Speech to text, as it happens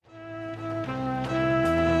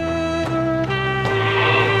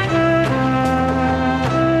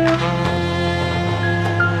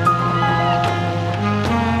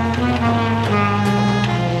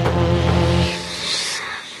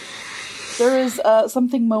is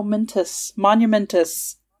something monumentous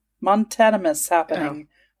happening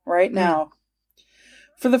right now.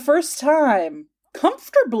 For the first time,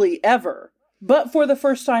 comfortably ever, but for the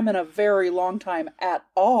first time in a very long time at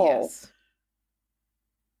all,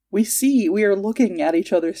 we are looking at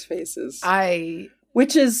each other's faces.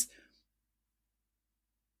 Which is...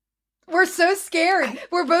 We're so scared.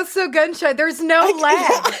 We're both so gun-shy. There's no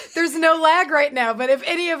lag. There's no lag right now. But if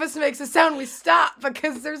any of us makes a sound, we stop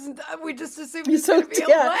because we just assume there's going to be a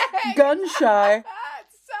lag. Gun-shy. It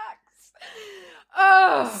sucks.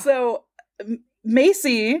 Oh. So,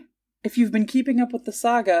 Macy, if you've been keeping up with the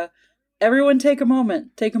saga, everyone take a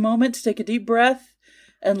moment. Take a moment to take a deep breath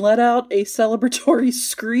and let out a celebratory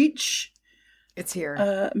screech. It's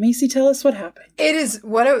here. Macy, tell us what happened. It is,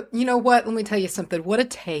 you know what? Let me tell you something. What a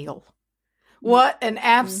tale. What an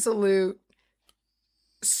absolute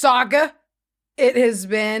saga it has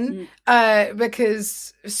been.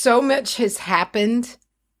 Because so much has happened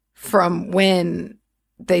from when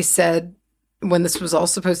they said, when this was all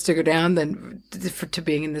supposed to go down, then to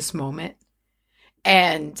being in this moment.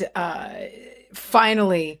 And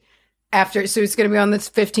finally, so it's going to be on the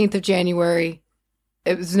 15th of January.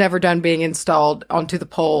 It was never done being installed onto the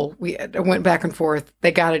pole. I went back and forth.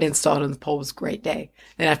 They got it installed and the pole was a great day.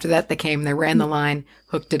 And after that, they ran the line,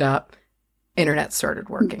 hooked it up. Internet started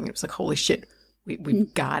working. It was like, holy shit, we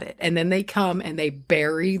got it. And then they come and they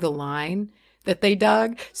bury the line that they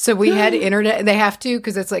dug. So we had internet. They have to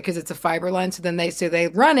because it's a fiber line. So then they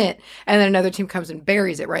run it and then another team comes and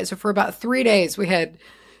buries it, right? So for about 3 days, we had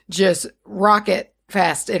just rocket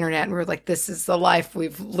fast internet, and we were like, this is the life,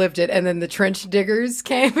 we've lived it. And then the trench diggers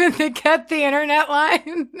came and they cut the internet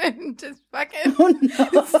line and just fucking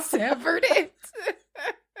severed it.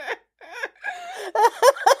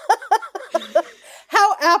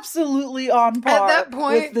 How absolutely on par at that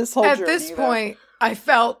point, with this whole journey. At this point, I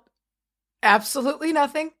felt absolutely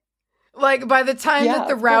nothing. Like by the time that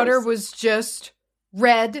the router was just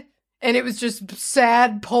red, and it was just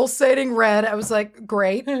sad, pulsating red. I was like,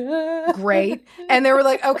 great. And they were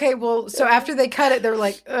like, okay, well, so after they cut it, they were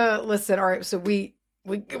like, listen, all right, so we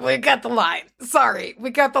got the line. Sorry, we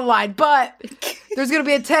got the line. But there's going to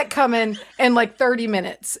be a tech coming in like 30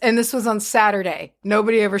 minutes. And this was on Saturday.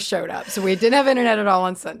 Nobody ever showed up. So we didn't have internet at all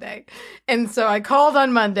on Sunday. And so I called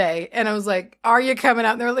on Monday and I was like, are you coming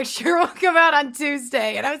out? And they were like, sure, we'll come out on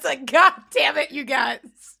Tuesday. And I was like, God damn it, you guys.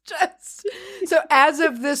 So as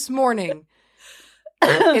of this morning,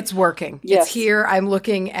 it's working. Yes. It's here. I'm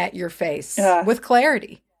looking at your face with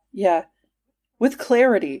clarity. Yeah. With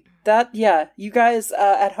clarity. You guys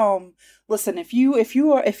at home, listen, if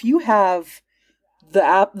you have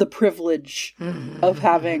the privilege of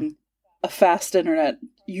having a fast internet,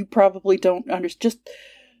 you probably don't understand. Just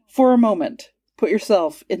for a moment, put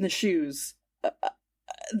yourself in the shoes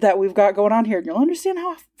that we've got going on here, and you'll understand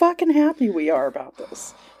how fucking happy we are about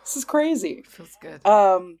this. This is crazy. Feels good.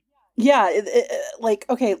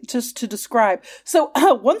 Okay, just to describe. So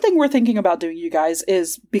one thing we're thinking about doing, you guys,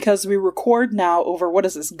 is because we record now over, what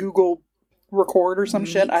is this, Google Record or some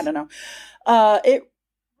shit? I don't know. It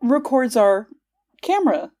records our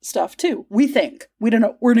camera stuff too. We think. We don't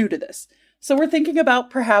know. We're new to this. So we're thinking about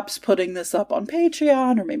perhaps putting this up on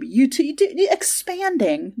Patreon or maybe YouTube,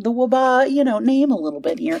 expanding the WABA, name a little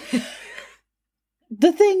bit here.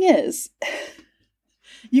 The thing is,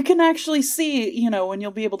 you can actually see, when you'll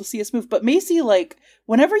be able to see us move. But Macy, like,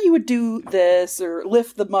 whenever you would do this or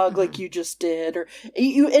lift the mug like you just did, or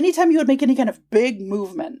anytime you would make any kind of big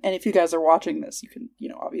movement, and if you guys are watching this, you can,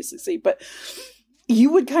 obviously see, but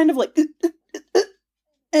you would kind of like,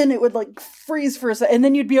 and it would like freeze for a second, and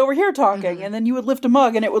then you'd be over here talking, and then you would lift a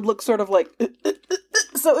mug, and it would look sort of like,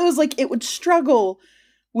 so it was like, it would struggle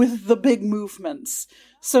with the big movements.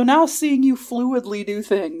 So now seeing you fluidly do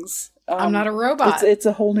things, I'm not a robot. It's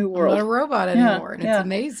a whole new world. I'm not a robot anymore, and it's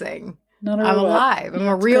amazing. Not a I'm robot. alive. I'm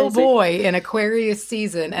a real boy in Aquarius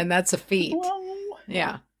season, and that's a feat. Whoa.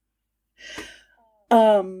 Yeah.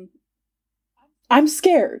 I'm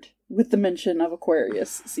scared with the mention of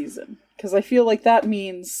Aquarius season, because I feel like that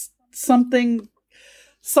means something's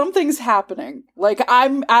happening. Like,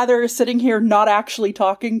 I'm either sitting here not actually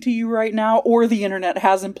talking to you right now, or the internet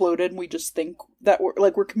has imploded and we just think that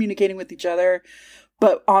we're communicating with each other,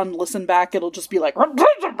 but on listen back it'll just be like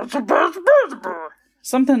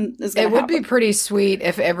something is gonna happen. It would be pretty sweet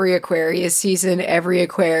if every Aquarius season, every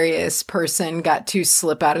Aquarius person got to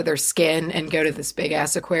slip out of their skin and go to this big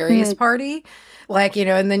ass Aquarius party. Like,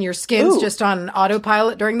 and then your skin's just on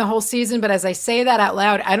autopilot during the whole season. But as I say that out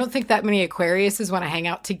loud, I don't think that many Aquariuses want to hang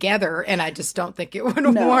out together. And I just don't think it would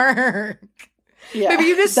work. Yeah. Maybe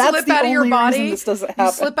you just slip out of your body. This doesn't happen.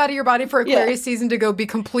 You slip out of your body for Aquarius season to go be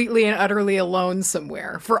completely and utterly alone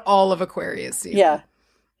somewhere for all of Aquarius season. Yeah.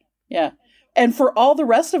 Yeah. And for all the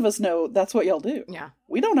rest of us know, that's what y'all do. Yeah.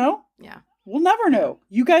 We don't know. Yeah. We'll never know.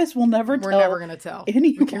 You guys will never tell. We're never going to tell.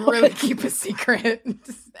 Anyone. We can really keep a secret. And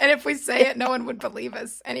if we say it, no one would believe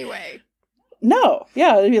us anyway. No.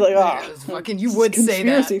 Yeah. They'd be like, fucking, you would say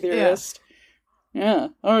that. Conspiracy theorist. Yeah.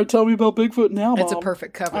 All right. Tell me about Bigfoot now, Mom. It's a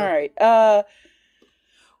perfect cover. All right.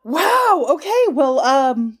 Wow. Okay. Well,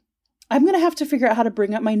 I'm going to have to figure out how to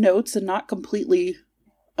bring up my notes and not completely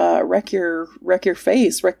wreck your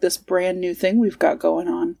face, wreck this brand new thing we've got going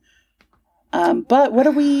on. But what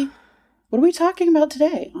are we talking about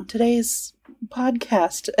today on today's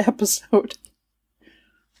podcast episode?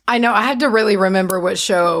 I know I had to really remember what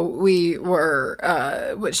show we were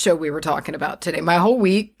talking about today. My whole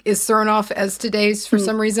week is thrown off as today's for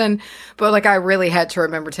some reason, but like I really had to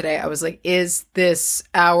remember today. I was like, is this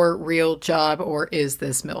our real job or is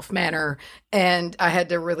this MILF Manor? And I had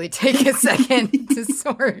to really take a second to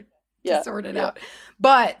sort it out.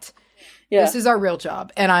 But this is our real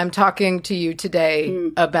job, and I'm talking to you today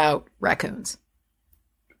about raccoons.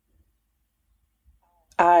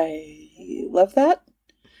 I love that.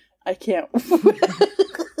 I can't.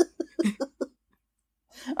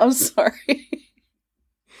 I'm sorry.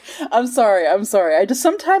 I'm sorry. I just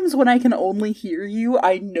sometimes when I can only hear you,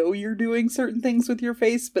 I know you're doing certain things with your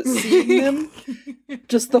face, but seeing them,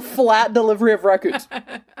 just the flat delivery of raccoons.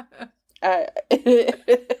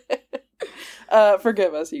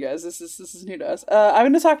 Forgive us, you guys. This is new to us. I'm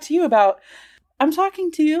going to talk to you about. I'm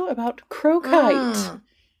talking to you about crocoite.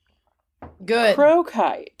 Good.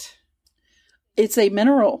 Crocoite. It's a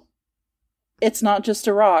mineral. It's not just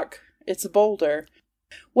a rock. It's a boulder.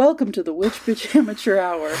 Welcome to the Witch Bitch Amateur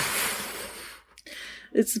Hour.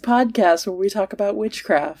 It's the podcast where we talk about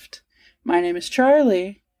witchcraft. My name is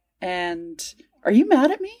Charlie, and are you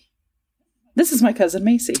mad at me? This is my cousin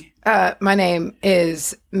Macy. My name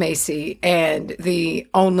is Macy, and the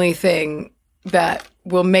only thing that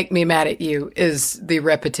will make me mad at you is the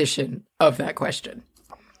repetition of that question.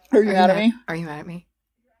 Are you mad at me? Are you mad at me?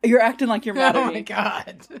 You're acting like you're mad at me. Oh my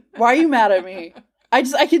God. Why are you mad at me?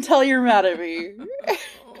 I can tell you're mad at me.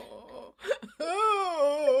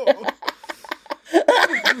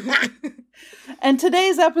 And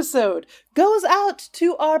today's episode goes out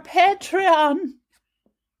to our Patreon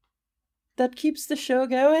that keeps the show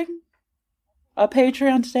going. Our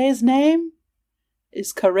Patreon today's name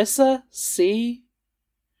is Carissa C.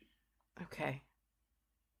 Okay.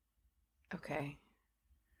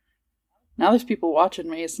 Now there's people watching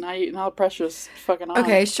me. It's now the pressure's fucking on.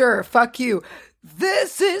 Okay, sure. Fuck you.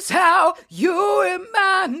 This is how you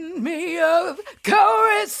remind me of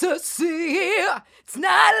Carissa C. It's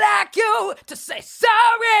not like you to say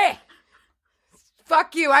sorry.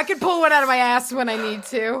 Fuck you. I can pull one out of my ass when I need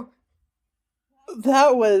to.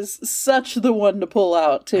 That was such the one to pull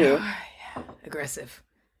out, too. Yeah. Aggressive.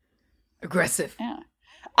 Yeah.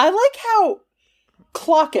 I like how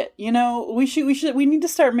clock it, you know, we need to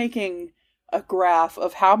start making a graph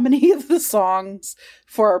of how many of the songs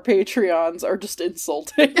for our Patreons are just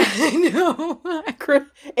insulting. I know.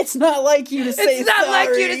 It's not like you to say sorry. It's not like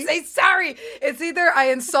you to say sorry. It's either I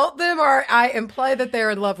insult them or I imply that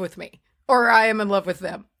they're in love with me. Or I am in love with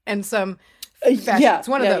them. And some fashion. It's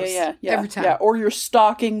one of those. Yeah. Every time. Yeah. Or you're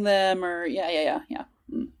stalking them or yeah.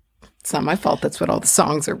 Mm. It's not my fault. That's what all the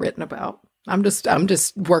songs are written about. I'm just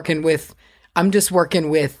working with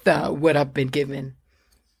what I've been given.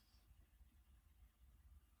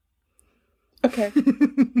 Okay.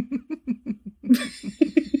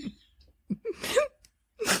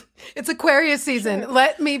 It's Aquarius season. Sure.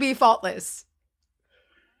 Let me be faultless.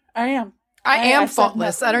 I am. I am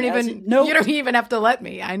faultless. You don't even have to let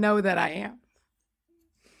me. I know that I am.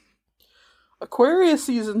 Aquarius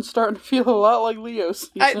season's starting to feel a lot like Leo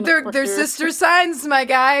season. They're sister signs, my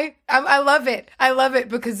guy. I love it. I love it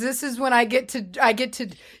because this is when I get to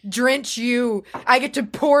drench you. I get to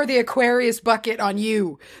pour the Aquarius bucket on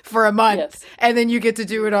you for a month, and then you get to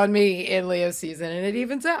do it on me in Leo season, and it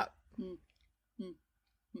evens out.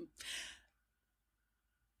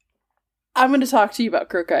 I'm going to talk to you about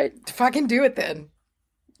crocoite. Fucking do it then.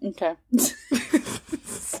 Okay.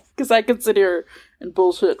 Because I could sit here and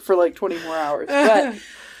bullshit for like 20 more hours. But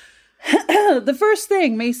the first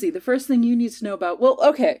thing, Macy, you need to know about... Well,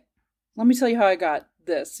 okay. Let me tell you how I got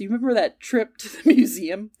this. You remember that trip to the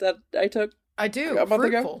museum that I took? I do. A month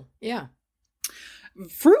Fruitful. Ago? Yeah.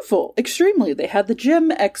 Fruitful. Extremely. They had the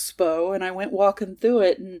gem expo and I went walking through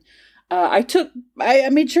it and I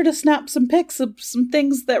made sure to snap some pics of some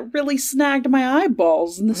things that really snagged my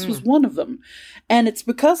eyeballs, and this was one of them. And it's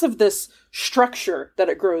because of this structure that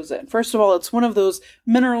it grows in. First of all, it's one of those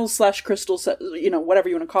minerals / crystals, whatever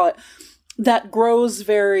you want to call it, that grows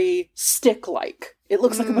very stick-like. It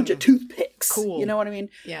looks like a bunch of toothpicks. Cool. You know what I mean?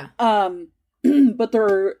 Yeah. But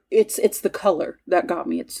it's the color that got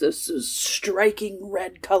me. It's this striking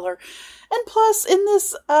red color. And plus, in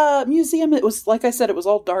this museum, it was, like I said, it was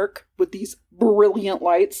all dark with these brilliant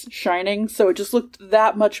lights shining. So it just looked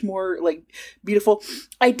that much more, like, beautiful.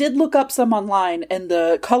 I did look up some online, and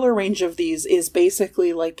the color range of these is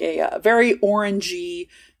basically like a very orangey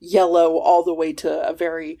yellow all the way to a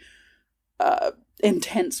very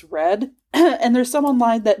intense red. And there's some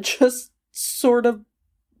online that just sort of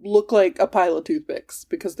look like a pile of toothpicks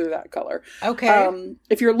because they're that color. Okay.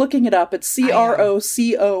 If you're looking it up, it's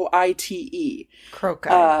Crocoite.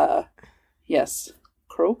 Crocoite. Yes.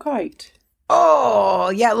 Crocoite. Oh,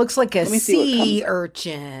 yeah, it looks like a sea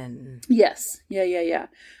urchin. Yes. Yeah.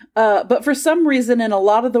 But for some reason, in a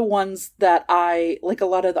lot of the ones that a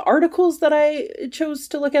lot of the articles that I chose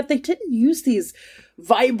to look at, they didn't use these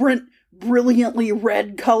vibrant, brilliantly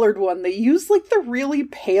red colored one. They use like the really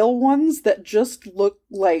pale ones that just look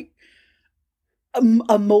like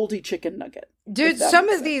a moldy chicken nugget. Dude, some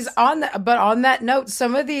of these on that note,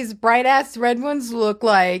 some of these bright ass red ones look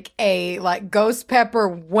like a ghost pepper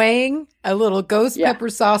wing, a little ghost pepper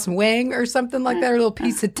sauce wing or something like that, or a little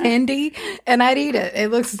piece of tendy, and I'd eat it.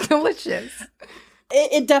 It looks delicious.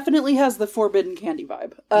 It definitely has the forbidden candy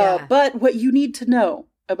vibe. But what you need to know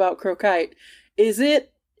about Crocoite is it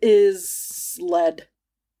is lead.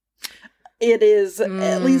 It is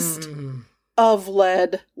at least of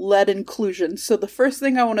lead inclusion. So the first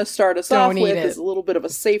thing I want to start us off with is a little bit of a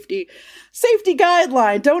safety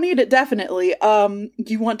guideline. Don't eat it, definitely.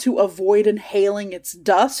 You want to avoid inhaling its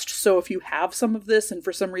dust. So if you have some of this and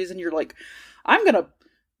for some reason you're like, I'm going to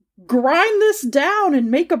grind this down and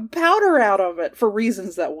make a powder out of it for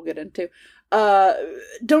reasons that we'll get into,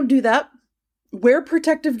 don't do that. Wear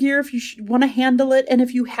protective gear if you want to handle it, and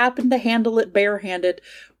if you happen to handle it barehanded,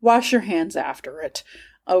 wash your hands after it.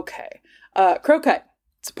 Okay. Crocoite.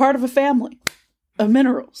 It's a part of a family of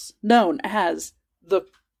minerals known as the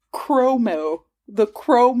chromates. The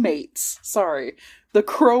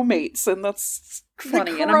chromates, and that's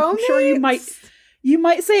funny. And I'm sure you might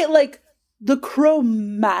say it like the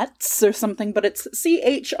chromats or something, but it's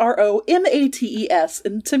CHROMATES,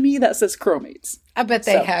 and to me that says chromates. I bet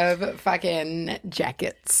they have fucking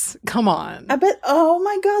jackets. Come on. I bet. Oh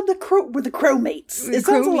my god, we're the chromates. It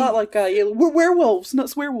sounds a lot like we're werewolves, not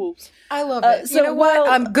swearwolves. I love it. So, you know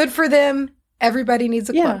what? Good for them. Everybody needs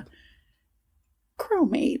a club.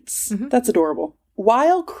 Chromates. Mm-hmm. That's adorable.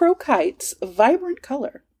 While Crocoite's vibrant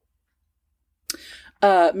color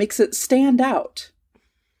makes it stand out,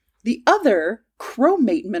 the other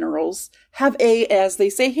chromate minerals have as they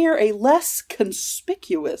say here, a less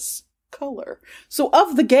conspicuous color. So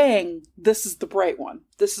of the gang, this is the bright one.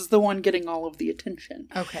 This is the one getting all of the attention.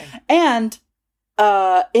 Okay. And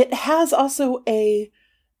it has also a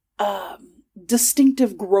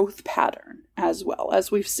distinctive growth pattern as well,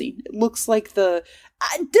 as we've seen. It looks like does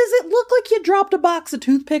it look like you dropped a box of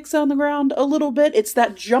toothpicks on the ground a little bit? It's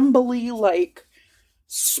that jumbly, like,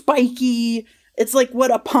 spiky. It's like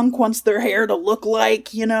what a punk wants their hair to look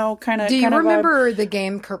like, kind of. Do you remember the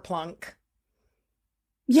game Kerplunk?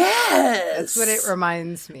 Yes! That's what it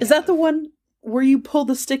reminds me of. Is that the one where you pull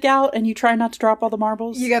the stick out and you try not to drop all the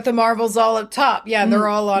marbles? You got the marbles all up top. Yeah, they're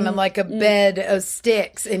all on like a bed of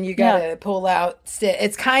sticks, and you gotta pull out sticks.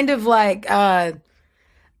 It's kind of like the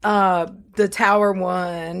tower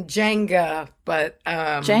one, Jenga, but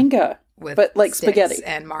but like spaghetti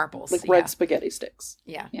and marbles. Like red spaghetti sticks.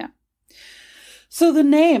 Yeah. Yeah. So the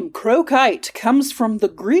name Crocoite comes from the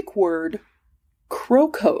Greek word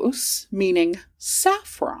krokos, meaning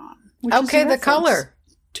saffron. Which is the color.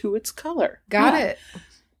 To its color. Got it.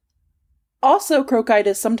 Also, Crocoite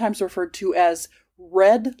is sometimes referred to as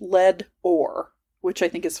red lead ore, which I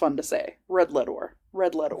think is fun to say. Red lead ore.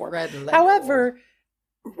 However,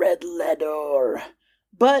 red lead ore.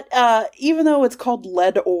 But even though it's called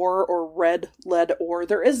lead ore or red lead ore,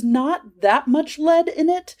 there is not that much lead in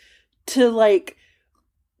it to, like,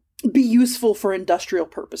 be useful for industrial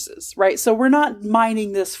purposes, right? So we're not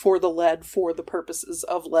mining this for the lead for the purposes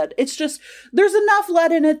of lead. It's just, there's enough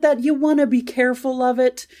lead in it that you want to be careful of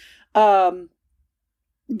it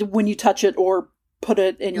when you touch it or put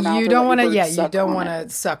it in your mouth. You don't want to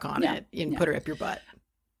suck on it and put it up your butt.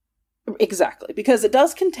 Exactly, because it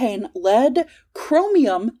does contain lead,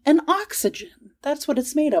 chromium, and oxygen. That's what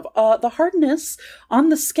it's made of. The hardness on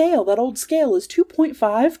the scale, that old scale, is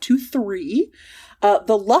 2.5 to 3.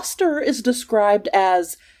 The luster is described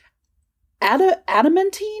as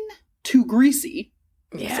adamantine to greasy.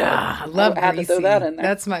 Yeah, so I love greasy. To throw that in there.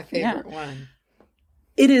 That's my favorite one.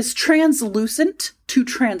 It is translucent to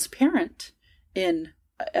transparent in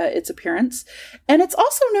its appearance, and it's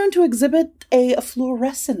also known to exhibit a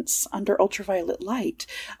fluorescence under ultraviolet light.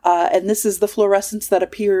 And this is the fluorescence that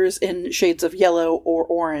appears in shades of yellow or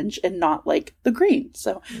orange and not like the green.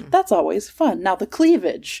 So that's always fun. Now, the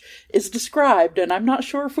cleavage is described, and I'm not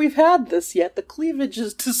sure if we've had this yet. The cleavage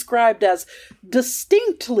is described as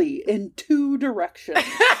distinctly in 2 directions.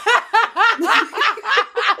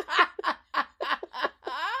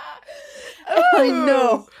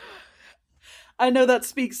 I know that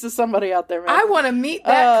speaks to somebody out there, man. I want to meet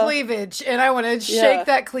that cleavage, and I want to shake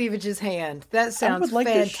that cleavage's hand. That sounds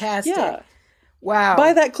fantastic. Wow.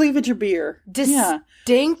 Buy that cleavage a beer.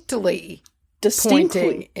 Distinctly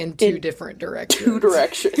pointing in 2 different directions. 2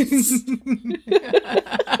 directions.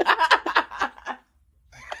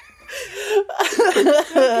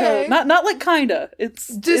 Okay. Not like kinda. It's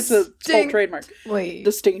a whole trademark.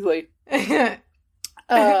 Distinctly.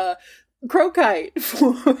 Crocoite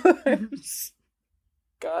forms.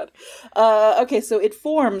 God. Okay, so it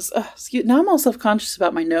forms. Now I'm all self-conscious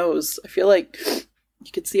about my nose. I feel like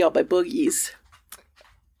you can see all my boogies.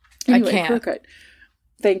 Anyway, I can't. Crocoite.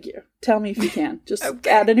 Thank you. Tell me if you can. Just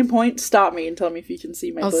at any point, stop me and tell me if you can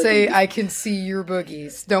see my boogies. I'll say I can see your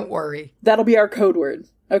boogies. Don't worry. That'll be our code word.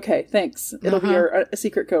 Okay, thanks. It'll be our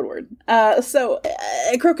secret code word. So,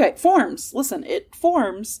 Crocoite forms. Listen, it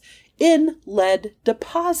forms in lead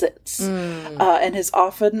deposits and is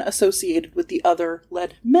often associated with the other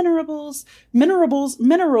lead minerals. And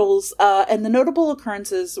the notable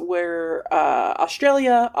occurrences were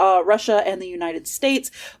Australia, Russia, and the United States.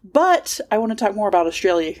 But I want to talk more about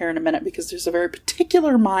Australia here in a minute because there's a very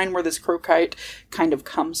particular mine where this crocoite kind of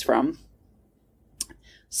comes from.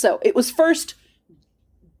 So it was first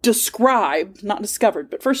described, not discovered,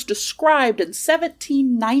 but first described in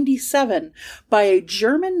 1797 by a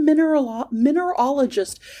German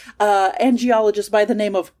mineralogist and geologist by the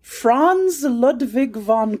name of Franz Ludwig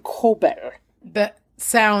von Kober. That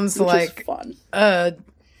sounds like fun.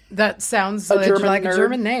 That sounds like a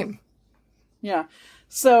German name. Yeah.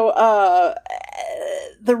 So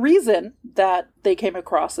the reason that they came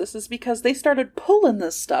across this is because they started pulling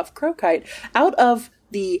this stuff, crocoite, out of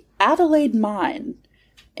the Adelaide mine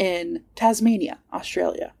in Tasmania,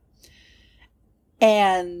 Australia.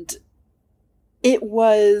 And it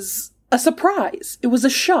was a surprise. It was a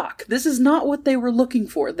shock. This is not what they were looking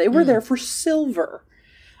for. They were there for silver.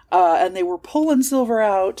 And they were pulling silver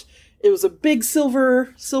out. It was a big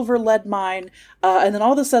silver lead mine. And then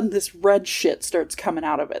all of a sudden this red shit starts coming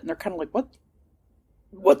out of it. And they're kind of like,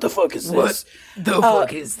 what the fuck is this? What the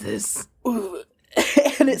fuck is this?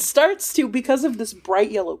 And it starts to, because of this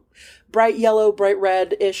bright yellow, bright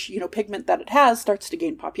red-ish, pigment that it has, starts to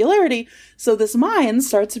gain popularity. So this mine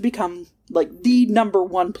starts to become like the number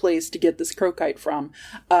one place to get this crocoite from.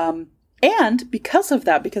 And because of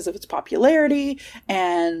that, because of its popularity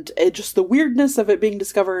and just the weirdness of it being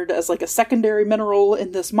discovered as like a secondary mineral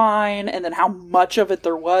in this mine, and then how much of it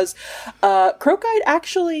there was, crocoite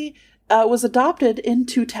actually was adopted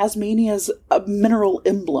into Tasmania's mineral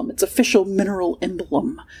emblem. Its official mineral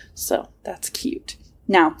emblem. So that's cute.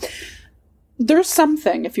 Now, there's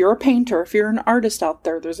something, if you're a painter, if you're an artist out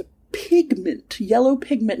there, there's a pigment, yellow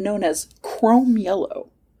pigment known as chrome yellow.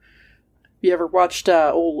 You ever watched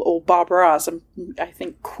old Bob Ross? I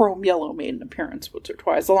think chrome yellow made an appearance once or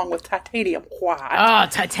twice, along with titanium white. Oh,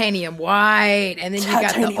 titanium white. And then you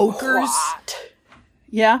got the ochres. White.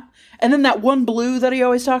 Yeah. And then that one blue that he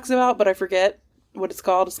always talks about, but I forget what it's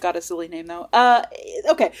called. It's got a silly name, though.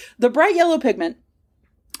 Okay. The bright yellow pigment,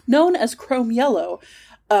 known as chrome yellow,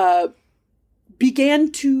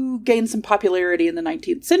 began to gain some popularity in the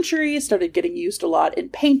 19th century, started getting used a lot in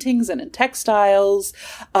paintings and in textiles,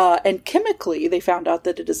 and chemically they found out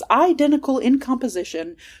that it is identical in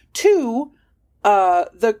composition to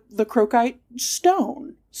the crocoite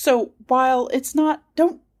stone. So while it's not,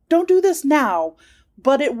 don't do this now,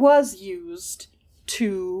 but it was used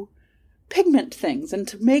to pigment things and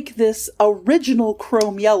to make this original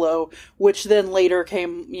chrome yellow, which then later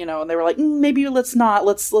came, and they were like, maybe let's not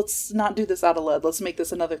do this out of lead. Let's make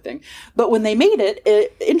this another thing. But when they made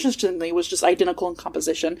it interestingly was just identical in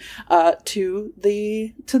composition to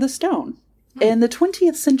the stone. In the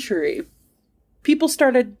 20th century, people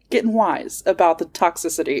started getting wise about the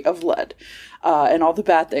toxicity of lead and all the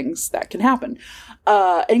bad things that can happen,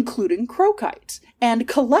 including crocoite. And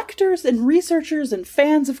collectors and researchers and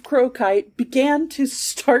fans of crocoite began to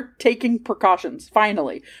start taking precautions,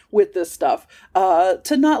 finally, with this stuff,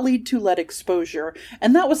 to not lead to lead exposure.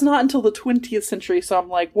 And that was not until the 20th century, so I'm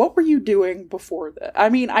like, what were you doing before that? I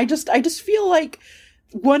mean, I just feel like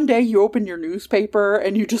one day you open your newspaper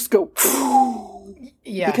and you just go...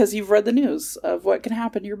 Yeah. Because you've read the news of what can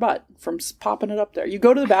happen to your butt from popping it up there. You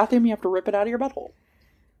go to the bathroom, you have to rip it out of your butthole.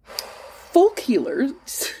 Folk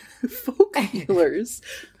healers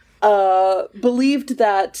believed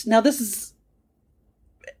that, now this is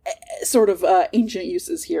sort of ancient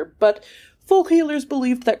uses here, but folk healers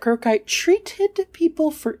believed that crocoite treated people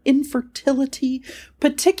for infertility,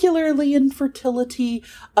 particularly infertility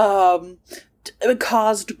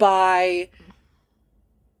caused by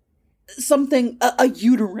something, a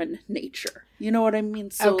uterine nature. You know what I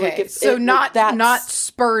mean? So okay, like not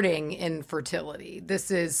spurting infertility.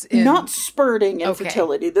 This is not spurting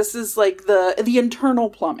infertility. Okay. This is like the internal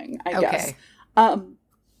plumbing, I guess.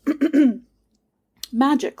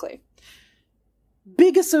 Magically,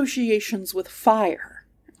 big associations with fire.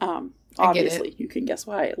 Obviously, you can guess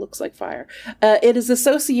why it looks like fire. It is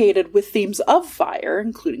associated with themes of fire,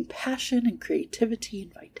 including passion and creativity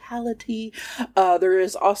and vitality.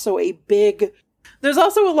 There's also a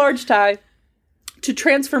large tie to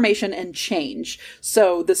transformation and change.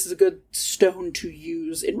 So this is a good stone to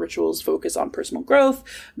use in rituals focused on personal growth,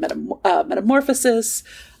 metamorphosis,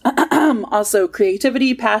 also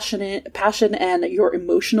creativity, passion, and your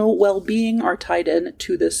emotional well-being are tied in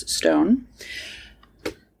to this stone.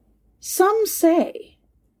 Some say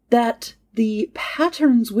that the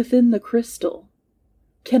patterns within the crystal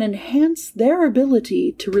can enhance their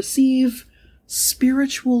ability to receive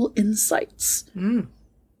spiritual insights.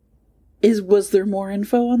 Was there more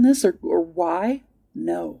info on this or why?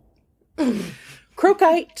 No.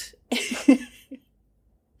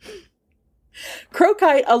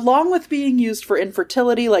 Crocoite, along with being used for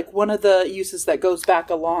infertility, like one of the uses that goes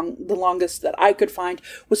back along the longest that I could find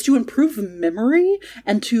was to improve memory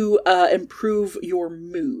and to improve your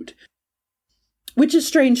mood. Which is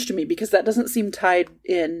strange to me because that doesn't seem tied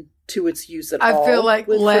in to its use at all. I feel like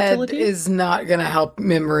lead fertility is not going to help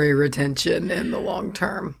memory retention in the long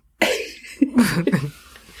term.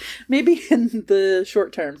 Maybe in the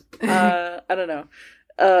short term. I don't know.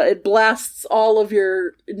 It blasts all of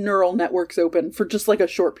your neural networks open for just like a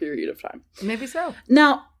short period of time. Maybe so.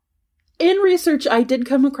 Now, in research, I did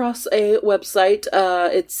come across a website.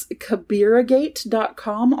 It's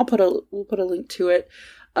kabiragate.com. We'll put a link to it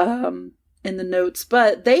in the notes.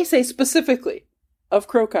 But they say specifically of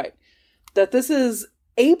crocoite that this is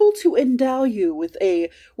able to endow you with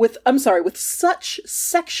such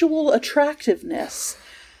sexual attractiveness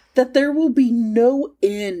that there will be no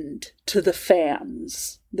end to the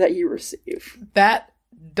fans that you receive. That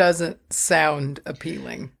doesn't sound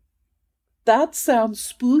appealing. That sounds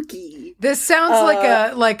spooky. This sounds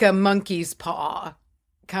like a monkey's paw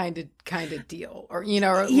kind of deal, or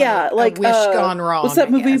or like a wish gone wrong. What's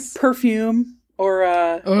that movie? Perfume or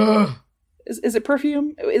Is it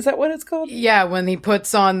Perfume? Is that what it's called? Yeah, when he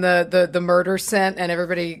puts on the murder scent and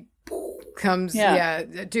everybody comes. Yeah,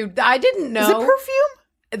 dude, I didn't know. Is it Perfume?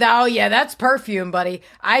 Oh, yeah, that's Perfume, buddy.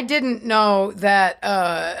 I didn't know that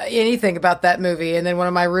anything about that movie. And then one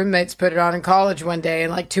of my roommates put it on in college one day,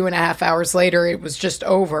 and like 2.5 hours later, it was just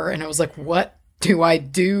over. And I was like, what do I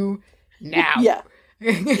do now? Yeah.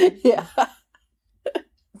 Yeah.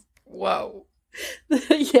 Whoa.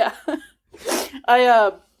 Yeah.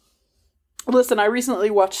 Listen, I recently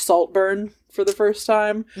watched Saltburn for the first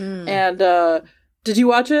time. And, did you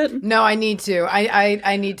watch it? No, I need to.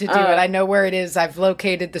 I need to do it. I know where it is. I've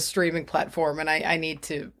located the streaming platform, and I need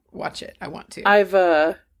to watch it. I want to.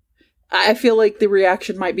 I feel like the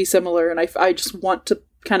reaction might be similar, and I just want to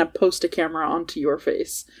kind of post a camera onto your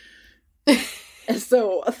face. And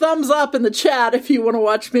so, a thumbs up in the chat if you want to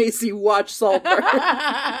watch Macy watch Saltburn.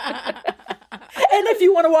 And if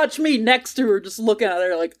you want to watch me next to her, just looking at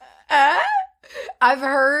her like... I've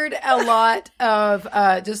heard a lot of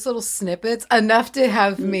just little snippets, enough to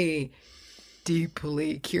have me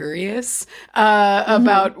deeply curious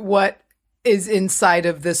about what is inside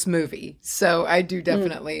of this movie. So I do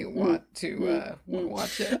definitely want to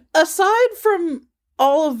watch it. Aside from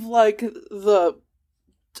all of like the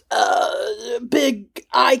big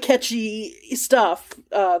eye-catchy stuff,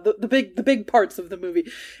 the big parts of the movie,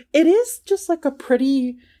 it is just like a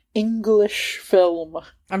pretty English film.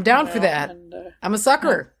 I'm down for that. And, I'm a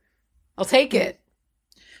sucker. I'll take it.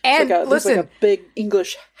 And listen, like a big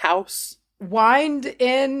English house. wind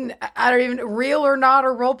in, I don't even, real or not,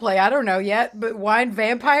 or role play, I don't know yet, but wind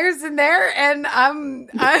vampires in there, and I'm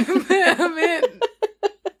in.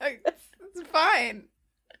 It's fine.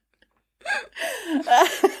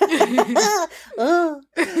 All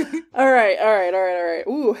right.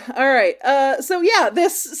 Ooh, all right. So yeah,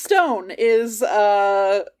 this stone is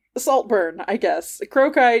Saltburn, I guess.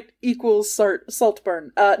 Crocoite equals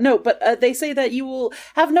Saltburn. No, but they say that you will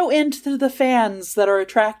have no end to the fans that are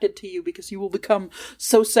attracted to you because you will become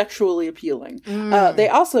so sexually appealing. They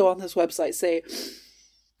also on this website say,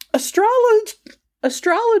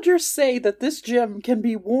 astrologers say that this gem can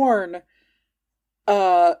be worn.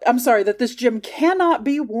 That this gem cannot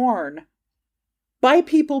be worn by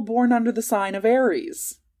people born under the sign of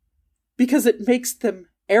Aries because it makes them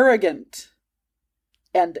arrogant.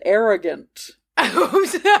 And arrogant.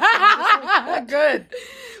 Good.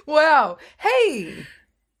 Wow. Hey,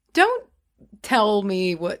 don't tell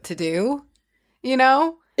me what to do. You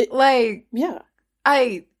know? Yeah.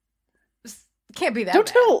 I can't be that Don't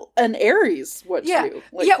bad. tell an Aries what to do.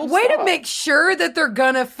 Way to make sure that they're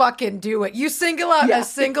gonna fucking do it. You single out a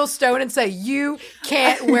single stone and say, you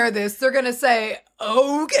can't wear this. They're gonna say,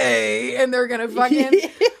 okay. And they're gonna fucking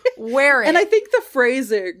wear it. And I think the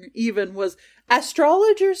phrasing even was,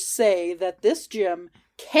 astrologers say that this gem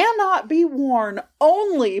cannot be worn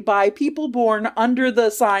only by people born under the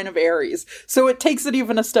sign of Aries. So it takes it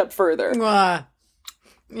even a step further.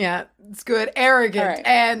 Yeah, it's good. Arrogant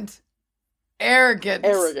and arrogant.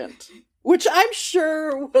 Arrogant. Which I'm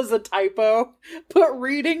sure was a typo, but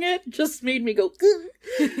reading it just made me go,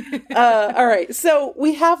 all right, so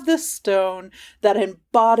we have this stone that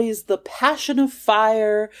embodies the passion of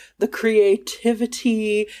fire, the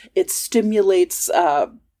creativity, it stimulates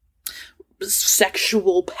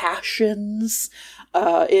sexual passions,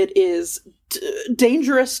 it is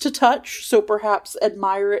dangerous to touch, so perhaps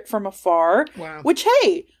admire it from afar. Wow. Which,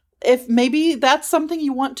 hey, if maybe that's something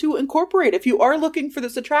you want to incorporate, if you are looking for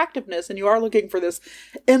this attractiveness and you are looking for this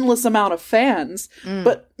endless amount of fans,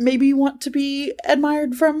 but maybe you want to be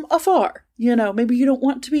admired from afar, you know, maybe you don't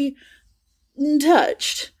want to be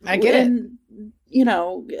touched. I get it. You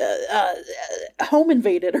know, home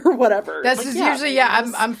invaded or whatever. That's like, usually,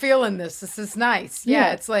 I'm feeling this. This is nice.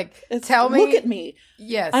 Yeah, it's like, tell me. Look at me.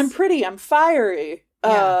 Yes. I'm pretty. I'm fiery.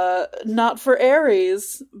 Not for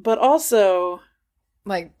Aries, but also...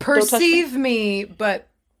 like, perceive me, but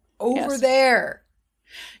over there.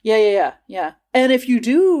 Yeah. And if you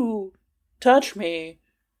do touch me,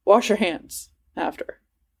 wash your hands after.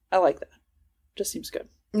 I like that. Just seems good.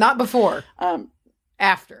 Not before.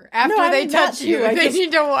 After no, they touch you, they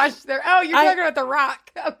need to wash their... Oh, you're talking about the rock.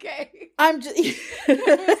 Okay. I'm just...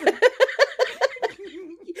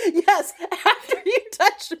 Yes, after you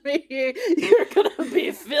touch me, you're gonna be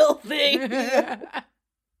filthy.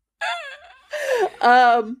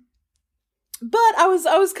 But I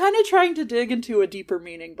was kind of trying to dig into a deeper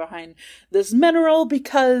meaning behind this mineral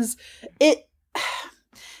because it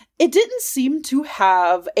didn't seem to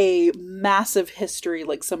have a massive history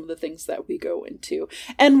like some of the things that we go into.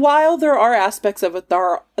 And while there are aspects of it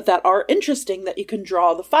that are interesting, that you can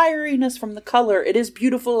draw the fieriness from the color, it is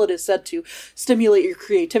beautiful, it is said to stimulate your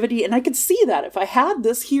creativity, and I could see that. If I had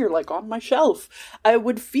this here, like on my shelf, I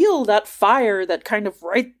would feel that fire, that kind of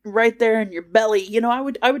right there in your belly, you know, I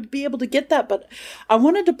would be able to get that, but I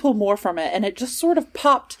wanted to pull more from it, and it just sort of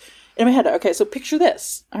popped in my head. Okay, so picture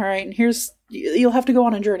this, all right, and you'll have to go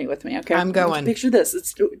on a journey with me, okay? I'm going. Picture this.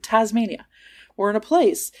 It's Tasmania. We're in a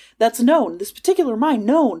place that's known, this particular mine,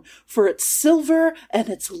 known for its silver and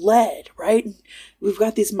its lead, right? And we've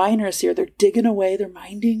got these miners here. They're digging away. They're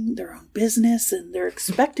minding their own business, and they're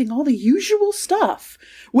expecting all the usual stuff.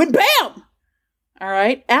 When bam! All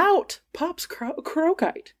right, out pops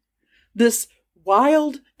Crocoite. This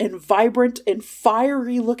wild and vibrant and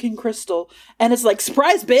fiery looking crystal. And it's like,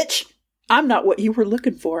 surprise, bitch! I'm not what you were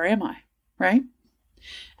looking for, am I? Right?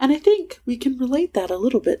 And I think we can relate that a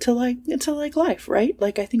little bit to life, right?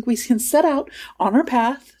 Like, I think we can set out on our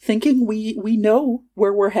path thinking we know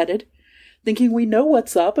where we're headed, thinking we know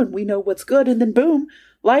what's up and we know what's good, and then boom,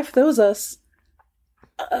 life throws us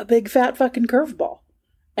a big fat fucking curveball.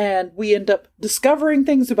 And we end up discovering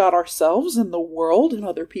things about ourselves and the world and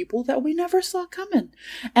other people that we never saw coming.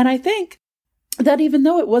 And I think that even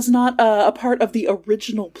though it was not a part of the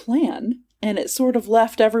original plan, and it sort of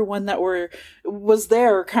left everyone that was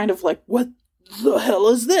there kind of like, what the hell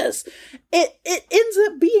is this? It ends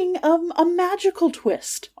up being a magical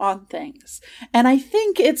twist on things. And I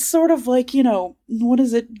think it's sort of like, you know, what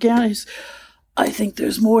is it, guys? I think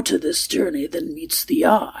there's more to this journey than meets the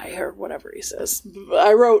eye, or whatever he says.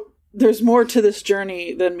 I wrote, there's more to this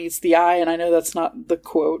journey than meets the eye, and I know that's not the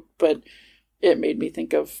quote, but it made me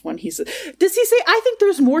think of when he said, does he say, I think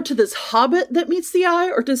there's more to this hobbit that meets the eye?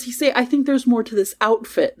 Or does he say, I think there's more to this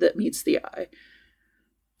outfit that meets the eye?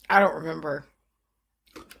 I don't remember.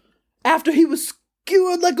 After he was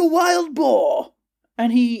skewered like a wild boar.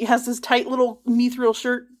 And he has this tight little mithril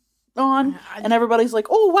shirt on, and everybody's like,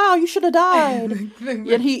 oh wow, you should have died.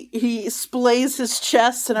 And he splays his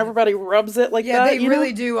chest and everybody rubs it like that. Yeah, they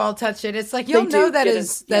really do all touch it. It's like, you'll know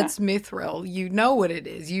that's mithril. You know what it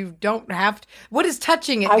is. You don't have to. What is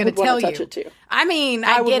touching it going to tell you? Touch it too. I mean,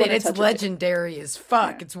 I get it. It's legendary as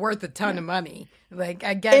fuck. Yeah. It's worth a ton of money. Like,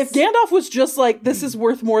 I guess if Gandalf was just like, this is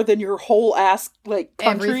worth more than your whole ass like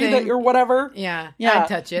country everything. That you're whatever. Yeah, I'd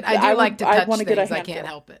touch it. I do like to touch things. I can't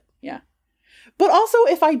help it. Yeah. But also,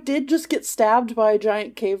 if I did just get stabbed by a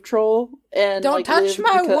giant cave troll and don't touch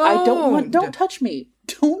my wound. Don't touch me.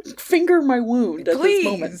 Don't finger my wound at this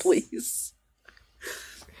moment, please.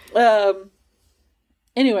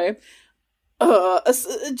 Anyway,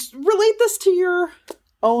 relate this to your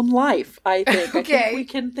own life. I think. Okay. I think we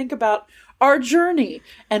can think about our journey,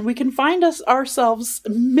 and we can find ourselves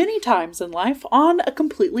many times in life on a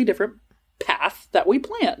completely different path that we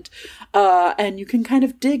planned. And you can kind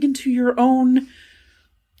of dig into your own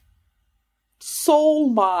soul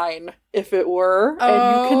mine, if it were,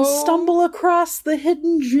 and you can stumble across the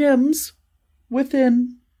hidden gems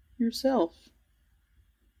within yourself.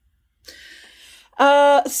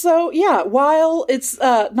 So yeah, while it's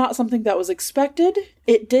not something that was expected,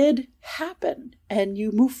 it did happen, and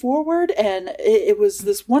you move forward, and it was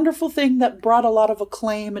this wonderful thing that brought a lot of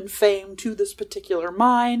acclaim and fame to this particular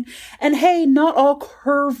mine. And hey, not all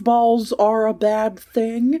curveballs are a bad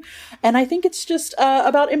thing, and I think it's just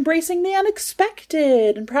about embracing the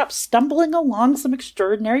unexpected and perhaps stumbling along some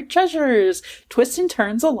extraordinary treasures, twists and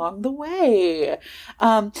turns along the way.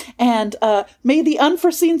 And may the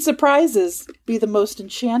unforeseen surprises be the most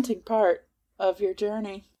enchanting part of your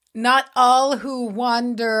journey. Not all who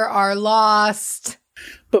wander are lost.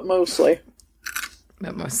 But mostly.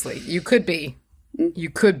 You could be. You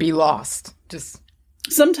could be lost. Just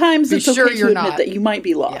sometimes it's okay to admit that you might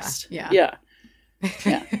be lost. Yeah.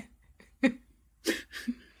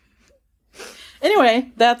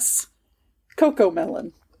 Anyway, that's Coco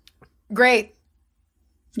Melon. Great.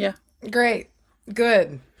 Yeah. Great.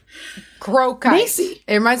 Good. Crocoite. Macy.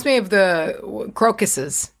 It reminds me of the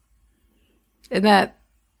crocuses. Isn't that...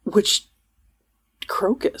 Which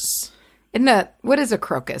crocus? Isn't that, what is a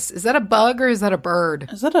crocus? Is that a bug or is that a bird?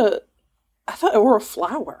 Is that I thought it were a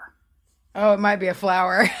flower. Oh, it might be a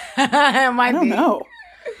flower. I don't know.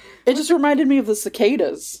 It just reminded me of the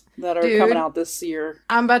cicadas that are coming out this year.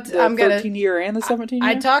 I'm gonna 13-year and the 17-year.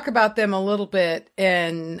 I talk about them a little bit,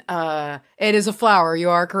 and it is a flower. You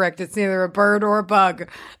are correct. It's neither a bird or a bug.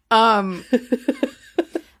 I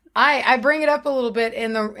bring it up a little bit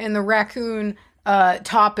in the raccoon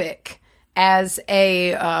topic as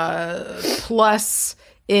a plus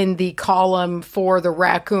in the column for the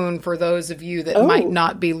raccoon for those of you that might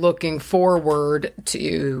not be looking forward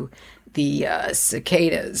to the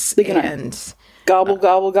cicadas. And gobble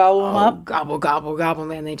them up. Gobble,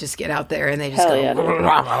 man. They just get out there and they just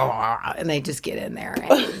and they just get in there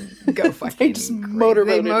and go fucking they just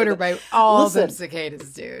motorboat all them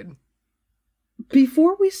cicadas, dude.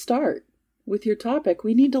 Before we start with your topic,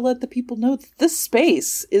 we need to let the people know that this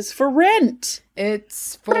space is for rent.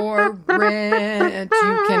 It's for rent.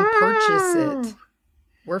 You can purchase it.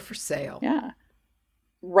 We're for sale. Yeah.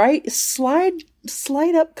 Right. Slide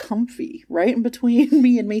up comfy right in between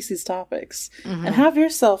me and Macy's topics and have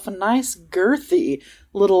yourself a nice girthy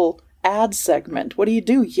little ad segment. What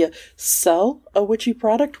do? You sell a witchy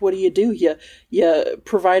product? What do? You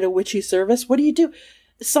provide a witchy service? What do?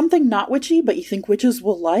 Something not witchy, but you think witches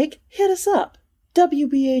will like? Hit us up.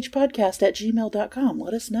 wbhpodcast@gmail.com.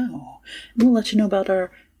 Let us know. And we'll let you know about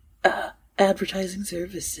our advertising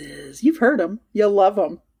services. You've heard them. You'll love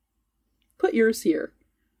them. Put yours here.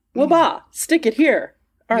 Wabah! Stick it here.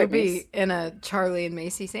 All right, you'll be in a Charlie and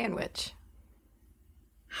Macy sandwich.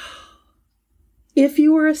 If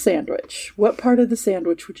you were a sandwich, what part of the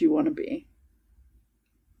sandwich would you want to be?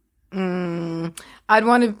 I'd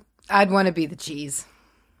want to be the cheese.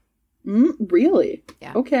 Really?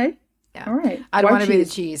 Yeah. Okay. Yeah. All right. I'd want to be the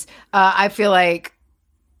cheese. I feel like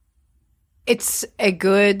it's a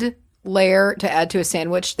good layer to add to a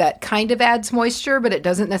sandwich that kind of adds moisture, but it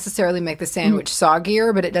doesn't necessarily make the sandwich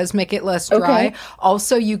soggier, but it does make it less dry. Okay.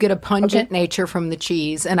 Also, you get a pungent nature from the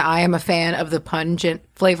cheese, and I am a fan of the pungent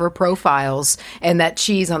flavor profiles, and that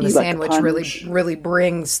cheese on the sandwich really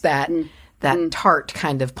brings that tart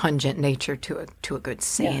kind of pungent nature to a good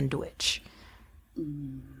sandwich.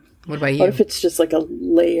 What about you? What if it's just like a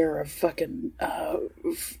layer of fucking,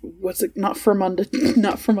 what's it? Not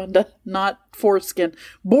Fermunda, not foreskin.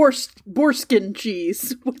 Borskin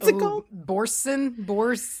cheese. What's it called? Borskin?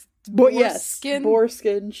 Yes,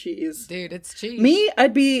 borskin cheese. Dude, it's cheese. Me, I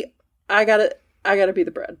gotta be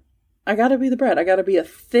the bread. I gotta be a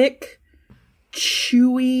thick,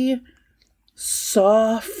 chewy,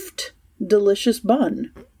 soft, delicious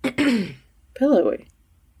bun. Pillowy.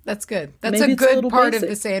 That's good. That's Maybe a good part basic. of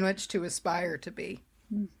the sandwich to aspire to be.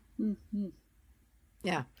 Mm-hmm.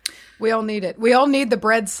 Yeah. We all need it. We all need the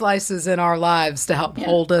bread slices in our lives to help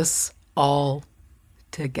hold us all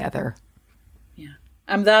together. Yeah.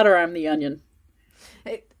 I'm that or I'm the onion.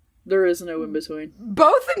 There is no in between.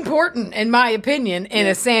 Both important, in my opinion, in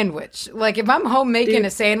a sandwich. Like, if I'm home making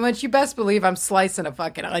a sandwich, you best believe I'm slicing a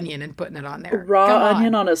fucking onion and putting it on there. Raw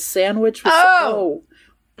onion on a sandwich with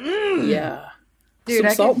yeah. Dude,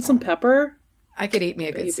 some salt and some pepper. I could eat me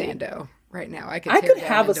a good sando right now. I could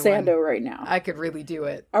have a sando right now. I could really do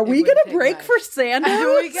it. Are we going to break for sandos?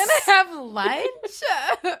 Are we going to have lunch?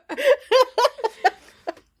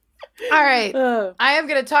 All right. I am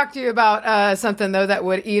going to talk to you about something, though, that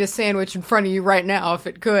would eat a sandwich in front of you right now if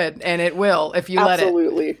it could. And it will if you let it.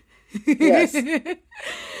 Absolutely. Yes.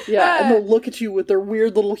 Yeah. And they'll look at you with their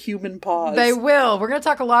weird little human paws. They will. We're going to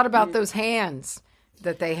talk a lot about those hands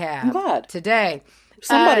that they have today.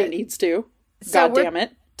 Somebody needs to. God damn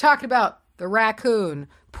it. Talking about the raccoon.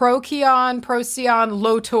 Procyon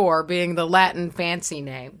lotor being the Latin fancy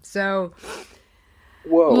name. So,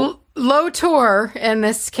 lotor, in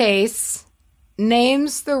this case,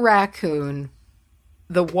 names the raccoon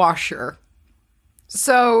the washer.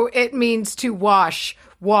 So, it means to wash.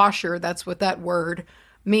 Washer, that's what that word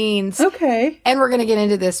means. Okay. And we're going to get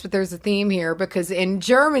into this, but there's a theme here because in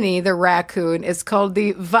Germany, the raccoon is called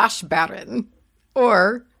the Waschbären.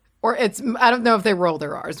 Or it's, I don't know if they roll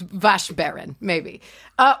their R's. Waschbären, maybe.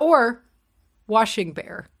 Or washing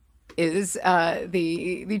bear is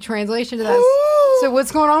the translation to that. So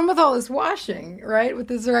what's going on with all this washing, right? With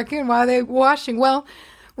this raccoon, why are they washing? Well,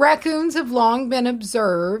 raccoons have long been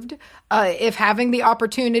observed, if having the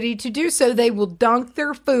opportunity to do so, they will dunk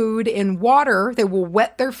their food in water. They will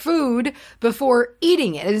wet their food before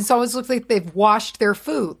eating it. And it always looks like they've washed their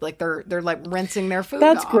food, like they're like rinsing their food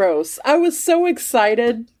That's off. Gross. I was so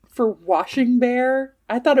excited for washing bear.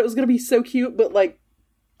 I thought it was going to be so cute, but like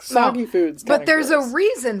soggy foods. But there's gross. A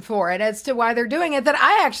reason for it as to why they're doing it that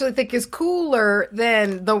I actually think is cooler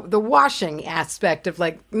than the washing aspect of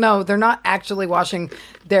like, no, they're not actually washing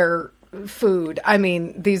their food. I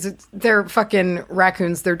mean, they're fucking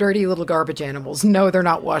raccoons. They're dirty little garbage animals. No, they're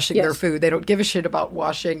not washing their food. They don't give a shit about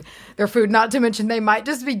washing their food. Not to mention they might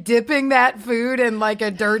just be dipping that food in like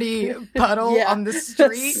a dirty puddle on the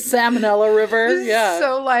street. Salmonella River. Yeah.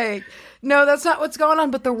 So like, no, that's not what's going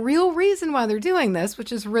on. But the real reason why they're doing this,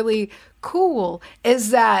 which is really cool,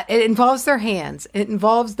 is that it involves their hands. It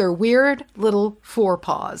involves their weird little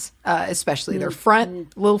forepaws, especially their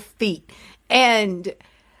front little feet. And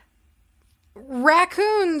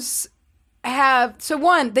raccoons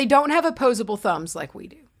they don't have opposable thumbs like we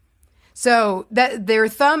do. So that their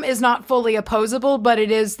thumb is not fully opposable, but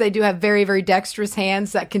they do have very, very dexterous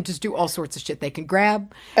hands that can just do all sorts of shit. They can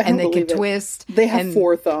grab and they can twist. They have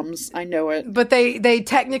 4 thumbs. I know it. But they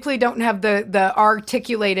technically don't have the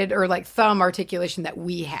articulated or like thumb articulation that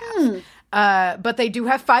we have. But they do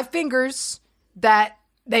have 5 fingers that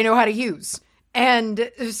they know how to use.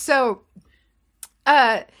 And so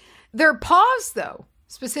their paws, though,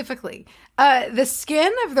 specifically, the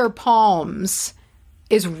skin of their palms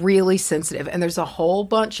is really sensitive. And there's a whole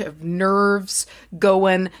bunch of nerves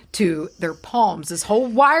going to their palms. This whole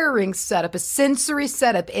wiring setup, a sensory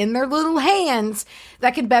setup in their little hands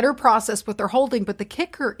that can better process what they're holding. But the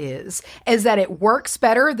kicker is that it works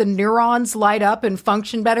better. The neurons light up and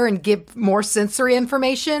function better and give more sensory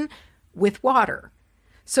information with water.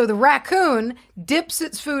 So the raccoon dips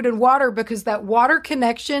its food in water because that water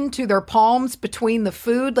connection to their palms between the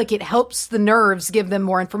food, like it helps the nerves give them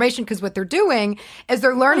more information because what they're doing is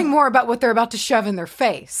they're learning more about what they're about to shove in their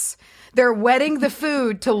face. They're wetting the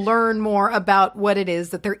food to learn more about what it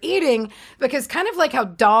is that they're eating because kind of like how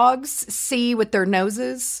dogs see with their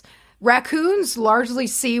noses, raccoons largely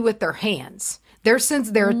see with their hands. They're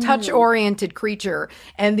a touch-oriented creature,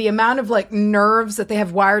 and the amount of like nerves that they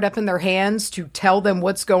have wired up in their hands to tell them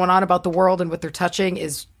what's going on about the world and what they're touching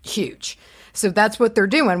is huge. So that's what they're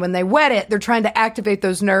doing. When they wet it, they're trying to activate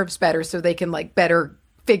those nerves better so they can like better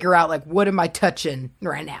figure out like, what am I touching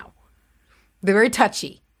right now? They're very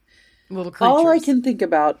touchy little creatures. All I can think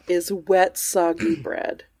about is wet, soggy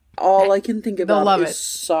bread. All I can think about is it.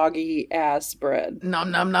 soggy ass bread.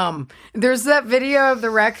 Nom, nom, nom. There's that video of the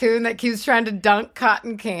raccoon that keeps trying to dunk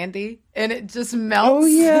cotton candy, and it just melts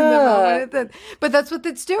in the moment. But that's what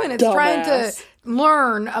it's doing. It's trying to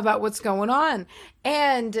learn about what's going on.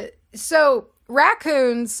 And so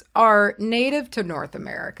raccoons are native to North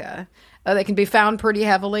America. They can be found pretty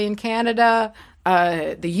heavily in Canada,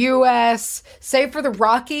 the U.S., save for the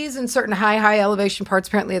Rockies and certain high elevation parts,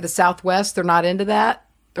 apparently, of the Southwest. They're not into that.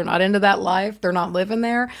 They're not into that life. They're not living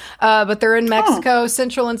there. But they're in Mexico,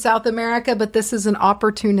 Central and South America. But this is an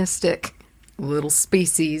opportunistic little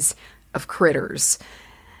species of critters.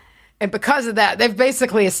 And because of that, they've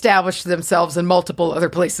basically established themselves in multiple other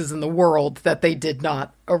places in the world that they did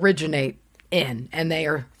not originate in. And they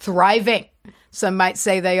are thriving. Some might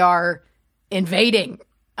say they are invading.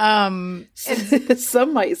 Some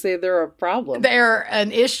might say they're a problem. They're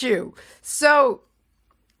an issue. So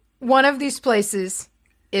one of these places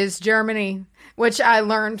is Germany, which I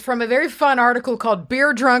learned from a very fun article called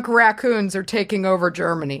Beer Drunk Raccoons Are Taking Over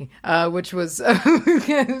Germany, which was a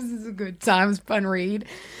good time. It was a fun read.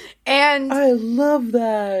 And I love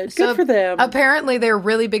that. Good for them. Apparently, they're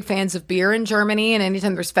really big fans of beer in Germany, and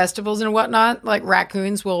anytime there's festivals and whatnot, like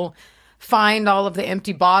raccoons will find all of the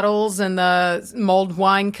empty bottles and the mulled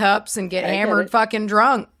wine cups and get hammered fucking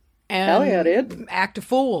drunk and act a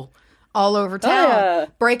fool all over town,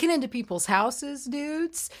 breaking into people's houses,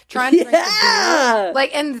 dudes, trying to drink the beer.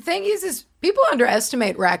 Like, and the thing is people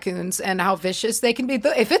underestimate raccoons and how vicious they can be.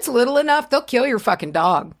 If it's little enough, they'll kill your fucking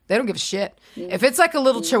dog. They don't give a shit. If it's like a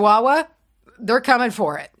little chihuahua, they're coming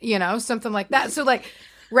for it, something like that. So like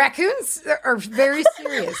raccoons are very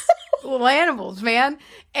serious little animals, man.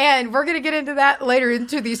 And we're going to get into that later,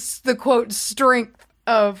 into the quote strength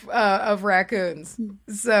of raccoons.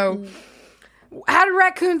 So how did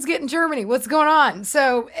raccoons get in Germany? What's going on?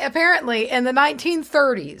 So apparently in the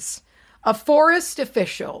 1930s, a forest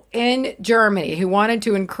official in Germany who wanted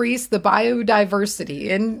to increase the biodiversity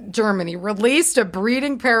in Germany released a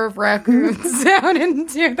breeding pair of raccoons out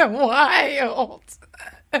into the wild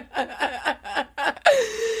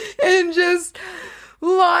and just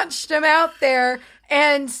launched them out there.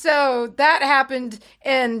 And so that happened.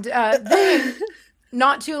 And then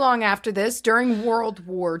not too long after this, during World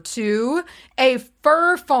War II, a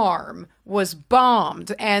fur farm was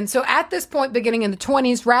bombed. And so at this point, beginning in the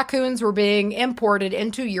 20s, raccoons were being imported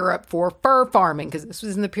into Europe for fur farming, because this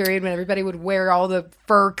was in the period when everybody would wear all the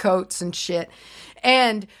fur coats and shit.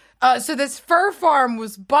 And so this fur farm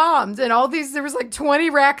was bombed, and there was like 20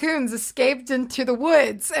 raccoons escaped into the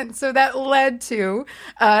woods. And so that led to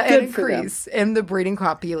an increase in the breeding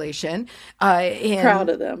population. Proud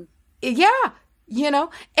of them. Yeah.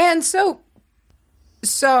 And so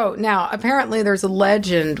now apparently there's a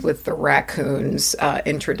legend with the raccoons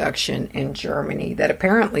introduction in Germany that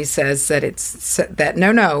apparently says that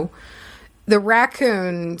the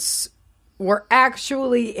raccoons were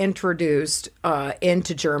actually introduced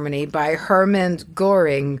into Germany by Hermann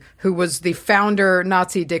Göring, who was the founder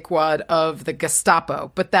Nazi dickwad of the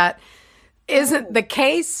Gestapo. But that isn't the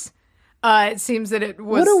case. It seems that it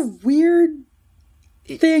was... What a weird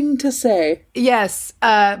thing to say. Yes,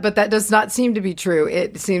 but that does not seem to be true.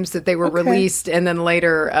 It seems that they were released, and then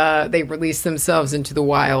later they released themselves into the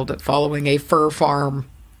wild following a fur farm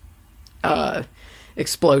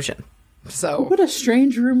explosion. So what a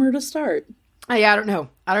strange rumor to start. Yeah, I don't know.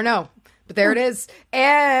 But there it is.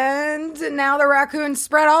 And now the raccoons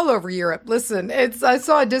spread all over Europe. Listen, I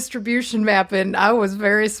saw a distribution map, and I was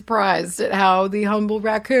very surprised at how the humble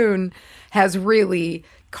raccoon has really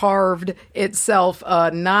carved itself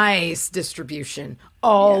a nice distribution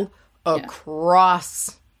all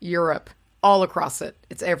across Europe. All across it.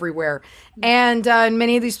 It's everywhere. And in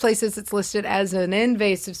many of these places, it's listed as an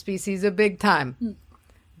invasive species, a big time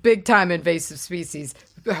invasive species.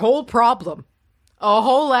 A whole problem. A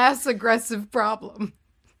whole ass aggressive problem.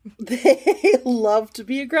 They love to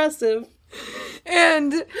be aggressive.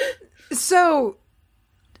 And so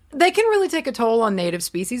they can really take a toll on native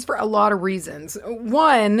species for a lot of reasons.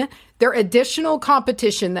 One, their additional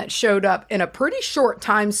competition that showed up in a pretty short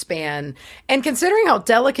time span. And considering how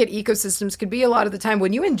delicate ecosystems can be a lot of the time,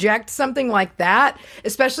 when you inject something like that,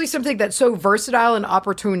 especially something that's so versatile and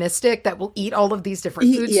opportunistic that will eat all of these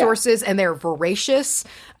different food sources, and they're voracious,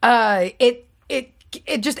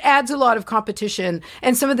 it just adds a lot of competition.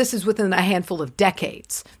 And some of this is within a handful of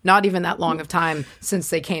decades, not even that long of time since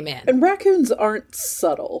they came in. And raccoons aren't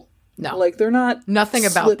subtle. No. Like, they're not nothing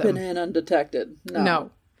about slipping them in undetected. No.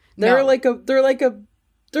 They're like every, like in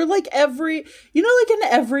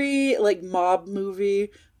every like mob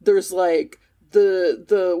movie, there's like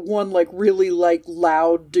the one like really like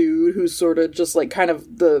loud dude who's sort of just like kind of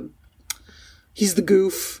he's the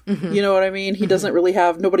goof, you know what I mean? He doesn't really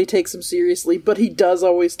nobody takes him seriously, but he does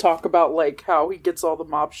always talk about like how he gets all the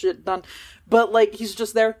mob shit done. But like he's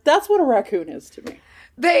just there. That's what a raccoon is to me.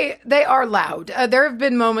 They are loud. There have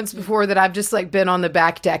been moments before that I've just like been on the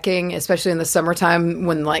back decking, especially in the summertime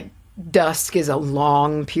when like dusk is a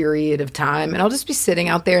long period of time, and I'll just be sitting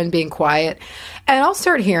out there and being quiet, and I'll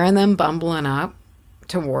start hearing them bumbling up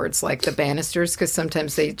towards like the banisters, because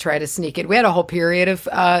sometimes they try to sneak in. We had a whole period of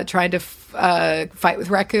trying to fight with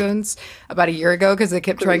raccoons about a year ago because they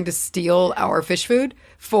kept trying to steal our fish food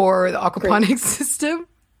for the aquaponics system.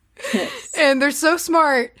 Yes. And they're so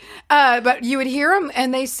smart. But you would hear them,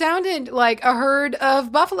 and they sounded like a herd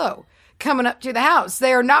of buffalo coming up to the house.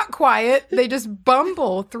 They are not quiet. They just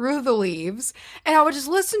bumble through the leaves, and I would just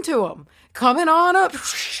listen to them coming on up.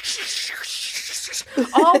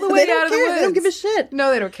 All the way out of the woods. They don't give a shit.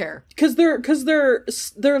 No, they don't care. Because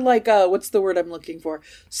they're like what's the word I'm looking for?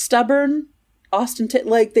 Stubborn, ostentatious.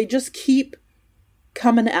 Like they just keep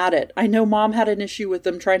coming at it. I know Mom had an issue with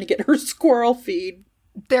them trying to get her squirrel feed.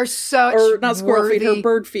 They're such not squirrel feed, her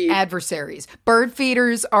bird feed adversaries. Bird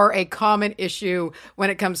feeders are a common issue when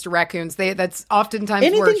it comes to raccoons. That's oftentimes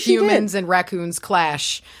anything where humans and raccoons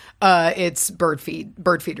clash. It's bird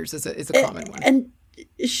feeders is a common one. And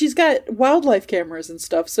she's got wildlife cameras and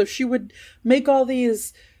stuff, so she would make all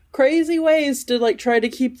these crazy ways to like try to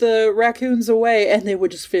keep the raccoons away, and they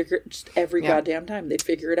would just every goddamn time they'd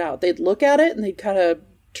figure it out. They'd look at it and they'd kind of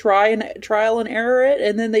trial and error it,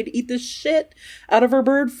 and then they'd eat the shit out of her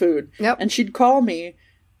bird food. Yep. And she'd call me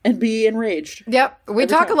and be enraged. Yep. We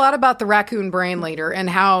talk a lot about the raccoon brain later, and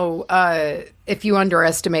how if you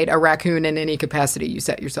underestimate a raccoon in any capacity, you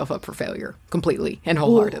set yourself up for failure completely and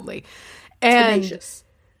wholeheartedly. Ooh. And tenacious.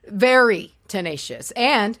 Very tenacious.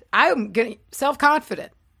 And I'm getting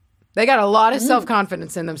self-confident. They got a lot of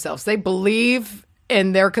self-confidence in themselves. They believe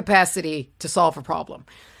in their capacity to solve a problem.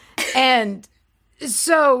 And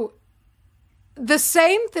so the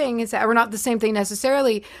same thing is, or not the same thing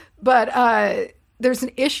necessarily, but there's an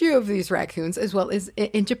issue of these raccoons as well as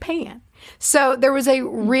in Japan. So there was a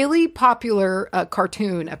really popular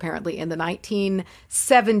cartoon apparently in the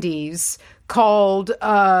 1970s called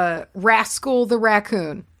Rascal the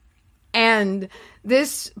Raccoon. And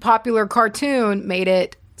this popular cartoon made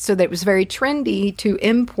it so that it was very trendy to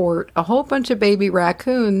import a whole bunch of baby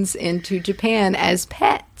raccoons into Japan as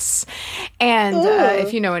pets. And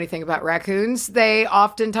if you know anything about raccoons, they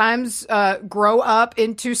oftentimes grow up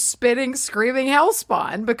into spitting, screaming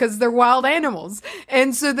hellspawn because they're wild animals.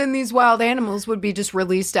 And so then these wild animals would be just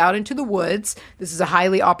released out into the woods. This is a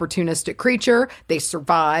highly opportunistic creature. They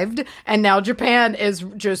survived. And now Japan is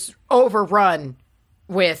just overrun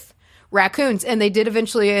with raccoons. And they did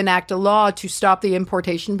eventually enact a law to stop the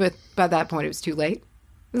importation, but by that point it was too late.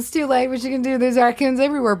 It's too late. What you can do? There's raccoons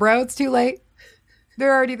everywhere, bro. It's too late.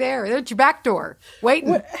 They're already there. They're at your back door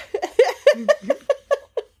waiting.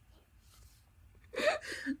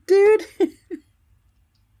 Dude.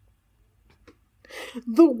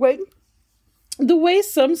 The way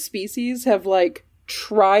some species have like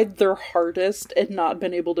tried their hardest and not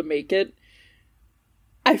been able to make it,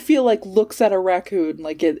 I feel like looks at a raccoon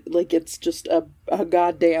like it's just a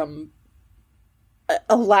goddamn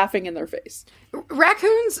a laughing in their face.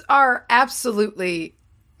 Raccoons are absolutely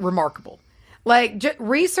remarkable. Like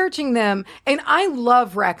researching them, and I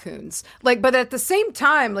love raccoons. Like, but at the same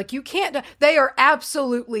time, like you can't. They are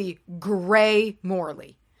absolutely gray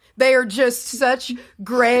morally. They are just such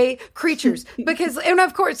gray creatures because, and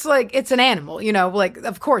of course, like it's an animal, you know, like,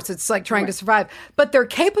 of course it's like trying to survive, but their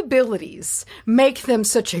capabilities make them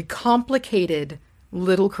such a complicated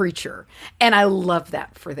little creature. And I love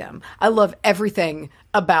that for them. I love everything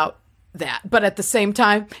about that. But at the same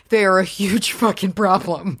time, they are a huge fucking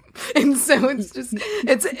problem. And so it's just,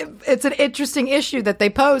 it's an interesting issue that they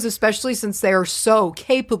pose, especially since they are so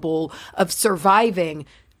capable of surviving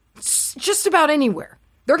just about anywhere.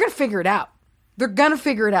 They're going to figure it out. They're going to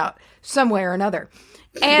figure it out some way or another.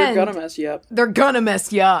 And they're going to mess you up. They're going to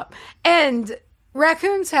mess you up. And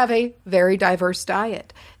raccoons have a very diverse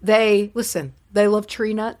diet. They love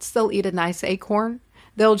tree nuts. They'll eat a nice acorn.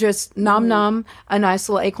 They'll just nom a nice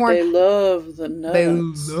little acorn. They love the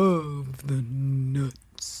nuts.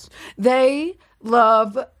 They'll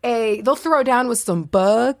throw down with some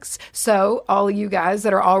bugs. So all of you guys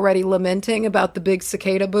that are already lamenting about the big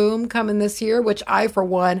cicada boom coming this year, which I, for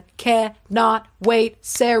one, cannot wait.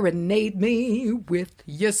 Serenade me with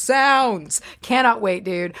your sounds. Cannot wait,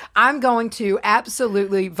 dude. I'm going to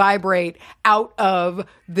absolutely vibrate out of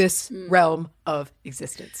this realm of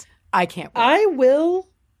existence. I can't wait. I will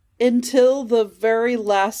until the very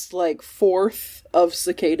last, like, fourth of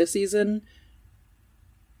cicada season.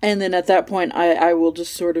 And then at that point, I will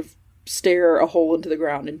just sort of stare a hole into the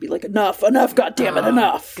ground and be like, enough, goddammit,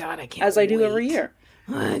 enough. God, I can't As I do every year.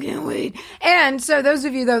 I can't wait. And so those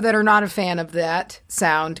of you, though, that are not a fan of that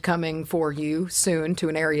sound coming for you soon to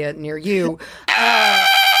an area near you,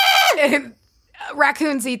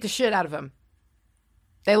 raccoons eat the shit out of them.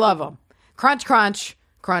 They love them. Crunch, crunch,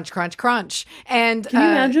 crunch, crunch, crunch. And can you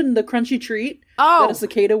imagine the crunchy treat that a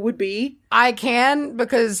cicada would be? I can,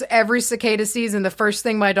 because every cicada season, the first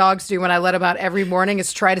thing my dogs do when I let them out every morning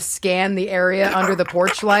is try to scan the area under the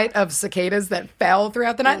porch light of cicadas that fell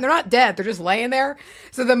throughout the night. And they're not dead. They're just laying there.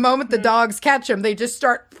 So the moment the dogs catch them, they just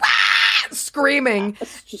start screaming.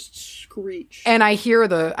 It's just screech. And I hear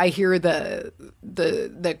the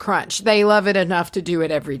crunch. They love it enough to do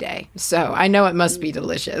it every day. So I know it must be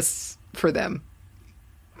delicious for them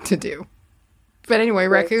to do. But anyway,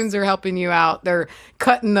 raccoons are helping you out. They're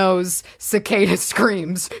cutting those cicada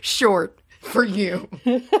screams short for you.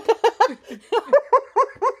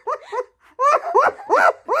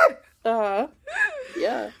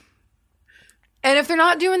 Yeah. And if they're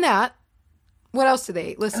not doing that, what else do they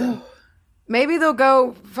eat? Listen, maybe they'll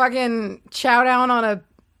go fucking chow down on a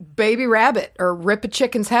baby rabbit or rip a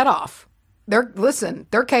chicken's head off. They're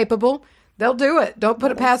capable. They'll do it. Don't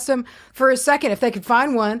put it past them for a second if they can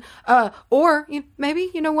find one. Or maybe,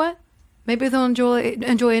 you know what? Maybe they'll enjoy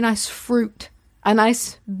a nice fruit, a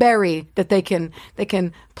nice berry that they can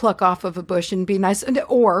pluck off of a bush and be nice.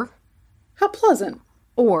 Or how pleasant.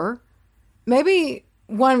 Or maybe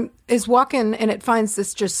one is walking and it finds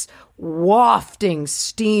this just wafting,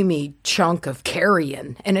 steamy chunk of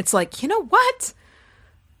carrion, and it's like, you know what?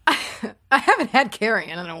 I haven't had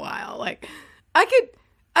carrion in a while. Like, I could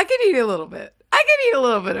eat a little bit. I could eat a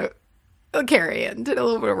little bit of carrion, a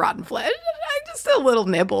little bit of rotten flesh. Just a little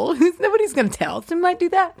nibble. Nobody's going to tell. They might do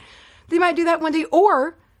that. They might do that one day.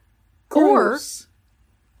 Or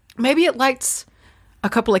maybe it lights a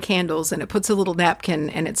couple of candles and it puts a little napkin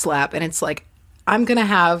in its lap. And it's like, I'm going to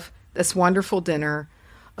have this wonderful dinner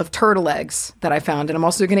of turtle eggs that I found. And I'm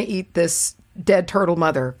also going to eat this dead turtle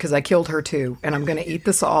mother because I killed her too. And I'm going to eat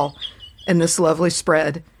this all in this lovely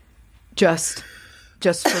spread just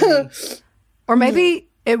for me. Or maybe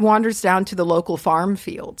it wanders down to the local farm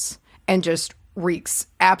fields and just wreaks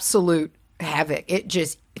absolute havoc. It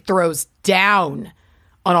just throws down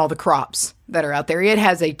on all the crops that are out there. It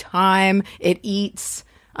has a time. It eats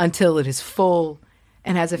until it is full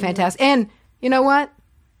and has a fantastic... And you know what?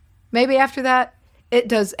 Maybe after that, it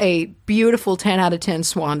does a beautiful 10 out of 10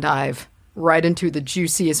 swan dive right into the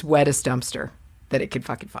juiciest, wettest dumpster that it could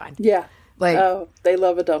fucking find. Yeah. Like, oh, they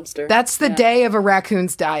love a dumpster. That's the day of a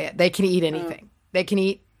raccoon's diet. They can eat anything. They can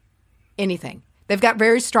eat anything. They've got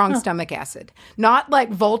very strong stomach acid. Not like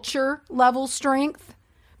vulture level strength,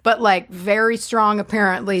 but like very strong,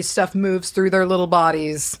 apparently, stuff moves through their little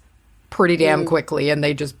bodies pretty damn quickly, and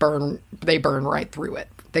they just burn right through it.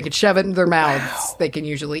 They can shove it in their mouths. Wow. They can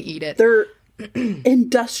usually eat it. They're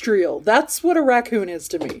industrial. That's what a raccoon is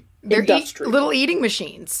to me. They're industrial. Little eating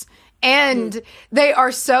machines. And they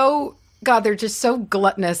are so... God, they're just so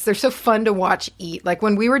gluttonous. They're so fun to watch eat. Like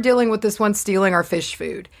when we were dealing with this one stealing our fish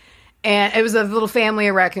food, and it was a little family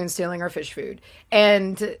of raccoons stealing our fish food,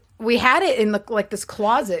 and we had it in this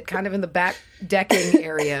closet, kind of in the back decking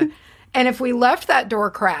area. And if we left that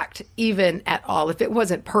door cracked, even at all, if it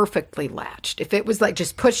wasn't perfectly latched, if it was like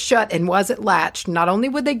just pushed shut and wasn't latched, not only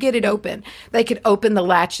would they get it open, they could open the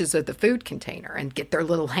latches of the food container and get their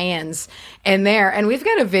little hands in there. And we've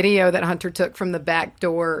got a video that Hunter took from the back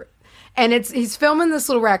door. And he's filming this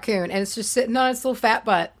little raccoon, and it's just sitting on its little fat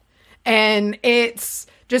butt, and it's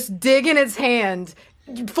just digging its hand,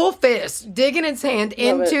 full fist, digging its hand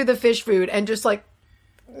into the fish food, and just like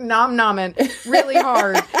nomming really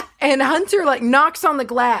hard. And Hunter like knocks on the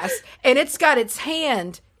glass, and it's got its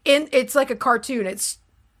hand in. It's like a cartoon.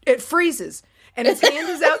 It freezes, and its hand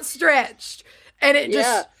is outstretched, and it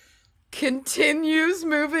just continues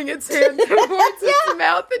moving its hand towards its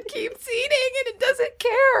mouth and keeps eating, and it doesn't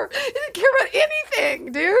care. It doesn't care about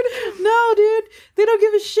anything, dude. No, dude. They don't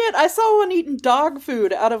give a shit. I saw one eating dog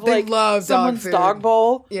food out of someone's dog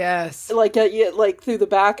bowl. Yes. Like through the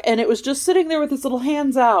back, and it was just sitting there with its little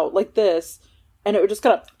hands out like this, and it would just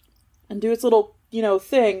kind of and do its little,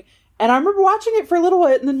 thing. And I remember watching it for a little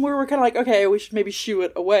bit, and then we were kind of like, okay, we should maybe shoo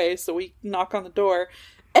it away. So we knock on the door.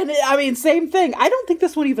 And same thing. I don't think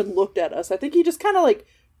this one even looked at us. I think he just kind of like,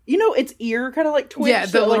 its ear kind of like twitched. Yeah,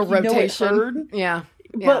 the little rotation. It heard. Yeah.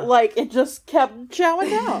 But it just kept chowing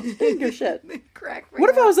down. Didn't give a shit. What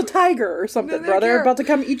if I was a tiger or something, brother, about to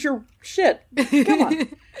come eat your shit? Come on.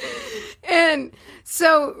 And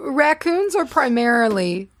so raccoons are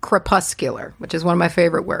primarily crepuscular, which is one of my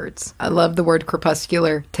favorite words. I love the word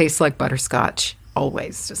crepuscular. Tastes like butterscotch.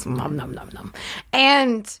 Always. Just nom, nom, nom, nom.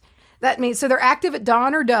 And that means, so they're active at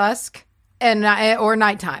dawn or dusk and or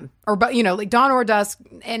nighttime. Or, like dawn or dusk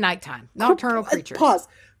and nighttime. Nocturnal creatures. Pause.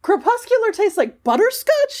 Crepuscular tastes like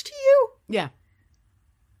butterscotch to you? Yeah.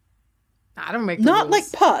 I don't make the Not rules.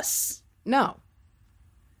 like pus. No.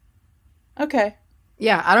 Okay.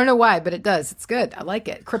 Yeah, I don't know why, but it does. It's good. I like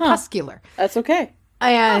it. Crepuscular. That's okay.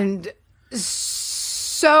 And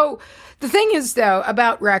so the thing is, though,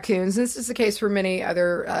 about raccoons, and this is the case for many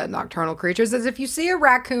other nocturnal creatures, is if you see a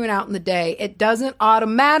raccoon out in the day, it doesn't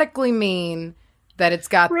automatically mean that it's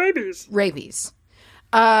got rabies. Rabies.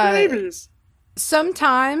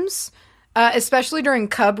 Sometimes, especially during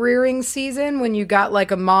cub rearing season, when you got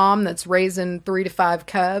like a mom that's raising 3 to 5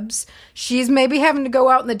 cubs, she's maybe having to go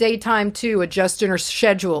out in the daytime too, adjusting her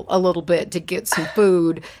schedule a little bit to get some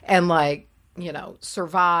food and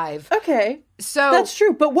survive. Okay. So that's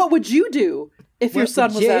true. But what would you do if your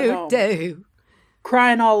son was at home?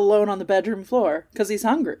 Crying all alone on the bedroom floor because he's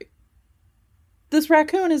hungry. This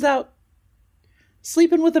raccoon is out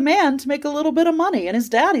sleeping with a man to make a little bit of money, and his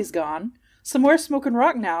daddy's gone. Somewhere smoking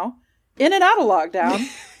rock now. In and out of lockdown.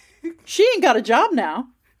 She ain't got a job now.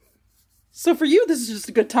 So for you, this is just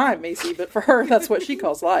a good time, Macy. But for her, that's what she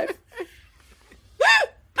calls life.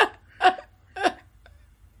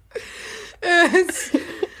 It's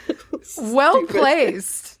well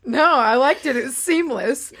placed. No, I liked it. It was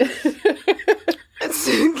seamless.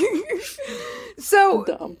 So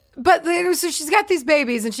dumb. But so she's got these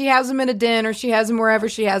babies and she has them in a den or she has them wherever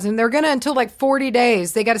she has them. They're going to, until like 40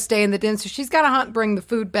 days, they got to stay in the den. So she's got to hunt and bring the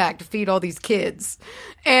food back to feed all these kids.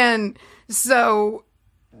 And so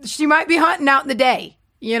she might be hunting out in the day,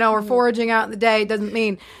 or foraging out in the day. Doesn't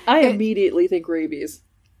mean. I immediately think rabies.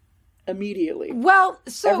 Immediately. Well,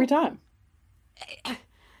 so. Every time.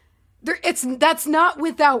 That's not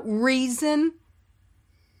without reason.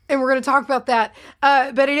 And we're going to talk about that.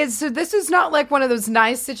 But it is, so this is not like one of those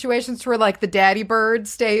nice situations where like the daddy bird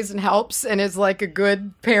stays and helps and is like a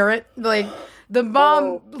good parent. Like the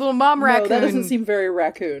little mom raccoon. No, that doesn't seem very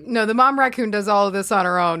raccoon. No, the mom raccoon does all of this on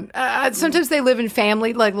her own. Sometimes they live in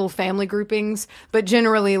family, like little family groupings, but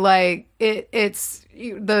generally like it's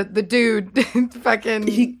the dude fucking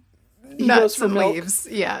he nuts and leaves.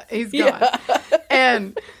 Yeah, he's gone.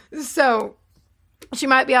 And so she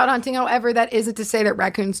might be out hunting. However, that isn't to say that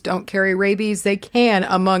raccoons don't carry rabies. They can,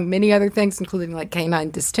 among many other things, including like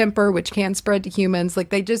canine distemper, which can spread to humans. Like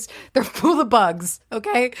they're full of bugs.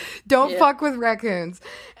 Okay. Don't fuck with raccoons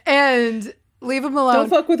and leave them alone. Don't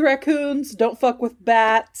fuck with raccoons. Don't fuck with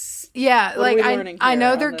bats. Yeah. Like I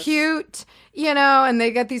know they're cute, and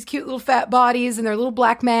they got these cute little fat bodies and their little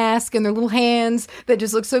black mask and their little hands that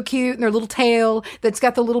just look so cute and their little tail that's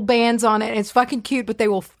got the little bands on it. And it's fucking cute, but they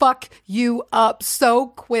will fuck you up so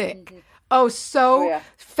quick. Mm-hmm. Oh,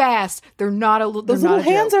 fast. They're not a those little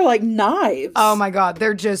hands are like knives. Oh my God.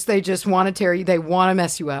 They just want to tear you. They want to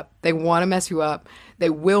mess you up. They want to mess you up. They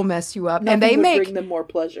will mess you up. Nothing and bring them more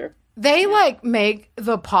pleasure. They make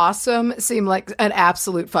the possum seem like an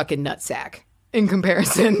absolute fucking nutsack in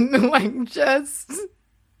comparison. Like just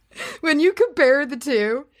when you compare the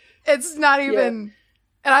two, it's not even.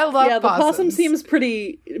 And I love the possums. Possum seems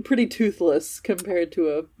pretty toothless compared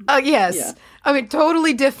to a. Yes, yeah. I mean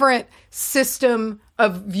totally different system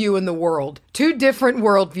of view in the world. Two different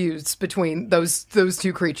worldviews between those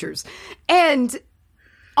two creatures. And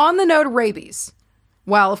on the note of rabies.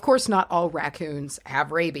 While, of course, not all raccoons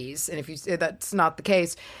have rabies, and if you say that's not the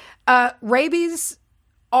case, rabies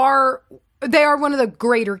are one of the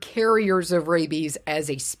greater carriers of rabies as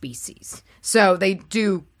a species. So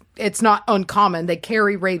it's not uncommon. They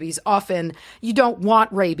carry rabies often. You don't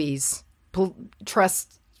want rabies.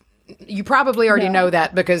 You probably already know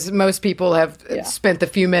that because most people have spent the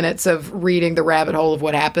few minutes of reading the rabbit hole of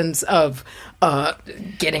what happens of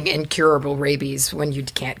getting incurable rabies when you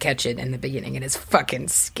can't catch it in the beginning. And it's fucking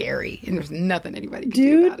scary. And there's nothing anybody can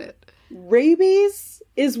do about it. Rabies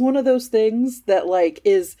is one of those things that like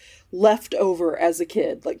is left over as a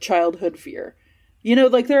kid, like childhood fear.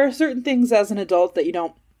 Like there are certain things as an adult that you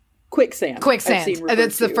don't. Quicksand.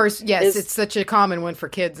 That's the first. Yes, it's such a common one for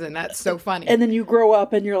kids, and that's so funny. And then you grow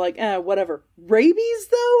up, and you're like, whatever. Rabies,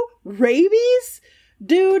 though,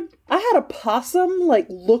 dude. I had a possum like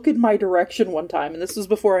look in my direction one time, and this was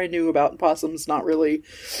before I knew about possums not really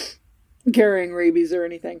carrying rabies or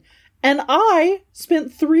anything. And I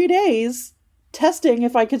spent 3 days testing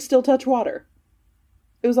if I could still touch water.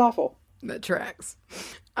 It was awful. That tracks.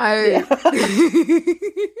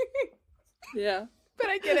 Yeah. But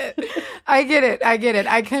I get it.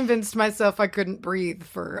 I convinced myself I couldn't breathe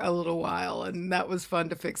for a little while, and that was fun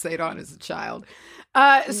to fixate on as a child.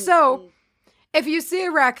 So if you see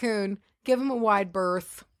a raccoon, give them a wide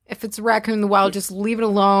berth. If it's a raccoon in the wild, just leave it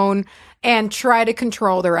alone and try to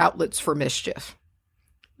control their outlets for mischief.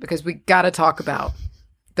 Because we got to talk about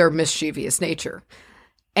their mischievous nature.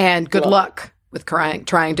 And good luck with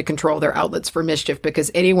trying to control their outlets for mischief, because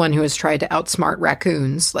anyone who has tried to outsmart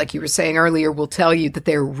raccoons, like you were saying earlier, will tell you that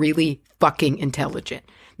they're really fucking intelligent.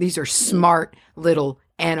 These are smart little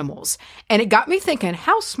animals. And it got me thinking,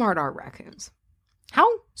 how smart are raccoons? How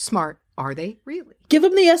smart are they really? Give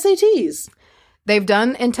them the SATs. They've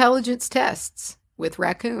done intelligence tests with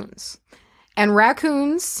raccoons. And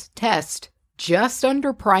raccoons test just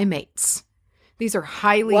under primates. These are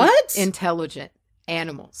highly intelligent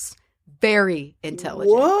animals. Very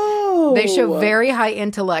intelligent. Whoa. They show very high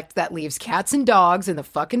intellect that leaves cats and dogs in the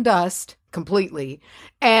fucking dust completely.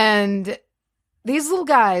 And these little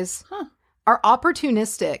guys are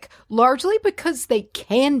opportunistic, largely because they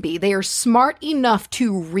can be. They are smart enough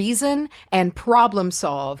to reason and problem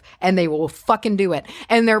solve, and they will fucking do it.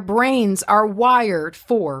 And their brains are wired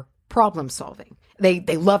for problem solving. They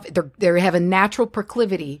love it. They have a natural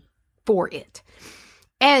proclivity for it.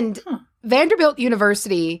 And Vanderbilt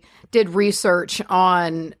University did research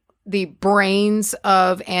on the brains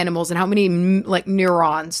of animals and how many like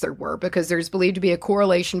neurons there were, because there's believed to be a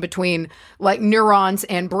correlation between like neurons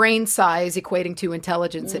and brain size equating to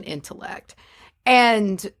intelligence and intellect.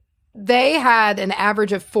 And they had an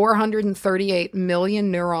average of 438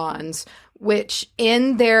 million neurons, which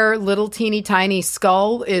in their little teeny tiny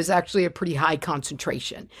skull is actually a pretty high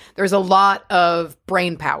concentration. There's a lot of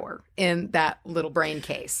brain power in that little brain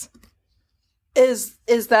case. Is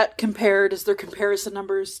that compared? Is there comparison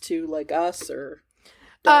numbers to like us or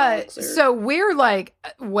dogs? So we're like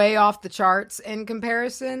way off the charts in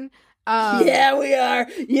comparison. Yeah, we are.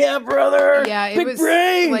 Yeah, brother. Yeah, it Big was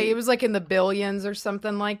brain. like it was like in the billions or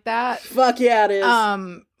something like that. Fuck yeah, it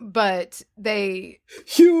is. But they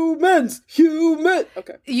humans.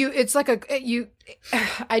 Okay. It's like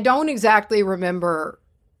I don't exactly remember.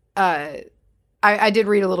 I did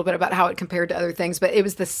read a little bit about how it compared to other things, but it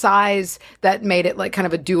was the size that made it like kind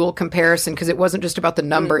of a dual comparison, because it wasn't just about the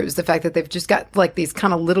number. It was the fact that they've just got like these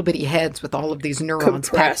kind of little bitty heads with all of these neurons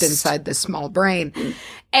packed inside this small brain.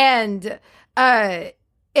 And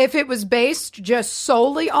if it was based just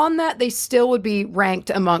solely on that, they still would be ranked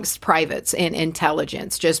amongst privates in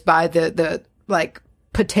intelligence just by the like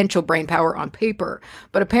potential brain power on paper.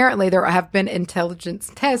 But apparently there have been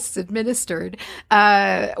intelligence tests administered.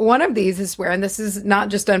 One of these is where, and this is not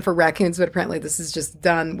just done for raccoons, but apparently this is just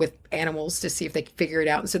done with animals to see if they can figure it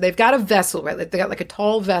out. And so they've got a vessel, right? They got like a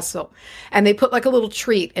tall vessel, and they put like a little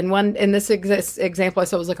treat. And in this example I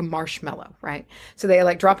saw, it was like a marshmallow, right? So they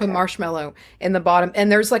like drop a marshmallow in the bottom,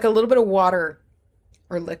 and there's like a little bit of water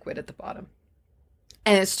or liquid at the bottom.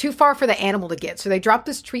 And it's too far for the animal to get. So they drop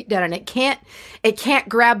this treat down, and it can't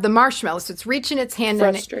grab the marshmallow. So it's reaching its hand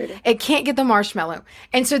in. It can't get the marshmallow.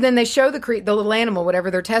 And so then they show the little animal, whatever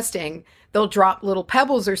they're testing, they'll drop little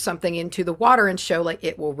pebbles or something into the water and show like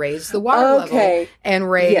it will raise the water level and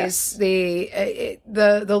raise the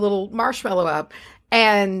little marshmallow up.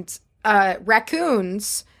 And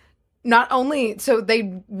raccoons, not only, so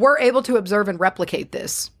they were able to observe and replicate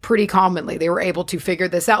this pretty commonly. They were able to figure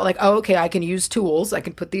this out, like, oh, okay, I can use tools. I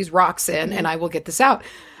can put these rocks in and I will get this out.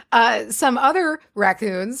 Some other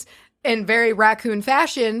raccoons, in very raccoon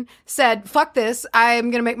fashion, said, fuck this, I'm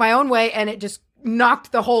going to make my own way. And it just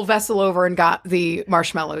knocked the whole vessel over and got the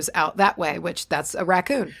marshmallows out that way, which that's a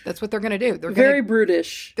raccoon. That's what they're going to do. They're very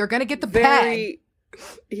brutish. They're going to get the bag.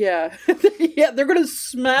 Yeah. Yeah, they're going to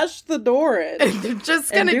smash the door in. They're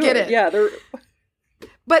just going to get it. Yeah,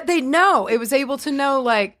 But they know. It was able to know,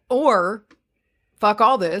 like, or fuck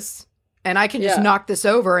all this, and I can just knock this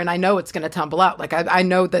over, and I know it's going to tumble out. Like, I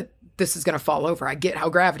know that this is going to fall over. I get how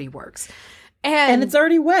gravity works. And it's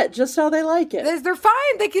already wet, just how they like it. They're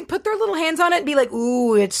fine. They can put their little hands on it and be like,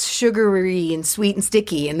 ooh, it's sugary and sweet and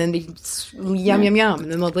sticky. And then they yum, yum, yum.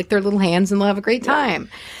 And then they'll lick their little hands and they'll have a great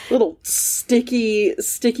time. Little sticky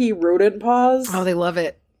rodent paws. Oh, they love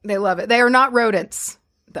it. They love it. They are not rodents,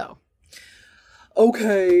 though.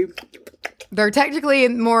 Okay. They're technically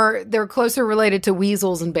they're closer related to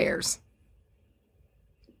weasels and bears.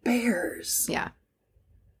 Bears? Yeah.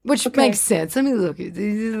 Which makes sense. Let me look at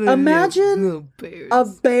these. Imagine a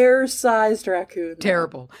bear-sized raccoon.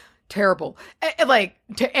 Terrible.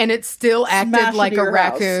 And it still acted like a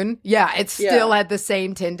raccoon. House. Yeah, it still had the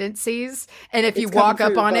same tendencies. And if you walk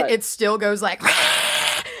up on it, it still goes like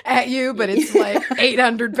at you, but it's like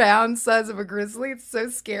 800 pounds size of a grizzly. It's so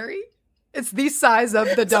scary. It's the size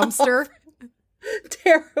of the dumpster.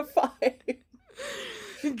 Terrifying.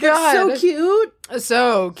 God. So cute.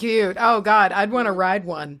 So cute. Oh, God. I'd want to ride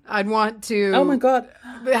one. I'd want to. Oh, my God.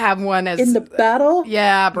 Have one as. In the battle?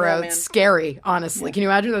 Yeah, bro. Oh, it's scary, honestly. Yeah. Can you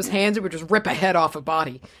imagine those hands that would just rip a head off a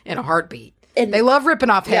body in a heartbeat? And they love ripping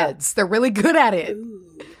off heads. They're really good at it.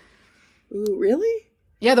 Ooh, really?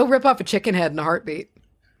 Yeah, they'll rip off a chicken head in a heartbeat.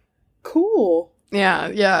 Cool.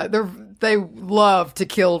 Yeah. They love to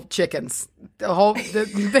kill chickens. They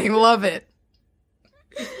love it.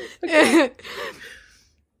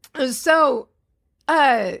 So,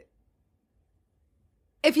 if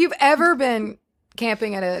you've ever been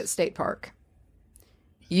camping at a state park,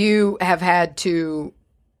 you have had to,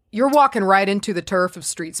 you're walking right into the turf of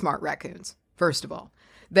street smart raccoons, first of all.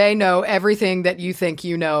 They know everything that you think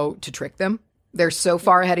you know to trick them. They're so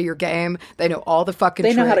far ahead of your game. They know all the fucking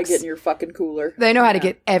tricks. They know how to get in your fucking cooler. They know how to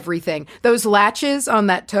get everything. Those latches on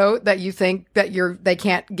that tote that you think that they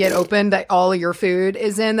can't get open, that all of your food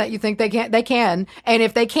is in, that you think they can. And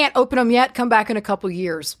if they can't open them yet, come back in a couple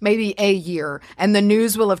years, maybe a year, and the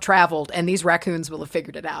news will have traveled and these raccoons will have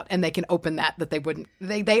figured it out and they can open that they wouldn't.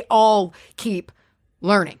 They all keep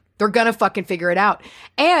learning. They're going to fucking figure it out.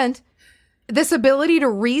 And this ability to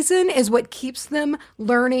reason is what keeps them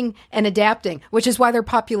learning and adapting, which is why their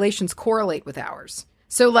populations correlate with ours.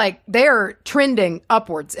 So, like, they're trending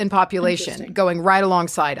upwards in population, going right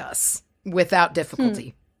alongside us without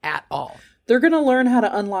difficulty at all. They're going to learn how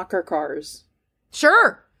to unlock our cars.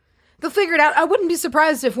 Sure. They'll figure it out. I wouldn't be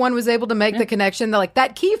surprised if one was able to make the connection, like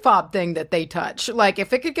that key fob thing that they touch. Like,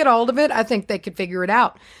 if it could get a hold of it, I think they could figure it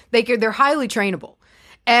out. They're highly trainable.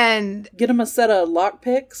 And get them a set of lock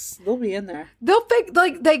picks. They'll be in there. They'll think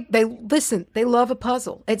they listen. They love a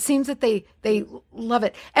puzzle. It seems that they love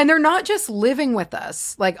it, and they're not just living with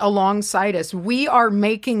us, like alongside us. We are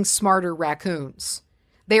making smarter raccoons.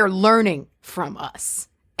 They are learning from us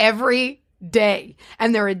every day,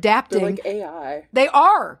 and they're adapting. They're like AI. They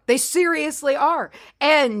are. They seriously are,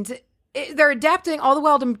 and they're adapting all the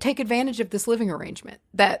while to take advantage of this living arrangement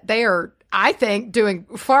that they are, I think, doing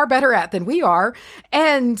far better at than we are.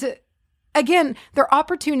 And again, they're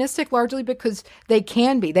opportunistic largely because they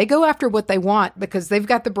can be. They go after what they want because they've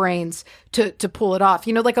got the brains to pull it off.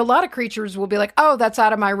 You know, like a lot of creatures will be like, oh, that's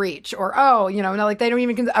out of my reach. Or, oh, you know, like they don't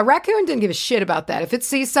even, a raccoon didn't give a shit about that. If it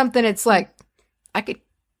sees something, it's like, I could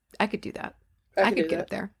do that. I could get up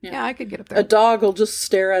there. Yeah, I could get up there. A dog will just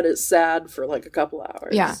stare at it sad for like a couple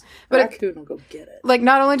hours. Yeah. But a raccoon will go get it. Like,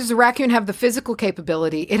 not only does a raccoon have the physical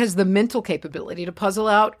capability, it has the mental capability to puzzle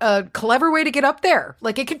out a clever way to get up there.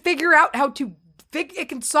 Like, it can figure out how to, it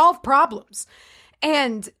can solve problems.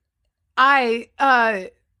 And I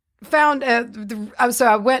found, I was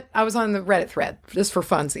on the Reddit thread, just for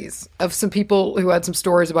funsies, of some people who had some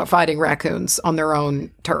stories about fighting raccoons on their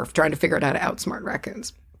own turf, trying to figure out how to outsmart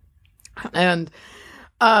raccoons. And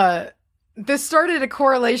this started a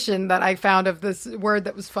correlation that I found of this word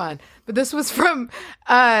that was fun. But this was from,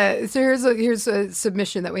 so here's a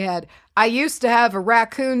submission that we had. I used to have a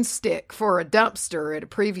raccoon stick for a dumpster at a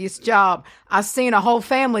previous job. I seen a whole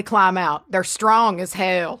family climb out. They're strong as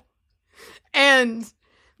hell. And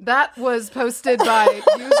that was posted by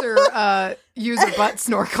user butt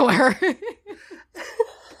snorkeler.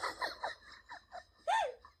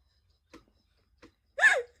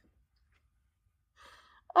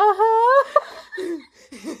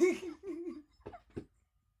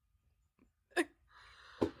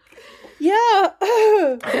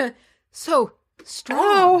 Yeah. So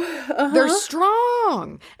strong. They're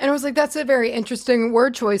strong. And I was like, that's a very interesting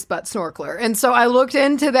word choice, butt snorkeler. And so I looked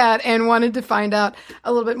into that and wanted to find out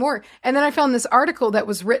a little bit more. And then I found this article that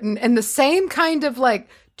was written in the same kind of like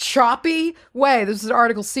choppy way. This is an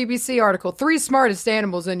article, CBC article, 3 smartest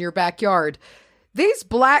animals in your backyard. These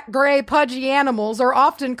black, gray, pudgy animals are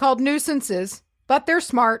often called nuisances, but they're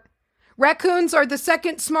smart. Raccoons are the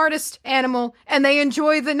second smartest animal, and they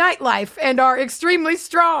enjoy the nightlife and are extremely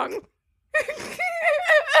strong.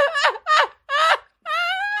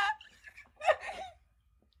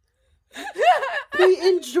 They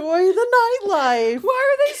enjoy the nightlife. Why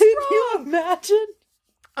are they strong? Can you imagine?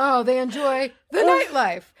 Oh, they enjoy the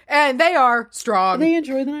nightlife, and they are strong. They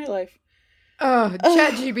enjoy the nightlife. Oh,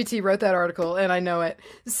 ChatGPT wrote that article, and I know it.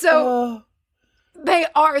 So they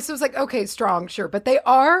are. So it's like, okay, strong, sure, but they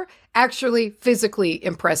are actually physically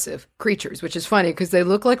impressive creatures, which is funny because they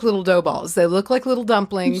look like little dough balls. They look like little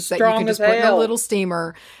dumplings that you can just put in a little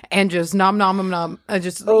steamer and just nom nom nom nom,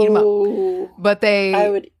 just eat them up. But I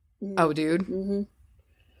would. Oh, dude,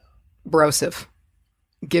 brosive.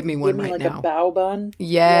 Give me one right like now. A bow bun.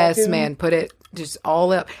 Yes, raccoon. Man, put it just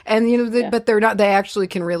all up. And you know, but they're not. They actually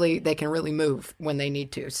can really. They can really move when they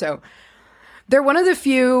need to. So, They're one of the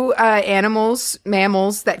few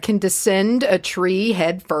mammals that can descend a tree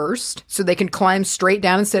head first. So they can climb straight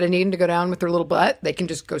down instead of needing to go down with their little butt. They can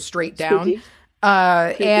just go straight down.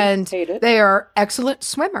 And they are excellent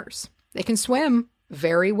swimmers. They can swim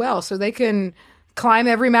very well. So they can climb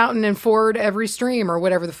every mountain and ford every stream or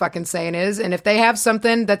whatever the fucking saying is. And if they have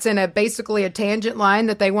something that's in basically a tangent line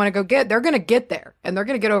that they want to go get, they're going to get there. And they're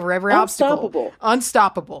going to get over every obstacle.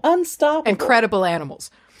 Unstoppable. Incredible animals.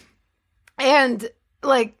 And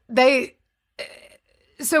like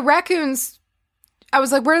so raccoons, I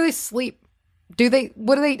was like, where do they sleep? Do they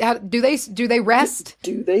rest?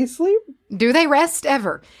 Do they sleep? Do they rest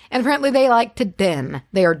ever? And apparently they like to den.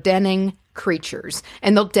 They are denning creatures,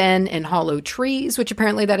 and they'll den in hollow trees, which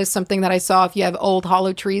apparently that is something that I saw. If you have old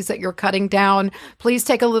hollow trees that you're cutting down, please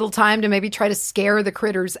take a little time to maybe try to scare the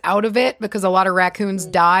critters out of it, because a lot of raccoons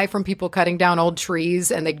die from people cutting down old trees,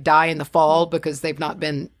 and they die in the fall because they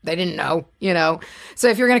didn't know, So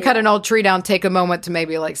if you're going to cut an old tree down, take a moment to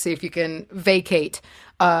maybe like see if you can vacate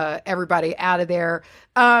everybody out of there.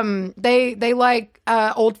 They like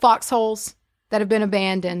old foxholes that have been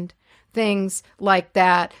abandoned. Things like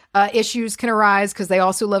that. Issues can arise because they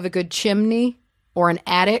also love a good chimney or an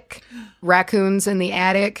attic. Raccoons in the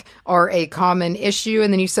attic are a common issue.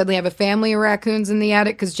 And then you suddenly have a family of raccoons in the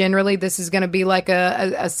attic, because generally this is going to be like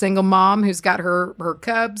a single mom who's got her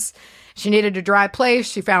cubs. She needed a dry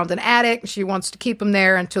place. She found an attic. She wants to keep them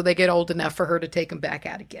there until they get old enough for her to take them back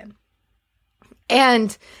out again.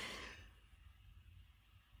 And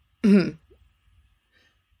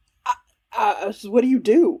what do you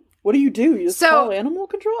do? What do? You just call animal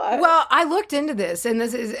control? Well, I looked into this, and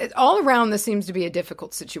this is all around. This seems to be a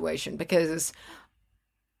difficult situation because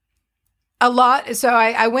a lot. So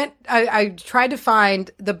I tried to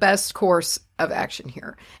find the best course of action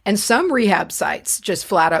here, and some rehab sites just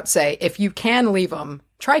flat out say, if you can leave them,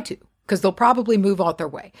 try to. Because they'll probably move out their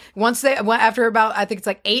way. After about, I think it's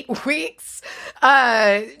like 8 weeks,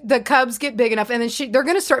 the cubs get big enough, and then they're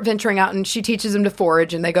going to start venturing out, and she teaches them to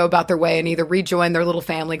forage, and they go about their way and either rejoin their little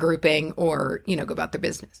family grouping or, go about their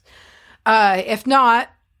business. If not,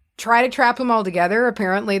 try to trap them all together.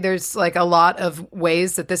 Apparently, there's like a lot of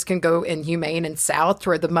ways that this can go inhumane and south,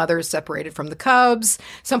 where the mother is separated from the cubs.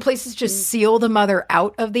 Some places just seal the mother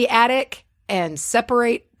out of the attic and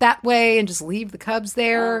separate that way and just leave the cubs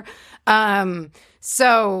there.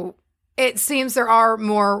 So it seems there are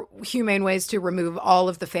more humane ways to remove all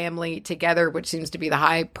of the family together, which seems to be the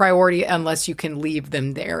high priority, unless you can leave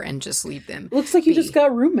them there and just leave them. Looks like you just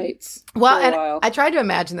got roommates. Well, and I tried to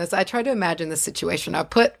imagine this. I tried to imagine this situation. I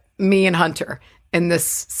put me and Hunter in this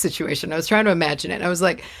situation. I was trying to imagine it. I was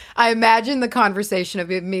like, I imagine the conversation of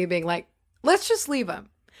me being like, let's just leave them.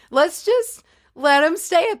 Let's just let them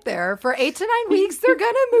stay up there for 8 to 9 weeks. They're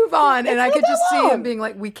going to move on. And I could just see him being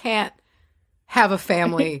like, we can't have a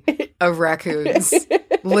family of raccoons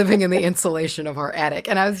living in the insulation of our attic.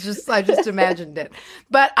 And I just imagined it.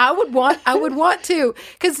 But I would want to,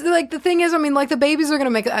 because like the thing is, I mean, like the babies are going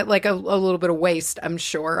to make like a little bit of waste, I'm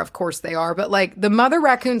sure. Of course they are. But like the mother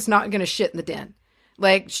raccoon's not going to shit in the den.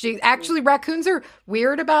 Like raccoons are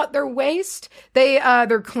weird about their waste.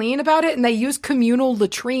 They're clean about it, and they use communal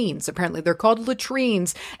latrines. Apparently, they're called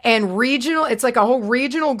latrines. And it's like a whole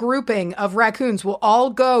regional grouping of raccoons will all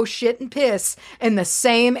go shit and piss in the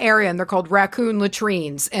same area, and they're called raccoon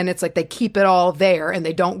latrines. And it's like they keep it all there, and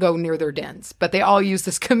they don't go near their dens, but they all use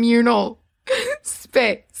this communal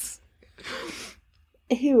space.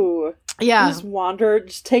 Ew. Yeah. You just wander,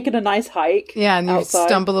 just taking a nice hike. Yeah, and you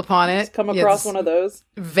stumble upon it. Just come across one of those.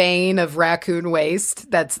 Vein of raccoon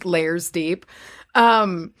waste that's layers deep.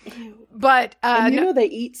 But and they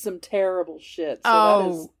eat some terrible shit.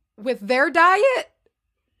 So with their diet?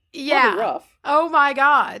 Yeah. Rough. Oh my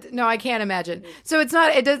God. No, I can't imagine. So it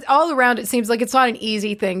does all around. It seems like it's not an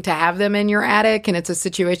easy thing to have them in your attic, and it's a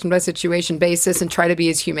situation by situation basis, and try to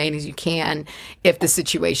be as humane as you can if the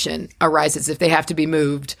situation arises. If they have to be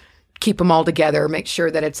moved, keep them all together, make sure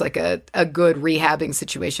that it's like a good rehabbing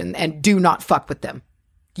situation, and do not fuck with them.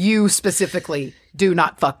 You specifically do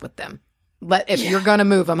not fuck with them. If you're going to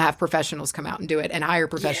move them, have professionals come out and do it, and hire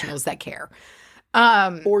professionals that care.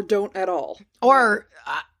 Or don't at all. Or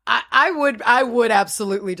I would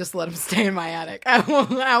absolutely just let them stay in my attic.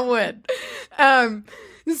 I would.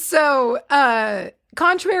 So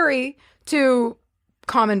contrary to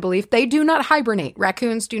common belief, they do not hibernate.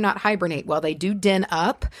 Raccoons do not hibernate. While they do den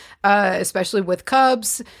up, especially with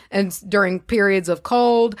cubs and during periods of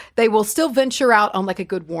cold, they will still venture out on like a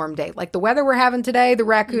good warm day. Like the weather we're having today, the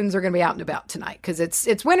raccoons are going to be out and about tonight because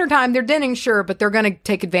it's wintertime. They're denning, sure, but they're going to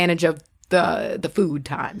take advantage of the food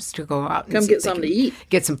times to go out and come get something to eat.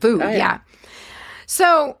 Get some food, yeah.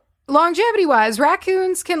 So longevity-wise,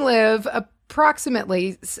 raccoons can live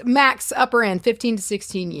approximately max upper end 15 to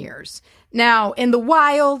 16 years. Now, in the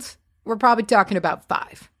wild, we're probably talking about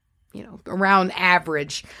 5, around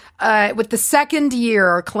average. With the second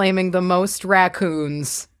year claiming the most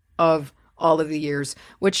raccoons of all of the years,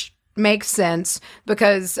 which makes sense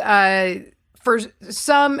because for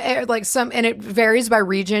some, and it varies by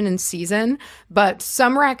region and season, but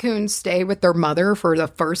some raccoons stay with their mother for the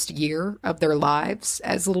first year of their lives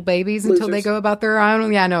as little babies until they go about their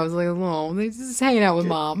own. Yeah, I know. It's like, oh, they're just hanging out with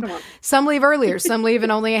mom. Some leave earlier. Some leave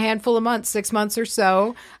in only a handful of months, 6 months or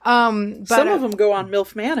so. But some of them go on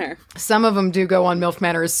MILF Manor. Some of them do go on MILF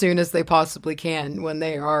Manor as soon as they possibly can when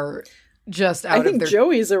they are just out of their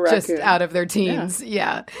Joey's a raccoon. Just out of their teens.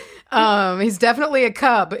 Yeah. He's definitely a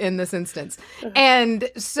cub in this instance. And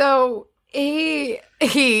so he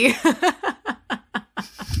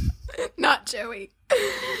not Joey.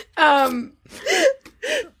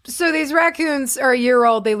 So these raccoons are a year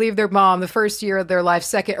old. They leave their mom the first year of their life,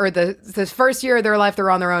 the first year of their life,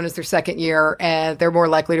 they're on their own is their second year, and they're more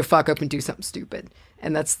likely to fuck up and do something stupid.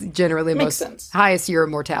 And that's generally the highest year of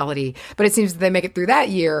mortality. But it seems that they make it through that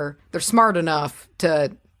year. They're smart enough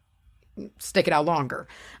to stick it out longer.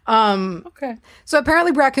 Okay. So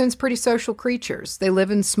apparently raccoons pretty social creatures. They live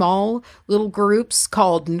in small little groups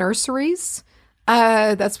called nurseries.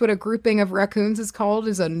 That's what a grouping of raccoons is called,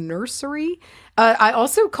 is a nursery. I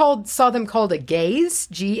also saw them called a gaze,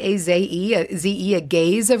 Gaze, a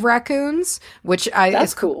gaze of raccoons, which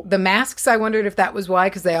that's cool. The masks, I wondered if that was why,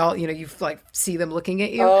 because they all, you see them looking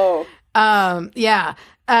at you. Oh. Yeah.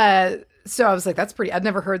 So I was like, that's pretty, I'd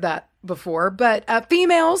never heard that before. But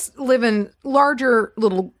females live in larger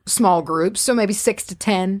little small groups. So maybe 6 to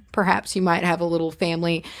 10, perhaps you might have a little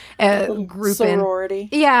family group. Sorority.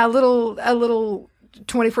 Yeah, a little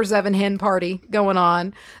 24/7 hen party going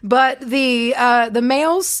on. But the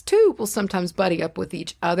males, too, will sometimes buddy up with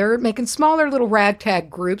each other, making smaller little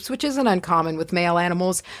ragtag groups, which isn't uncommon with male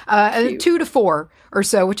animals. 2 to 4 or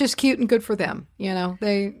so, which is cute and good for them.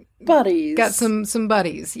 They buddies. Got some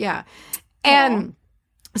buddies, yeah. And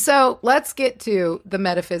so let's get to the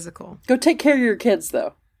metaphysical. Go take care of your kids,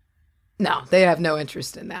 though. No, they have no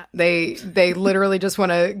interest in that. They literally just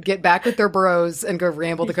want to get back with their bros and go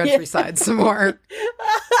ramble the countryside some more.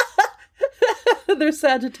 They're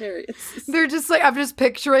Sagittarius. They're just like, I'm just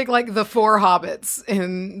picturing like the 4 hobbits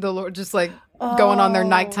in the Lord, just like going on their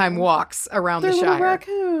nighttime walks around the Shire. Little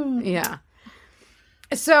raccoon. Yeah.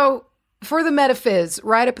 So for the metaphys,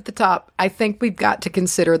 right up at the top, I think we've got to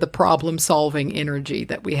consider the problem-solving energy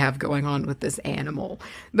that we have going on with this animal.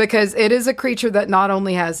 Because it is a creature that not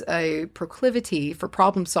only has a proclivity for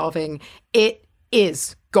problem-solving, it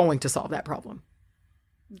is going to solve that problem.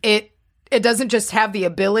 It doesn't just have the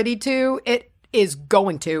ability to, it is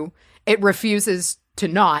going to. It refuses to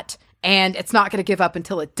not, and it's not going to give up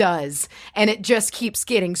until it does. And it just keeps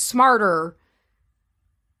getting smarter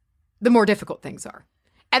the more difficult things are.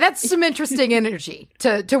 And that's some interesting energy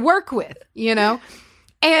to work with,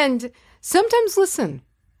 And sometimes, listen,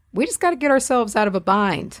 we just got to get ourselves out of a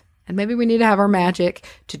bind. And maybe we need to have our magic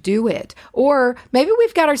to do it. Or maybe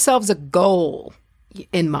we've got ourselves a goal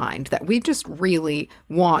in mind that we just really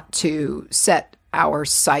want to set our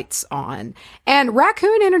sights on. And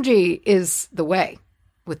raccoon energy is the way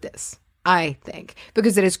with this, I think,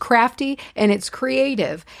 because it is crafty and it's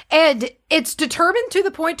creative and it's determined to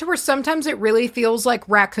the point to where sometimes it really feels like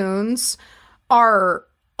raccoons are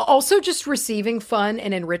also just receiving fun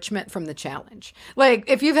and enrichment from the challenge. Like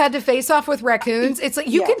if you've had to face off with raccoons, it's like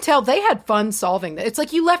you can tell they had fun solving that. It's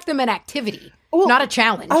like you left them an activity, not a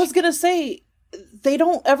challenge. I was going to say, they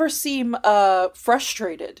don't ever seem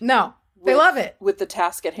frustrated. No, they love it. With the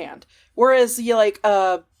task at hand. Whereas you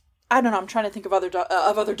I don't know. I'm trying to think of other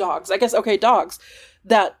dogs. I guess, dogs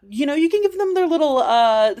that, you can give them their little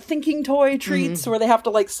thinking toy treats where they have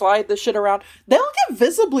to slide the shit around. They'll get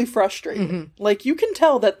visibly frustrated. Mm-hmm. You can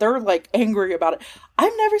tell that they're angry about it.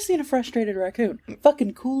 I've never seen a frustrated raccoon.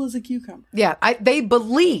 Fucking cool as a cucumber. Yeah. They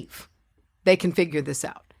believe they can figure this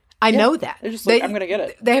out. I know that. They're just I'm going to get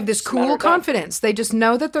it. They have this cool confidence. They just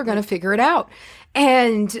know that they're going to figure it out.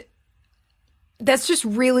 And that's just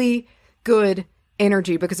really good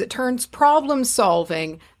energy because it turns problem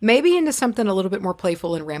solving maybe into something a little bit more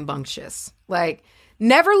playful and rambunctious.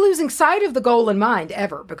 Never losing sight of the goal in mind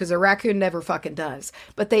ever, because a raccoon never fucking does.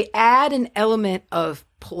 But they add an element of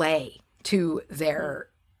play to their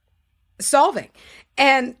solving.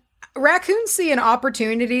 And raccoons see an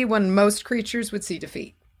opportunity when most creatures would see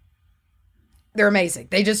defeat. They're amazing.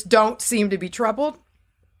 They just don't seem to be troubled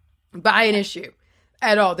by an issue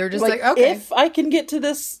at all. They're just okay. If I can get to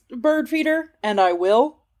this bird feeder, and I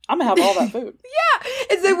will, I'm gonna have all that food.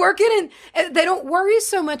 As they work in, and they don't worry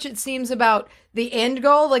so much, it seems, about the end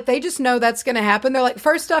goal. Like, they just know that's going to happen. They're like,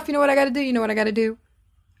 first off, you know what I got to do? You know what I got to do?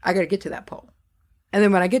 I got to get to that pole. And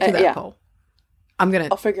then when I get to that pole,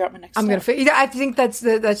 I'll figure out my next step. I think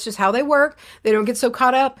that's just how they work. They don't get so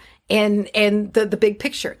caught up in the big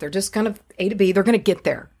picture. They're just kind of A to B. They're going to get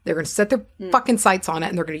there. They're going to set their fucking sights on it,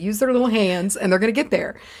 and they're going to use their little hands, and they're going to get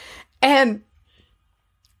there. And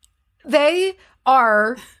they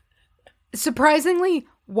are surprisingly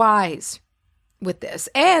wise with this.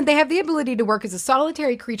 And they have the ability to work as a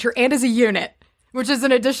solitary creature and as a unit, which is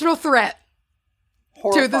an additional threat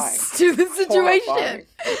to the situation. Horrifying.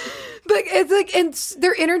 But it's like, and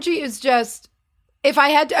their energy is just,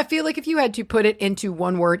 I feel like if you had to put it into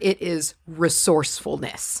one word, it is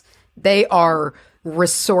resourcefulness. They are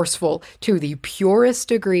resourceful to the purest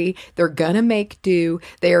degree. They're gonna make do.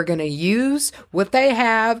 They are gonna use what they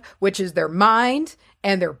have, which is their mind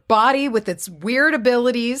and their body with its weird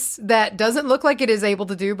abilities that doesn't look like it is able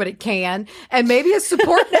to do, but it can, and maybe a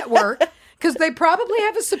support network, because they probably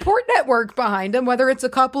have a support network behind them, whether it's a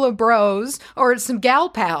couple of bros or it's some gal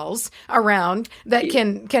pals around that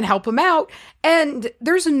can help them out. And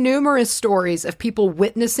there's numerous stories of people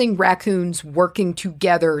witnessing raccoons working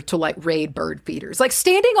together to like raid bird feeders, like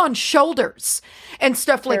standing on shoulders and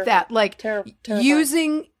stuff like that, like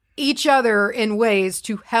using each other in ways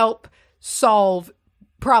to help solve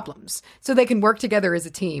problems so they can work together as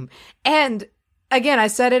a team. And again, I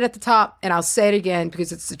said it at the top and I'll say it again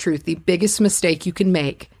because it's the truth. The biggest mistake you can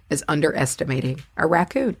make is underestimating a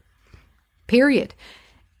raccoon, period.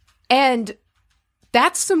 And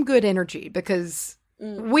that's some good energy because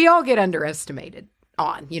we all get underestimated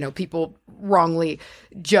on, people wrongly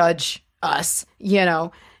judge us,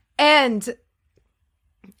 and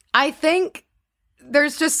I think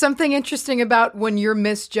there's just something interesting about when your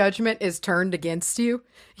misjudgment is turned against you,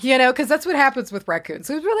 because that's what happens with raccoons.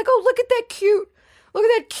 So we're like, oh, look at that cute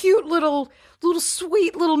little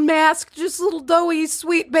sweet little mask, just little doughy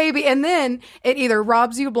sweet baby. And then it either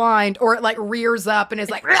robs you blind or it like rears up and is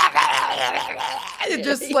like,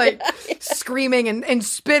 just like screaming and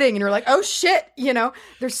spitting. And you're like, oh shit,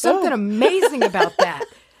 there's something amazing about that.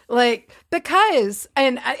 Like, because,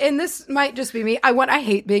 and this might just be me, I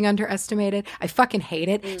hate being underestimated. I fucking hate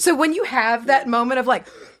it. So when you have that moment of like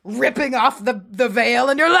ripping off the veil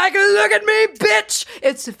and you're like, look at me, bitch,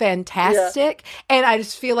 it's fantastic. Yeah. And I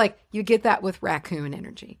just feel like you get that with raccoon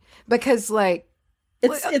energy because like,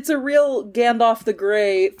 it's a real Gandalf the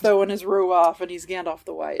Grey throwing his robe off and he's Gandalf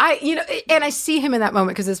the White. And I see him in that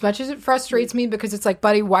moment because as much as it frustrates me because it's like,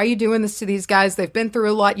 buddy, why are you doing this to these guys? They've been through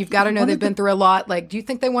a lot. You've got to know they've been through a lot. Like, do you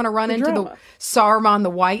think they want to run into the Saruman the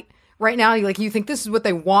White right now? You think this is what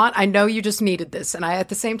they want? I know you just needed this. And at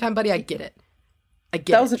the same time, buddy, I get it.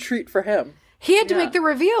 That was a treat for him. He had to make the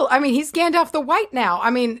reveal. I mean, he's Gandalf the White now. I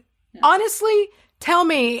mean, honestly, tell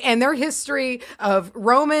me in their history of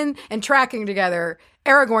roaming and tracking together,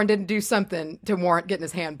 Aragorn didn't do something to warrant getting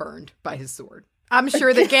his hand burned by his sword. I'm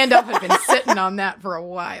sure that Gandalf had been sitting on that for a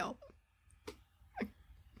while.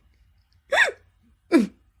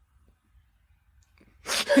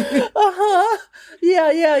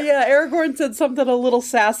 Yeah. Aragorn said something a little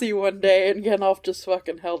sassy one day, and Gandalf just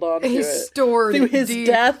fucking held on to it. Stored through his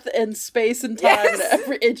death and space and time. Yes.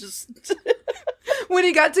 And it just... When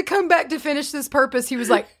he got to come back to finish this purpose, he was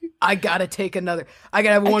like, I gotta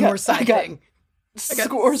have one more side thing. I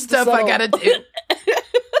got stuff I gotta do.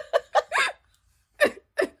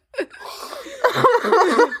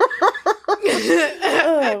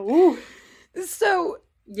 So,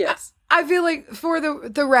 yes. I feel like for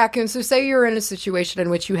the raccoons, so say you're in a situation in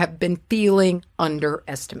which you have been feeling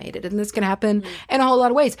underestimated, and this can happen in a whole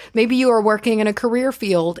lot of ways. Maybe you are working in a career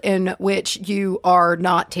field in which you are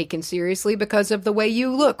not taken seriously because of the way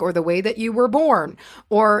you look or the way that you were born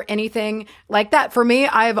or anything like that. For me,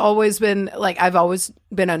 I've always been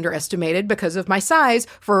underestimated because of my size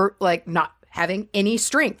for like not having any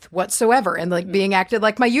strength whatsoever and like being acted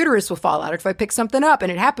like my uterus will fall out if I pick something up.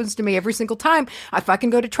 And it happens to me every single time I fucking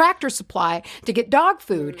go to Tractor Supply to get dog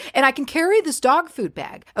food and I can carry this dog food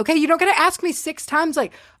bag. Okay. You don't got to ask me 6 times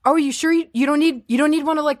like, oh, are you sure you don't need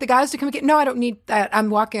one of like the guys to come and get? No, I don't need that. I'm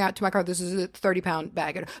walking out to my car. This is a 30-pound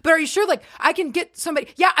bag. But are you sure like I can get somebody?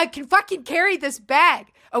 Yeah, I can fucking carry this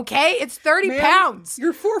bag. Okay. It's 30 pounds.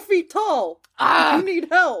 You're 4 feet tall. You need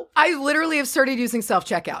help. I literally have started using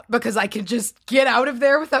self-checkout because I can just get out of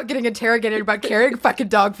there without getting interrogated about carrying fucking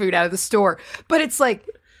dog food out of the store. But it's like,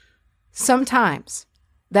 sometimes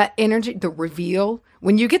that energy, the reveal,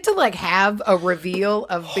 when you get to like have a reveal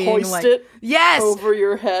of being hoist it over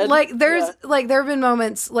your head. Like there have been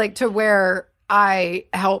moments like to where I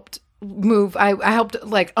helped I helped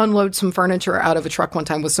like unload some furniture out of a truck one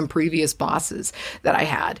time with some previous bosses that I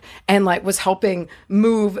had, and like was helping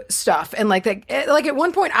move stuff. And like at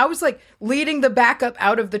one point I was like leading the backup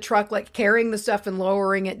out of the truck, like carrying the stuff and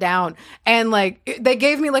lowering it down. And like they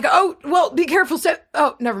gave me like, oh, well, be careful.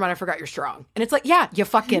 Oh, never mind. I forgot you're strong. And it's like, yeah, you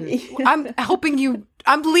fucking, I'm helping you.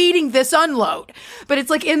 I'm leading this unload. But it's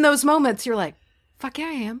like in those moments, you're like, fuck yeah,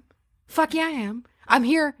 I am. Fuck yeah, I am. I'm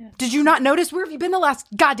here. Yeah. Did you not notice? Where have you been the last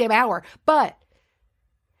goddamn hour? But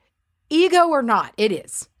ego or not, it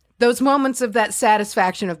is. Those moments of that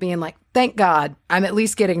satisfaction of being like, thank God I'm at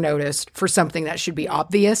least getting noticed for something that should be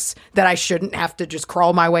obvious, that I shouldn't have to just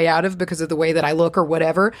crawl my way out of because of the way that I look or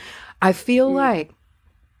whatever. I feel like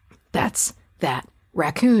that's that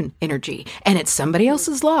raccoon energy. And it's somebody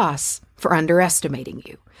else's loss for underestimating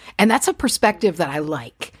you. And that's a perspective that I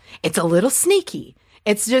like. It's a little sneaky.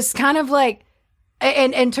 It's just kind of like,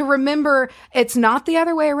 and to remember, it's not the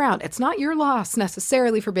other way around. It's not your loss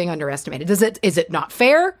necessarily for being underestimated. Is it not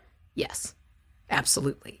fair? Yes,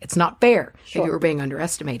 absolutely. It's not fair that you were being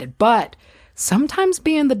underestimated. But sometimes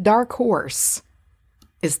being the dark horse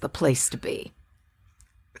is the place to be.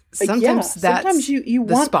 Sometimes that's you the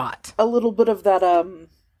want spot. A little bit of that,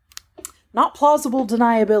 not plausible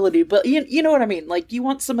deniability, but you know what I mean? Like, you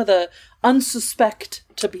want some of the unsuspect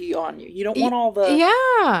to be on you. You don't want all the...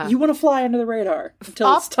 Yeah. You want to fly under the radar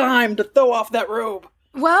until it's time to throw off that robe.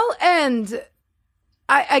 Well, and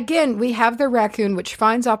again, we have the raccoon, which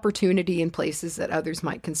finds opportunity in places that others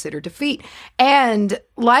might consider defeat. And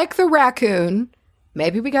like the raccoon,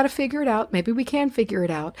 maybe we got to figure it out. Maybe we can figure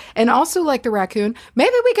it out. And also like the raccoon,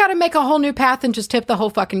 maybe we got to make a whole new path and just tip the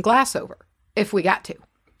whole fucking glass over if we got to.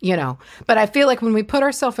 You know, but I feel like when we put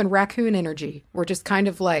ourselves in raccoon energy, we're just kind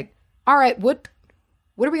of like, all right, what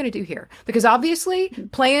are we going to do here? Because obviously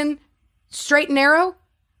playing straight and narrow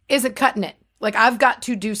isn't cutting it. Like, I've got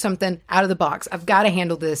to do something out of the box. I've got to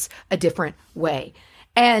handle this a different way.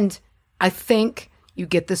 And I think you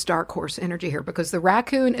get this dark horse energy here because the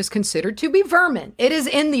raccoon is considered to be vermin. It is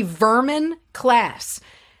in the vermin class.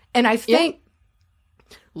 And I think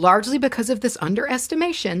largely because of this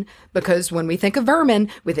underestimation, because when we think of vermin,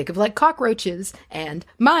 we think of like cockroaches and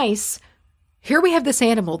mice. Here we have this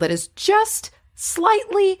animal that is just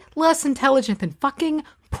slightly less intelligent than fucking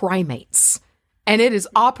primates. And it is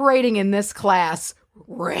operating in this class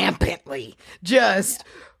rampantly, just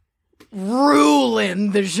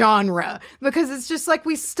ruling the genre. Because it's just like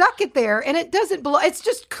we stuck it there and it doesn't belong. It's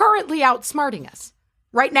just currently outsmarting us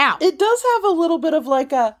right now. It does have a little bit of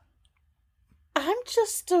like a, I'm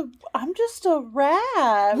just a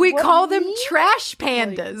rat. We call them trash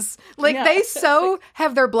pandas. Like they so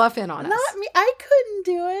have their bluff in on us. Not me. I couldn't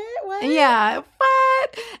do it. What? Yeah.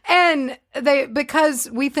 What? And because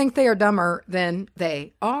we think they are dumber than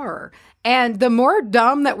they are. And the more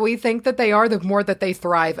dumb that we think that they are, the more that they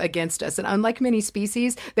thrive against us. And unlike many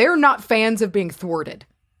species, they are not fans of being thwarted.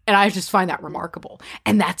 And I just find that remarkable.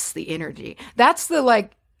 And that's the energy. That's the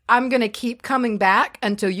like, I'm going to keep coming back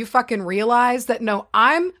until you fucking realize that, no,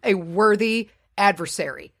 I'm a worthy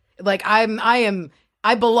adversary. Like I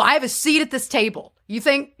have a seat at this table. You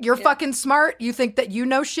think you're fucking smart? You think that you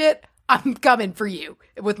know shit? I'm coming for you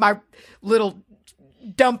with my little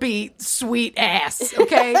dumpy, sweet ass.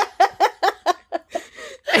 Okay.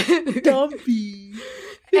 Dumpy.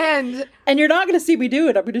 And you're not going to see me do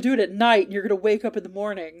it. I'm going to do it at night and you're going to wake up in the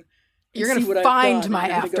morning. You're going to find my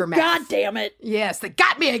aftermath. Go, God damn it. Yes, they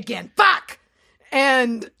got me again. Fuck.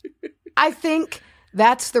 And I think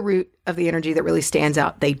that's the root of the energy that really stands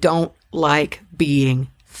out. They don't like being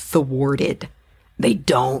thwarted. They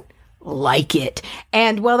don't like it.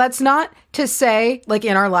 And well, that's not to say like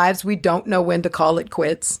in our lives, we don't know when to call it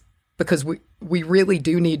quits, because we really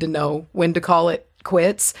do need to know when to call it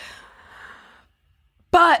quits.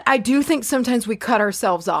 But I do think sometimes we cut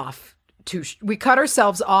ourselves off. We cut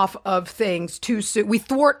ourselves off of things too soon. We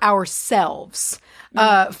thwart ourselves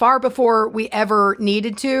far before we ever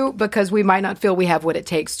needed to, because we might not feel we have what it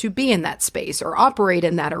takes to be in that space or operate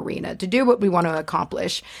in that arena to do what we want to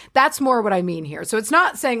accomplish. That's more what I mean here. So it's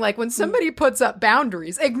not saying like when somebody puts up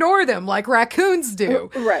boundaries, ignore them like raccoons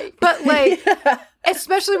do. Right. But like,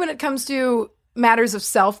 especially when it comes to matters of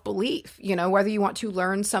self-belief, you know, whether you want to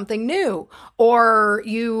learn something new or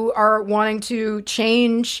you are wanting to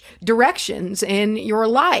change directions in your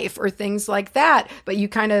life or things like that. But you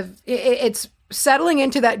kind of, it's settling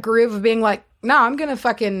into that groove of being like, no, I'm going to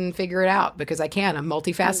fucking figure it out because I can. I'm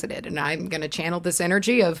multifaceted and I'm going to channel this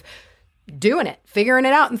energy of doing it, figuring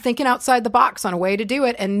it out and thinking outside the box on a way to do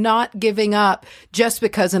it and not giving up just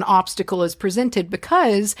because an obstacle is presented,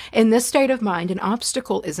 because in this state of mind, an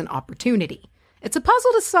obstacle is an opportunity. It's a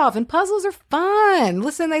puzzle to solve, and puzzles are fun.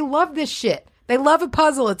 Listen, they love this shit. They love a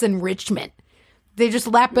puzzle. It's enrichment. They just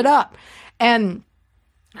lap it up. And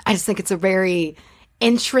I just think it's a very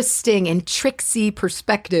interesting and tricksy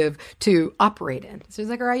perspective to operate in. So it's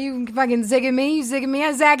like, all right, you fucking zigging me, you zigging me,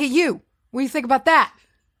 I zag at you. What do you think about that?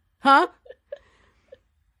 Huh?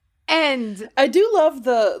 And I do love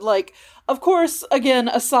the, like, of course, again,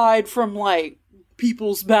 aside from, like,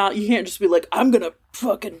 people's bound, you can't just be like, I'm gonna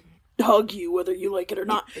fucking hug you whether you like it or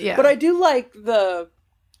not. Yeah. But I do like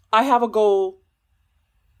I have a goal,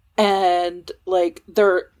 and, like,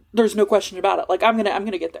 there's no question about it. Like, I'm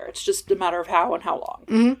gonna get there. It's just a matter of how and how long.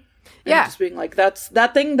 Mm-hmm. Yeah. Just being like,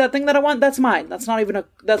 that thing that I want, that's mine. That's not even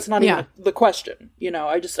the question. You know,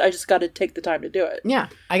 I just got to take the time to do it. Yeah.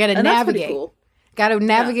 I got to navigate. That's pretty cool. Got to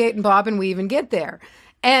navigate and bob and weave and get there.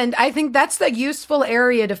 And I think that's the useful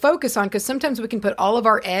area to focus on, because sometimes we can put all of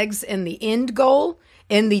our eggs in the end goal,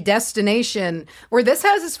 in the destination, where this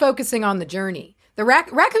has us focusing on the journey. The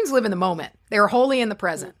raccoons live in the moment. They are wholly in the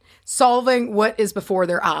present, solving what is before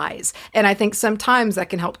their eyes. And I think sometimes that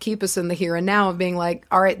can help keep us in the here and now of being like,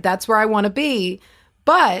 all right, that's where I want to be,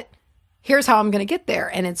 but here's how I'm going to get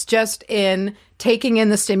there. And it's just in taking in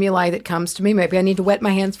the stimuli that comes to me. Maybe I need to wet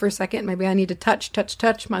my hands for a second. Maybe I need to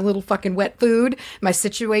touch my little fucking wet food, my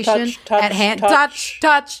situation at hand. Touch.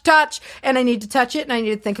 And I need to touch it, and I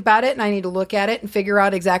need to think about it, and I need to look at it and figure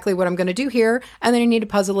out exactly what I'm going to do here. And then I need to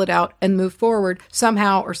puzzle it out and move forward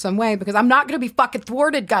somehow or some way, because I'm not going to be fucking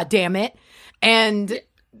thwarted, goddammit. And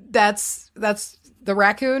that's the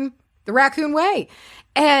raccoon way.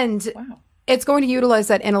 And wow. It's going to utilize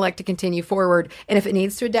that intellect to continue forward. And if it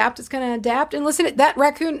needs to adapt, it's going to adapt. And listen, that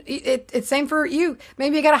raccoon, it's same for you.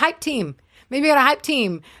 Maybe you got a hype team. Maybe you got a hype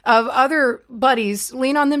team of other buddies.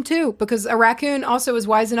 Lean on them too, because a raccoon also is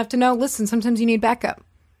wise enough to know, listen, sometimes you need backup.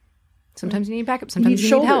 Sometimes you need backup. Sometimes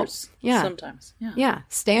you need help. Yeah. Sometimes. Yeah. Yeah.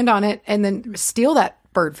 Stand on it and then steal that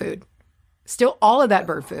bird food. Steal all of that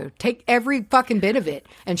bird food. Take every fucking bit of it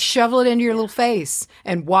and shovel it into your little face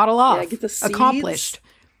and waddle off. Yeah, get the seeds. Accomplished.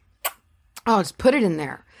 Oh, just put it in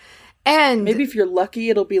there. And maybe if you're lucky,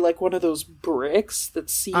 it'll be like one of those bricks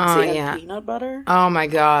that's seeds and peanut butter. Oh my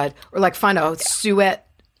God. Or like find a suet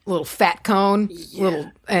little fat cone,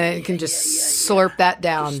 and it can just slurp that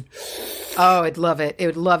down. Oh, I'd love it. It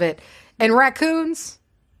would love it. And raccoons,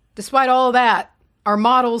 despite all of that, are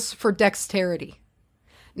models for dexterity.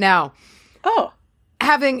 Now,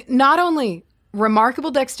 having not only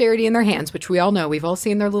remarkable dexterity in their hands, which we all know, we've all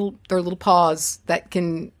seen their little paws that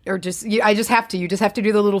can, or just, you just have to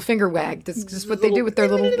do the little finger wag. That's just what they do with their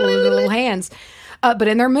little hands. But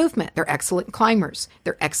in their movement, they're excellent climbers.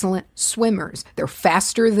 They're excellent swimmers. They're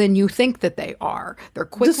faster than you think that they are. They're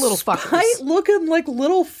quick little fuckers. Despite looking like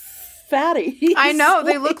little fatties. I know,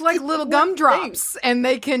 they look like little gumdrops, and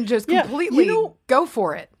they can just completely go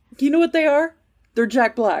for it. You know what they are? They're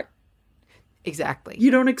Jack Black. Exactly.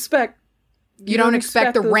 You don't expect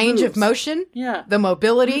the range moves. of motion, the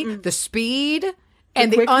mobility, the speed,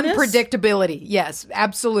 and the quickness? Unpredictability. Yes,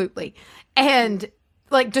 absolutely. And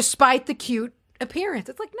like, despite the cute appearance,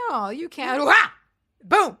 it's like, no, you can't. Ah!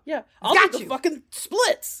 Boom. Yeah. I'll got do you. The fucking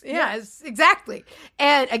splits. Yeah, exactly.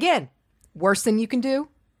 And again, worst thing you can do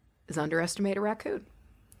is underestimate a raccoon.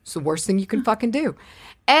 It's the worst thing you can fucking do.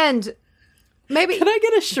 And maybe, can I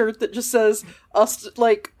get a shirt that just says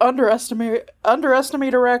underestimate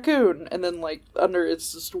a raccoon, and then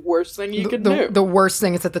it's just the worst thing you can do. The worst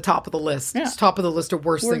thing is at the top of the list. Yeah. It's top of the list of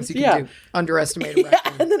worst things you can do. Underestimate a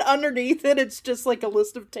raccoon. And then underneath it, it's just like a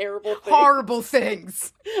list of terrible things. Horrible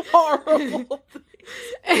things. Horrible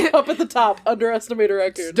things. Up at the top, underestimate a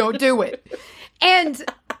raccoon. Don't do it. And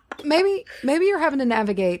maybe you're having to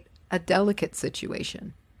navigate a delicate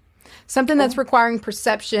situation. Something that's requiring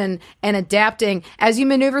perception and adapting as you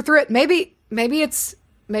maneuver through it. Maybe it's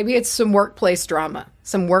some workplace drama,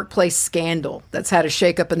 some workplace scandal that's had a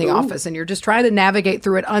shakeup in the office, and you're just trying to navigate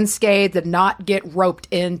through it unscathed and not get roped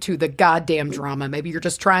into the goddamn drama. Maybe you're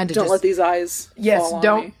just trying to let these eyes. Yes, fall on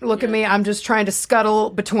don't me. look at me. I'm just trying to scuttle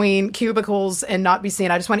between cubicles and not be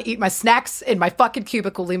seen. I just want to eat my snacks in my fucking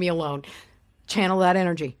cubicle. Leave me alone. Channel that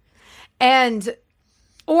energy,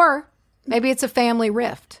 or maybe it's a family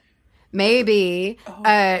rift. Maybe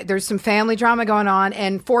there's some family drama going on,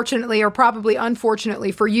 and fortunately or probably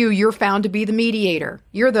unfortunately for you, you're found to be the mediator.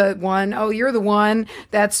 You're the one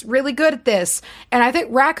that's really good at this. And I think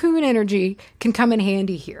raccoon energy can come in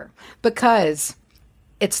handy here because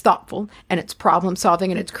it's thoughtful and it's problem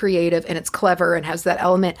solving and it's creative and it's clever and has that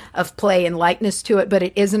element of play and lightness to it, but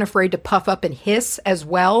it isn't afraid to puff up and hiss as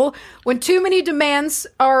well when too many demands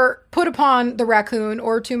are put upon the raccoon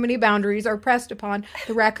or too many boundaries are pressed upon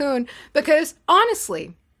the raccoon. Because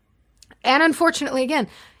honestly, And unfortunately, again,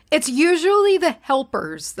 it's usually the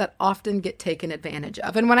helpers that often get taken advantage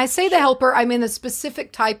of. And when I say the helper, I mean the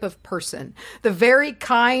specific type of person, the very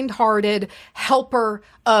kind-hearted helper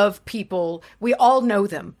of people. We all know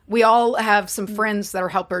them. We all have some friends that are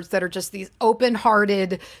helpers that are just these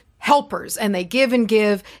open-hearted helpers, and they give and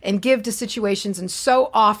give and give to situations. And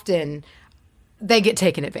so often they get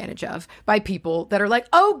taken advantage of by people that are like,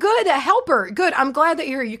 oh, good, a helper. Good. I'm glad that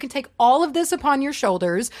you're here. You can take all of this upon your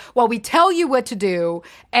shoulders while we tell you what to do,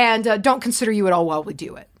 and don't consider you at all while we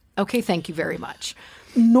do it. Okay, thank you very much.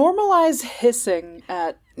 Normalize hissing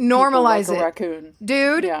at Normalize like it. a raccoon.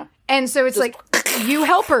 Dude. Yeah. And so it's like, you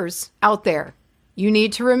helpers out there, you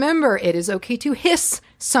need to remember it is okay to hiss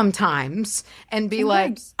sometimes and be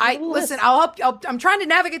listen, I'll help. I'm trying to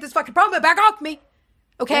navigate this fucking problem, but back off me.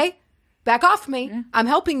 Okay? Yeah. Back off me. Yeah. I'm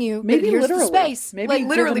helping you. Maybe here's literally. The space. Maybe like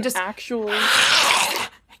literally just actually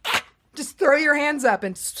just throw your hands up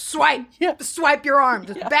and swipe. Yeah. Swipe your arm.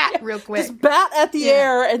 Just bat real quick. Just bat at the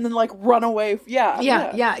air and then like run away.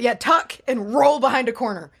 Yeah. Tuck and roll behind a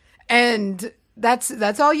corner. And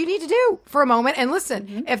that's all you need to do for a moment. And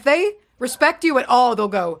listen, if they respect you at all, they'll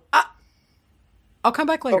go, I'll come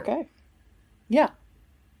back later. Okay. Yeah.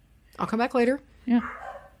 I'll come back later. Yeah.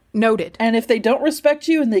 Noted. And if they don't respect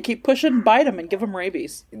you and they keep pushing, bite them and give them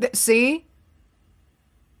rabies. See?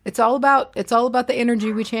 It's all about the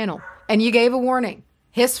energy we channel. And you gave a warning.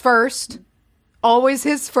 Hiss first. Always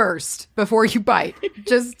hiss first before you bite.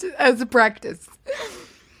 Just as a practice.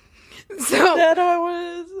 So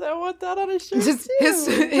I want that on a shirt. Just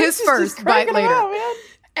hiss first, bite later. Out, man.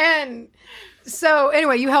 And so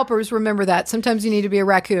anyway, you helpers, remember that. Sometimes you need to be a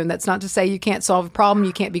raccoon. That's not to say you can't solve a problem,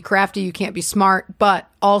 you can't be crafty, you can't be smart, but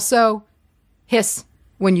also hiss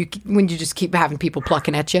when you just keep having people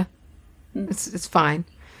plucking at you. It's fine.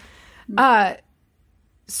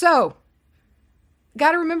 So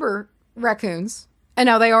got to remember raccoons. And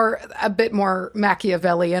now they are a bit more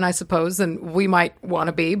Machiavellian, I suppose, than we might want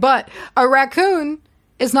to be, but a raccoon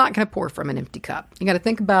is not going to pour from an empty cup. You got to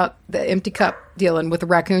think about the empty cup dealing with a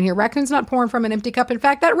raccoon here. Raccoon's not pouring from an empty cup. In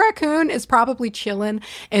fact, that raccoon is probably chilling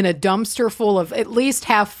in a dumpster full of at least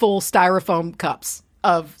half full styrofoam cups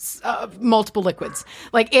of multiple liquids.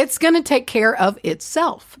 Like, it's going to take care of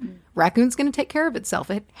itself. Raccoon's going to take care of itself.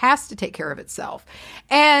 It has to take care of itself.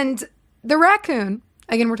 And the raccoon,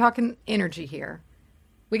 again, we're talking energy here.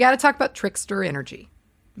 We got to talk about trickster energy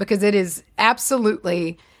because it is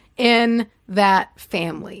absolutely in that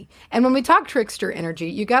family. And when we talk trickster energy,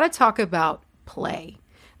 you got to talk about play,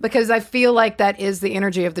 because I feel like that is the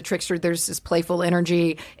energy of the trickster. There's this playful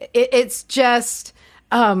energy. It's just,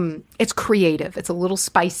 it's creative. It's a little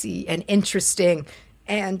spicy and interesting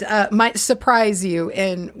and might surprise you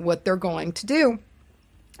in what they're going to do.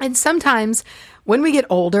 And sometimes when we get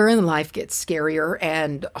older and life gets scarier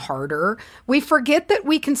and harder, we forget that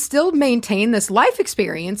we can still maintain this life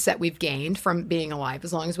experience that we've gained from being alive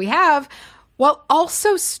as long as we have, while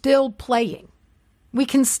also still playing. We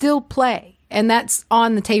can still play, and that's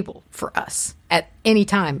on the table for us at any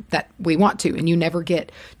time that we want to, and you never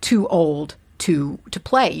get too old to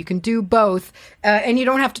play. You can do both, and you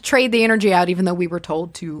don't have to trade the energy out, even though we were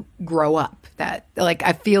told to grow up. That, like,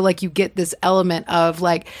 I feel like you get this element of,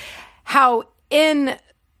 like, how in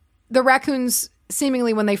the raccoons,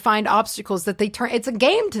 seemingly when they find obstacles, that they turn, it's a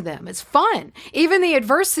game to them. It's fun. Even the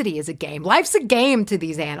adversity is a game. Life's a game to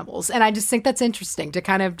these animals. And I just think that's interesting to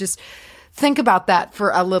kind of just think about that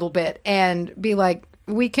for a little bit and be like,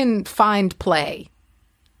 we can find play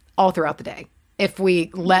all throughout the day if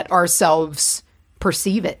we let ourselves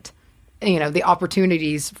perceive it. You know, the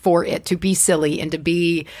opportunities for it to be silly and to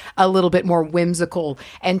be a little bit more whimsical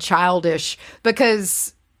and childish,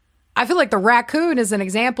 because I feel like the raccoon is an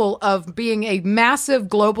example of being a massive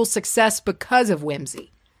global success because of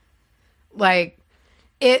whimsy. Like,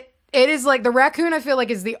 it is like the raccoon, I feel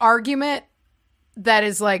like, is the argument that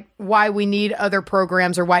is like why we need other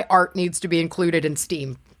programs or why art needs to be included in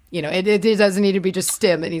STEAM. You know, it doesn't need to be just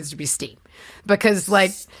STEM, it needs to be STEAM. Because,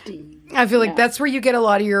 like, STEAM. I feel like that's where you get a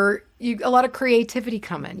lot of creativity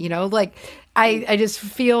coming, you know? Like, I just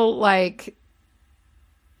feel like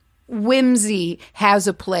whimsy has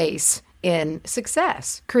a place in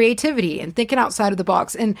success, creativity, and thinking outside of the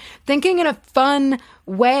box and thinking in a fun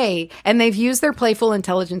way. And they've used their playful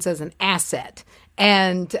intelligence as an asset.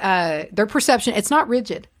 And their perception, it's not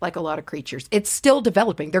rigid like a lot of creatures. It's still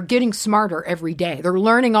developing. They're getting smarter every day. They're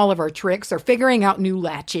learning all of our tricks. They're figuring out new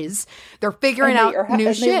latches. They're figuring out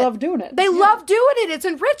new shit. They love doing it. They love doing it. It's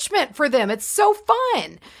enrichment for them. It's so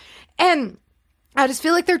fun. And I just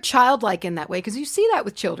feel like they're childlike in that way, because you see that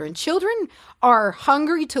with children. Children are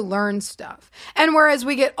hungry to learn stuff. And whereas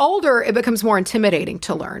we get older, it becomes more intimidating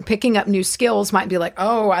to learn. Picking up new skills might be like,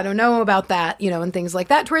 oh, I don't know about that, and things like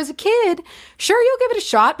that. Whereas a kid, sure, you'll give it a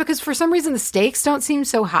shot because for some reason the stakes don't seem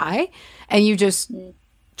so high and you just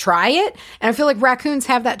try it. And I feel like raccoons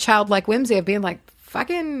have that childlike whimsy of being like,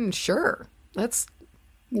 fucking sure, let's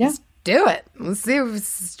do it.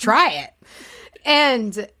 Let's try it.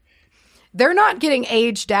 And they're not getting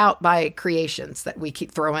aged out by creations that we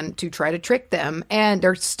keep throwing to try to trick them. And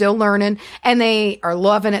they're still learning and they are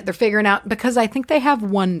loving it. They're figuring out, because I think they have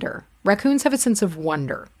wonder. Raccoons have a sense of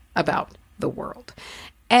wonder about the world.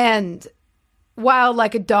 And while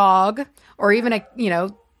like a dog or even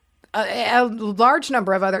a large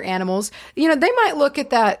number of other animals, they might look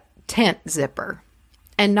at that tent zipper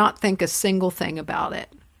and not think a single thing about it.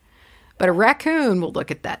 But a raccoon will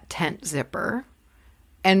look at that tent zipper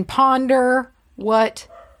and ponder what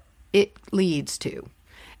it leads to.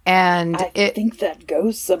 And I think that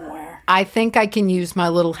goes somewhere. I think I can use my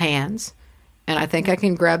little hands, and I think I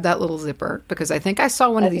can grab that little zipper, because I think I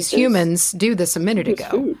saw one of these humans do this a minute ago.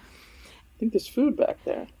 Food. I think there's food back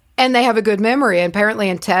there. And they have a good memory. And apparently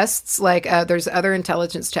in tests, like there's other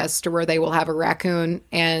intelligence tests to where they will have a raccoon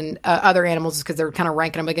and other animals, because they're kind of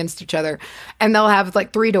ranking them against each other. And they'll have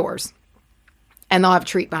like 3 doors. And they'll have a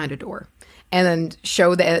treat behind a door. And then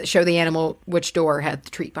show the animal which door had the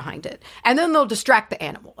treat behind it. And then they'll distract the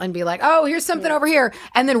animal and be like, oh, here's something over here.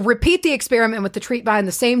 And then repeat the experiment with the treat behind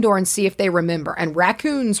the same door and see if they remember. And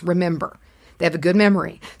raccoons remember. They have a good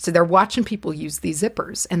memory. So they're watching people use these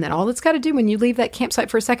zippers. And then all it's got to do when you leave that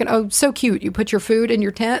campsite for a second, oh, so cute. You put your food in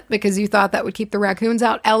your tent because you thought that would keep the raccoons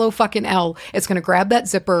out. L-O-fucking-L. It's going to grab that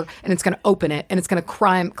zipper and it's going to open it. And it's going to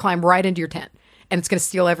climb right into your tent. And it's going to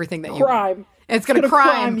steal everything that you want. It's going to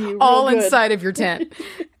crime all inside of your tent.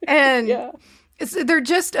 And they're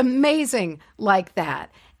just amazing like that.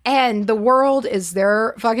 And the world is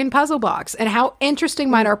their fucking puzzle box. And how interesting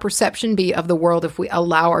might our perception be of the world if we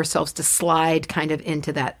allow ourselves to slide kind of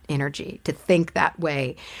into that energy, to think that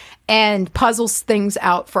way, and puzzle things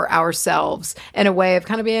out for ourselves in a way of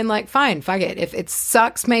kind of being like, fine, fuck it. If it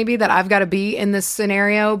sucks maybe that I've got to be in this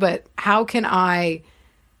scenario, but how can I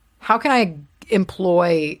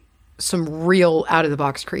employ some real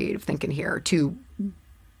out-of-the-box creative thinking here to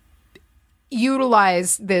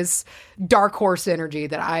utilize this dark horse energy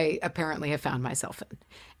that I apparently have found myself in.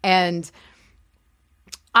 And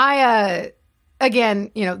I, again,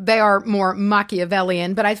 they are more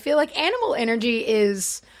Machiavellian, but I feel like animal energy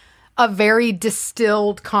is a very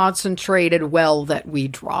distilled, concentrated well that we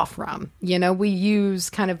draw from. We use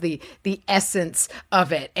kind of the essence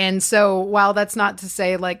of it. And so while that's not to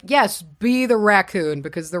say like, yes, be the raccoon,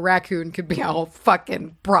 because the raccoon could be a whole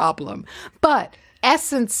fucking problem, but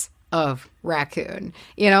essence of raccoon,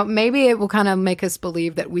 maybe it will kind of make us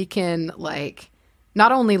believe that we can like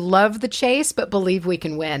not only love the chase, but believe we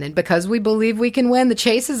can win. And because we believe we can win, the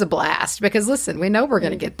chase is a blast, because listen, we know we're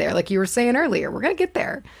going to get there. Like you were saying earlier, we're going to get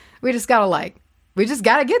there. We just gotta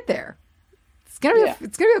get there. It's gonna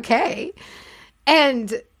be okay.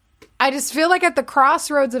 And I just feel like at the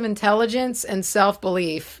crossroads of intelligence and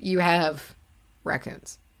self-belief, you have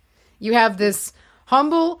raccoons. You have this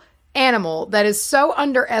humble animal that is so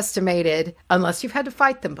underestimated, unless you've had to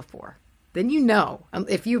fight them before. Then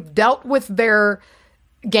if you've dealt with their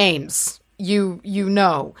games, you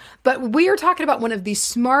know. But we are talking about one of the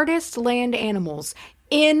smartest land animals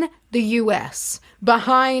in the U.S.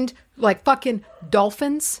 behind like fucking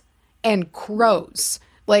dolphins and crows.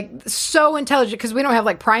 Like so intelligent, because we don't have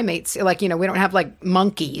like primates, like, we don't have like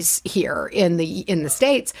monkeys here in the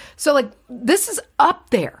States. So like this is up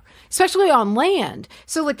there, especially on land.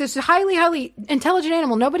 So like this highly, highly intelligent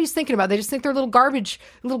animal nobody's thinking about. They just think they're little garbage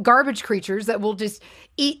creatures that will just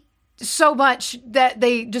eat so much that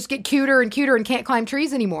they just get cuter and cuter and can't climb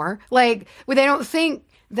trees anymore. Like they don't think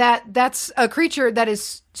that's a creature that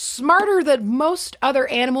is smarter than most other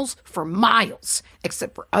animals for miles,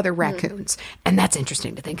 except for other raccoons. And that's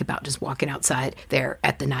interesting to think about, just walking outside there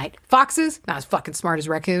at the night. Foxes, not as fucking smart as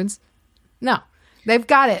raccoons. No, they've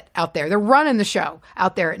got it out there. They're running the show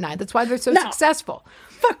out there at night. That's why they're so successful.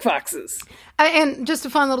 Fuck foxes. And just a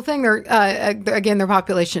fun little thing, again, their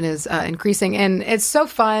population is increasing, and it's so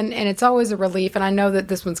fun, and it's always a relief. And I know that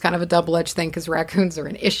this one's kind of a double-edged thing, because raccoons are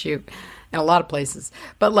an issue in a lot of places.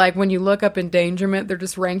 But like when you look up endangerment, they're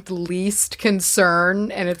just ranked least concern.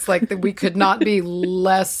 And it's like that we could not be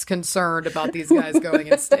less concerned about these guys going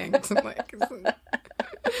extinct. Like,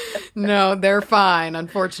 no, they're fine,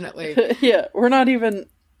 unfortunately. Yeah,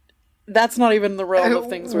 that's not even the realm of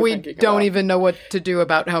things we're thinking about. We don't even know what to do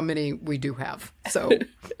about how many we do have. So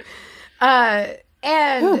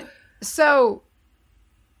And so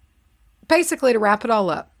basically, to wrap it all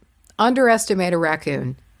up, underestimate a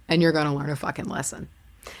raccoon and you're going to learn a fucking lesson.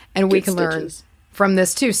 And we can learn from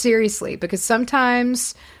this too, seriously, because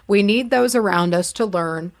sometimes we need those around us to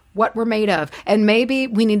learn what we're made of. And maybe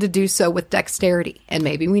we need to do so with dexterity. And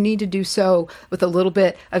maybe we need to do so with a little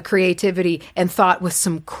bit of creativity and thought with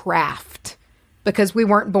some craft. Because we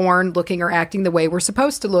weren't born looking or acting the way we're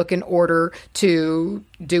supposed to look in order to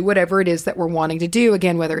do whatever it is that we're wanting to do.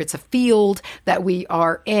 Again, whether it's a field that we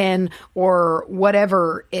are in or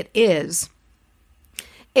whatever it is.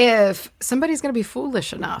 If somebody's going to be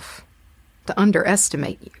foolish enough to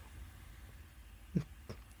underestimate you,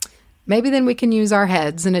 maybe then we can use our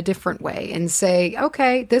heads in a different way and say,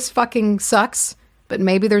 okay, this fucking sucks, but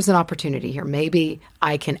maybe there's an opportunity here. Maybe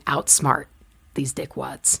I can outsmart these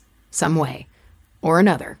dickwads some way or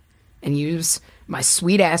another and use my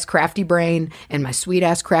sweet-ass crafty brain and my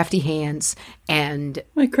sweet-ass crafty hands and...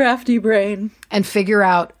 my crafty brain. And figure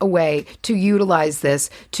out a way to utilize this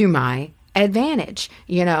to my advantage,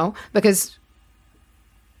 you know? Because...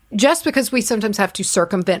 just because we sometimes have to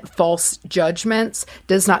circumvent false judgments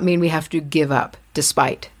does not mean we have to give up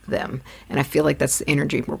despite them. And I feel like that's the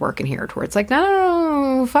energy we're working here towards. Like,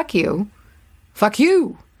 no, fuck you. Fuck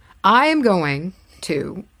you. I am going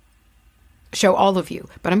to show all of you,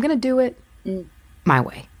 but I'm going to do it my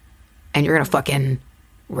way. And you're going to fucking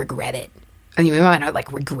regret it. And you might not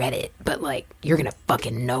like regret it, but like you're going to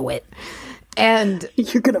fucking know it. And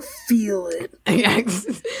you're going to feel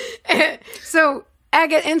it. So...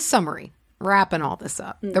 Agate, in summary, wrapping all this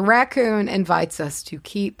up, the raccoon invites us to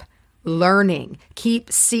keep learning, keep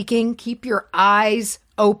seeking, keep your eyes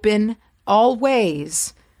open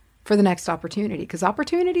always for the next opportunity, because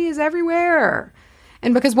opportunity is everywhere.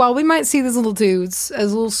 And because while we might see these little dudes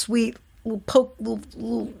as little sweet, little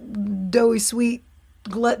doughy, sweet,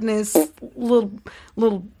 gluttonous,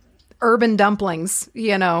 little urban dumplings,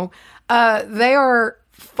 you know, they are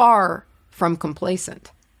far from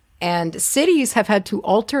complacent. And cities have had to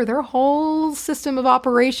alter their whole system of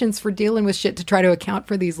operations for dealing with shit to try to account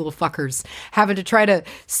for these little fuckers. Having to try to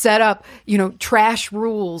set up, you know, trash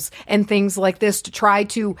rules and things like this to try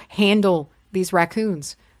to handle these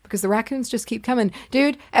raccoons. Because the raccoons just keep coming.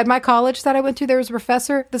 Dude, at my college that I went to, there was a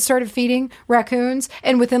professor that started feeding raccoons.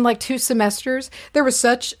 And within like 2 semesters, there was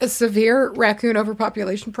such a severe raccoon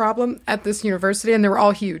overpopulation problem at this university. And they were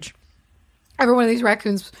all huge. Every one of these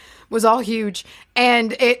raccoons was all huge,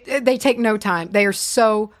 and they take no time. They are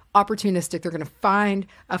so opportunistic. They're going to find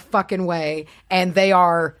a fucking way, and they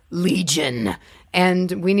are legion.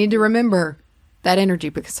 And we need to remember that energy,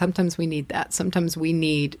 because sometimes we need that. Sometimes we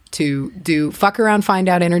need to do fuck around, find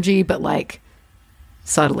out energy, but like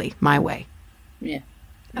subtly, my way. Yeah.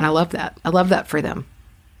 And I love that. I love that for them.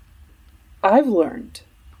 I've learned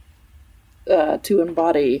to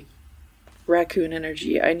embody raccoon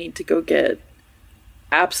energy. I need to go get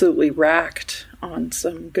absolutely racked on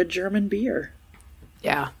some good German beer.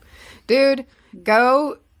 Yeah. Dude,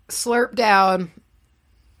 go slurp down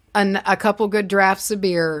a couple good drafts of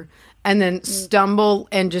beer and then stumble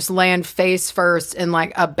and just land face first in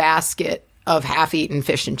like a basket of half-eaten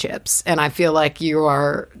fish and chips. And I feel like you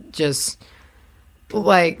are just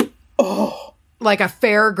like... like a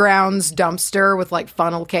fairgrounds dumpster with like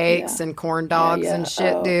funnel cakes and corn dogs and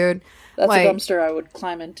shit, dude. That's like, a dumpster I would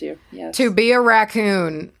climb into. Yes. To be a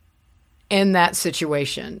raccoon in that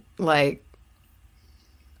situation, like,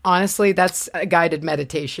 honestly, that's a guided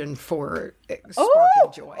meditation for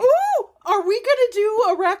sparking joy. Ooh, are we going to do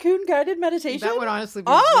a raccoon guided meditation? That would honestly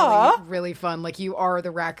be really, really fun. Like, you are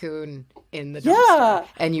the raccoon in the dumpster,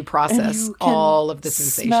 and you process all of the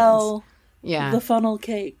sensations. Smell the funnel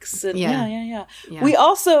cakes. And yeah. We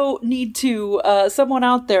also need to, someone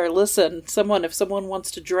out there, listen, if someone wants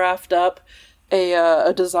to draft up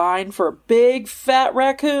a design for a big fat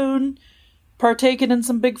raccoon, partaking in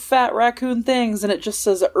some big fat raccoon things, and it just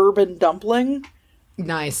says urban dumpling.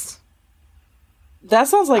 Nice. That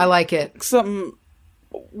sounds like... I like it. Something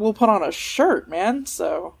we'll put on a shirt, man.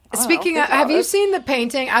 So, speaking of, have you seen the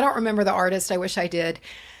painting? I don't remember the artist. I wish I did.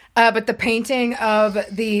 But the painting of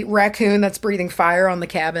the raccoon that's breathing fire on the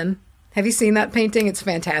cabin. Have you seen that painting? It's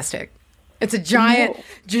fantastic. It's a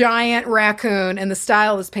giant raccoon, and the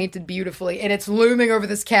style is painted beautifully. And it's looming over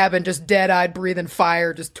this cabin, just dead-eyed, breathing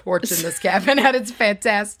fire, just torching this cabin. And it's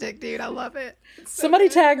fantastic, dude. I love it. Somebody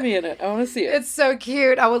tag me in it. I want to see it. It's so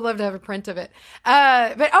cute. I would love to have a print of it.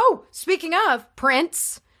 But speaking of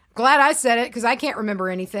prints, glad I said it, because I can't remember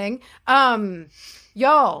anything.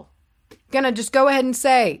 Y'all. Gonna just go ahead and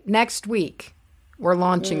say next week we're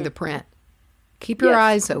launching the print. Keep your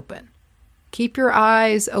eyes open. keep your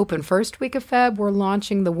eyes open. First week of Feb, we're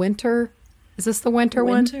launching the winter. Is this the winter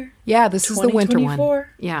one? Yeah, this is the winter one.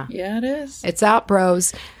 Yeah. Yeah, it is. It's out,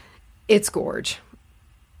 bros. It's gorge.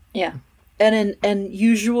 Yeah. And in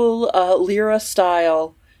usual Lyra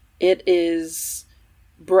style, it is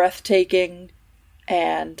breathtaking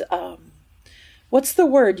and what's the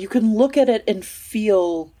word? You can look at it and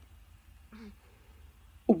feel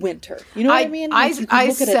winter. You know what I mean? Like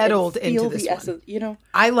I settled into this one. Essence, you know?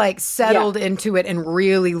 I settled into it and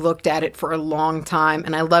really looked at it for a long time.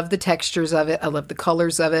 And I love the textures of it. I love the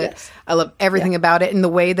colors of it. Yes. I love everything about it. And the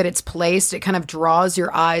way that it's placed, it kind of draws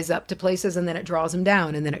your eyes up to places and then it draws them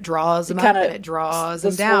down. And then it draws them up and it draws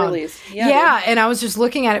them down. Yeah. And I was just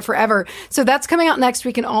looking at it forever. So that's coming out next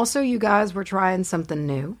week. And also, you guys, we're trying something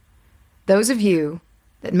new. Those of you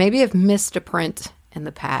that maybe have missed a print in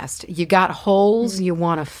the past, you got holes you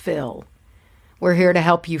want to fill. We're here to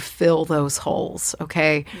help you fill those holes,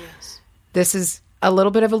 okay? Yes. This is a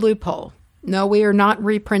little bit of a loophole. No, we are not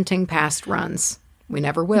reprinting past runs. We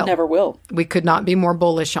never will. Never will. We could not be more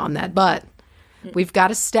bullish on that, but we've got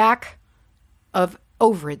a stack of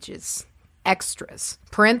overages, extras,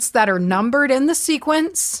 prints that are numbered in the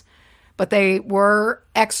sequence, but they were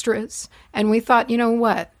extras. And we thought, you know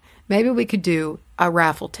what? Maybe we could do a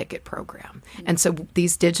raffle ticket program. And so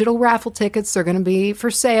these digital raffle tickets are going to be for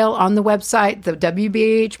sale on the website, the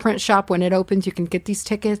WBH print shop. When it opens, you can get these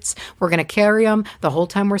tickets. We're going to carry them the whole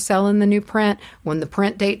time we're selling the new print. When the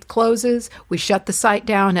print date closes, we shut the site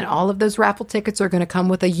down, and all of those raffle tickets are going to come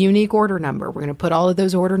with a unique order number. We're going to put all of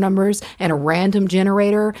those order numbers in a random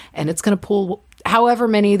generator, and it's going to pull however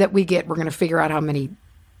many that we get. We're going to figure out how many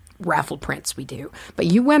raffle prints we do. But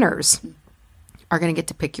you winners are going to get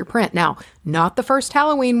to pick your print. Now, not the first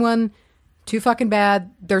Halloween one. Too fucking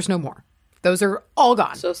bad. There's no more. Those are all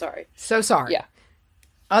gone. So sorry. So sorry. Yeah.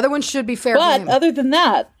 Other ones should be fair But game. other than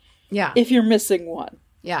that, yeah, if you're missing one,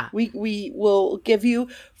 yeah, we will give you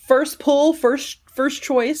first pull, first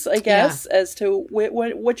choice, I guess, as to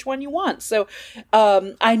which one you want. So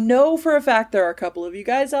I know for a fact there are a couple of you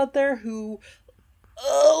guys out there who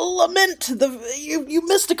lament you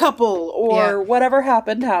missed a couple or whatever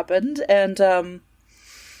happened, and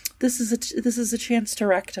this is a chance to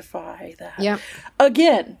rectify that. Yeah.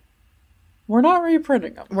 Again, we're not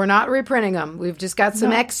reprinting them. We've just got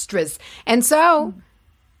some extras, and so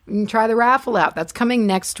you can try the raffle out. That's coming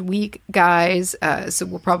next week, guys. So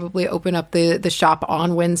we'll probably open up the shop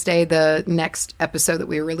on Wednesday. The next episode that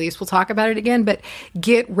we release, we'll talk about it again. But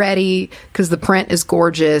get ready because the print is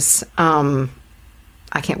gorgeous.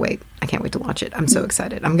 I can't wait. I can't wait to launch it. I'm so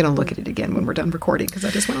excited. I'm going to look at it again when we're done recording because I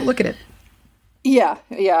just want to look at it. Yeah.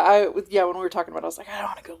 When we were talking about it, I was like, I don't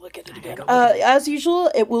want to go look at it again. As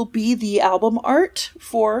usual, it will be the album art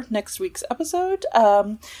for next week's episode.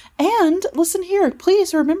 And listen here,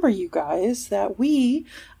 please remember, you guys, that we,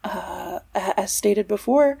 as stated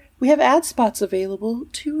before, we have ad spots available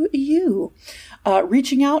to you.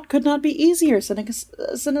 Reaching out could not be easier. Send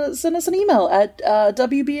us an email at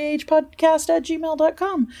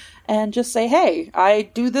wbahpodcast@gmail.com and just say, hey, I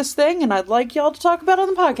do this thing and I'd like y'all to talk about it on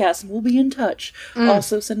the podcast, and we'll be in touch.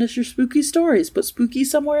 Also, send us your spooky stories. Put spooky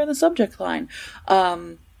somewhere in the subject line.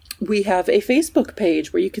 We have a Facebook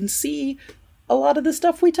page where you can see a lot of the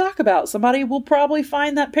stuff we talk about. Somebody will probably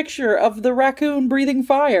find that picture of the raccoon breathing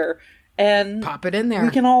fire and pop it in there. We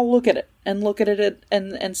can all look at it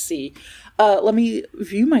and see. Let me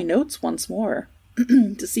view my notes once more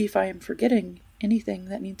to see if I am forgetting anything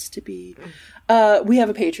that needs to be. We have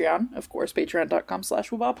a Patreon, of course,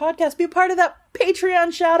 patreon.com/WoobahPodcast. Be a part of that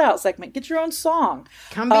Patreon shout out segment. Get your own song.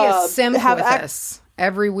 Come be a simp with us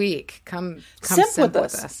every week. Come simp with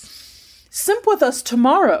us. Simp with us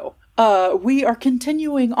tomorrow. We are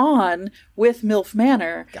continuing on with MILF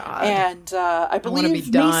Manor. God. And I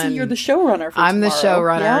believe, Macy, you're the showrunner for tomorrow. I'm the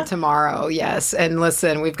showrunner tomorrow, yes. And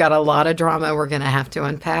listen, we've got a lot of drama we're going to have to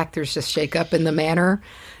unpack. There's just shake up in the manor,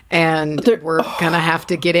 and we're going to have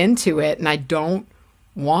to get into it. And I don't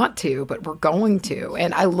want to, but we're going to.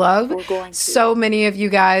 And I love so many of you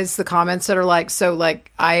guys, the comments that are like, so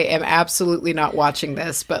like, I am absolutely not watching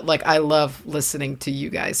this, but like, I love listening to you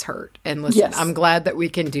guys hurt. And listen, yes. I'm glad that we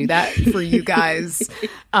can do that for you guys.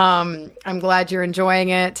 I'm glad you're enjoying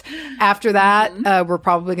it. After that, we're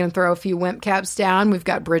probably going to throw a few wimp caps down. We've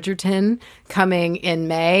got Bridgerton coming in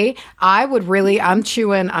May. I'm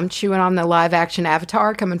chewing on the live action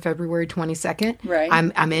Avatar coming February 22nd. Right.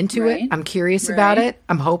 I'm into it. I'm curious about it.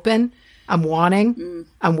 I'm hoping, I'm wanting,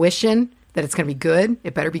 I'm wishing that it's going to be good.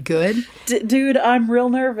 It better be good. Dude, I'm real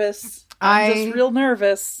nervous. I'm just real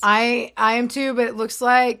nervous. I am too, but it looks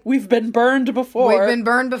like we've been burned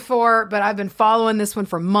before. But I've been following this one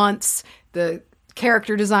for months. The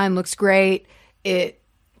character design looks great. The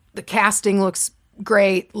casting looks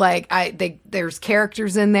great. Like there's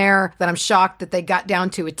characters in there that I'm shocked that they got down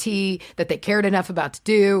to a T, that they cared enough about to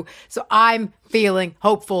do. So I'm feeling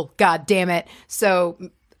hopeful. God damn it. So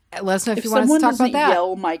let us know if you want us to talk about that. If someone doesn't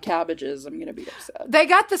yell my cabbages, I'm going to be upset. They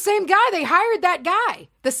got the same guy. They hired that guy.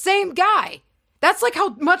 The same guy. That's like how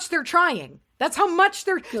much they're trying. That's how much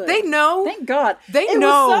they know. Thank God. They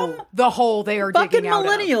know the hole they are digging out of.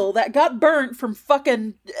 Fucking millennial that got burnt from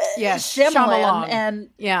fucking Shyamalan. And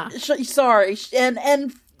sorry. And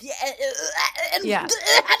had to do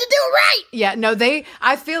it right. Yeah, no,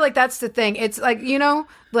 I feel like that's the thing. It's like,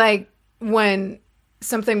 like when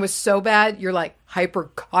something was so bad, you're like hyper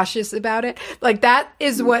cautious about it. Like that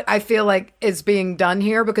is what I feel like is being done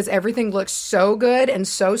here, because everything looks so good and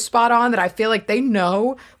so spot on that I feel like they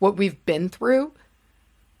know what we've been through,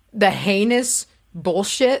 the heinous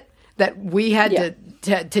bullshit that we had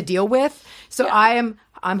to deal with. So I'm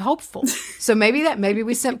hopeful. So maybe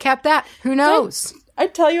we cap that. Who knows? I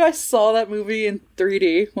tell you, I saw that movie in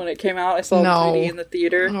 3D when it came out. I saw it in 3D in the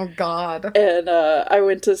theater. Oh God! And I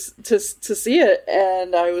went to see it,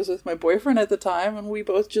 and I was with my boyfriend at the time, and we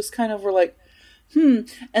both just kind of were like, And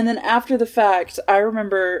then after the fact, I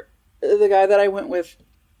remember the guy that I went with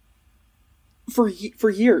for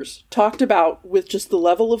years talked about, with just the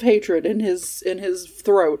level of hatred in his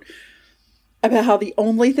throat, about how the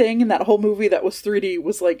only thing in that whole movie that was 3D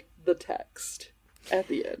was like the text at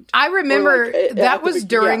the end. I remember that was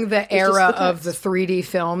during the era of the 3D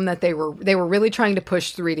film that they were really trying to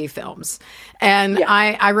push 3D films. And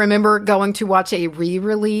I remember going to watch a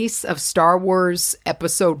re-release of Star Wars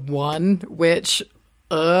Episode 1, which,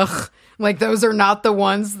 like those are not the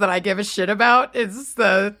ones that I give a shit about. It's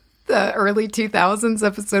the early 2000s,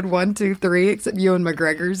 Episode 1, 2, 3, except Ewan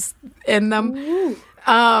McGregor's in them.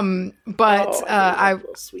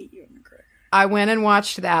 I went and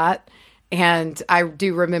watched that. And I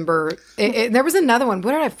do remember, there was another one.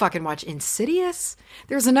 What did I fucking watch? Insidious?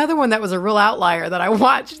 There was another one that was a real outlier that I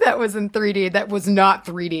watched that was in 3D that was not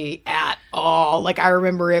 3D at all. Like, I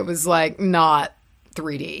remember it was, like, not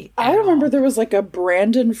 3D I remember there was, like, a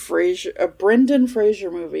Brendan Fraser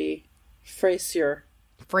movie. Fraser.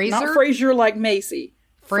 Not Fraser like Macy.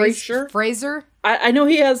 Fraser? I know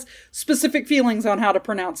he has specific feelings on how to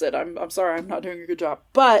pronounce it. I'm sorry, I'm not doing a good job.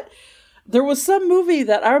 But there was some movie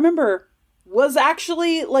that I remember was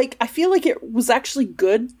actually, like, I feel like it was actually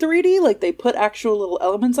good 3D. Like, they put actual little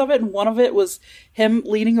elements of it, and one of it was him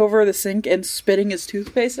leaning over the sink and spitting his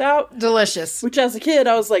toothpaste out. Delicious. Which, as a kid,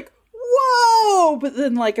 I was like, whoa! But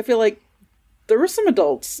then, like, I feel like there were some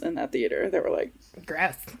adults in that theater that were like...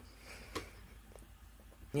 Gross.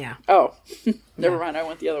 Yeah. Oh, never mind. I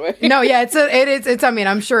went the other way. No, yeah, it's. I mean,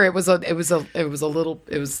 I'm sure it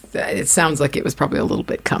sounds like it was probably a little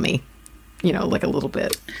bit cummy, like a little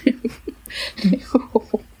bit.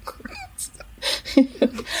 Oh, gross.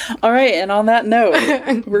 All right, and on that note,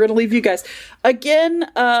 we're gonna leave you guys again.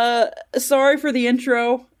 Sorry for the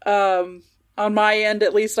intro. On my end,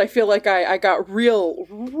 at least, I feel like I got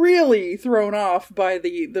really thrown off by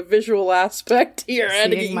the visual aspect here.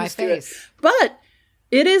 Seeing my face, but.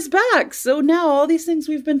 It is back, so now all these things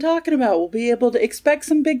we've been talking about, we'll be able to expect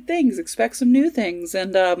some big things, expect some new things,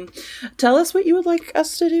 and tell us what you would like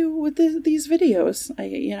us to do with these videos.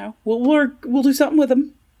 We'll do something with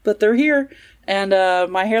them, but they're here, and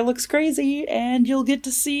my hair looks crazy, and you'll get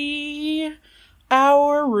to see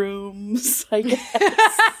our rooms, I guess.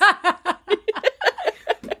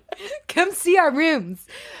 Come see our rooms.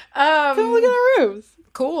 Come look at our rooms.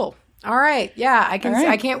 Cool. All right. Yeah, I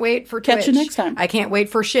can't wait for Twitch. Catch you next time. I can't wait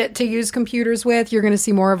for shit to use computers with. You're going to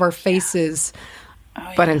see more of our faces.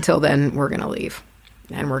 Yeah. But until then, we're going to leave.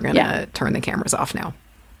 And we're going to turn the cameras off now.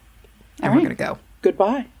 And we're going to go.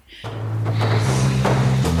 Goodbye.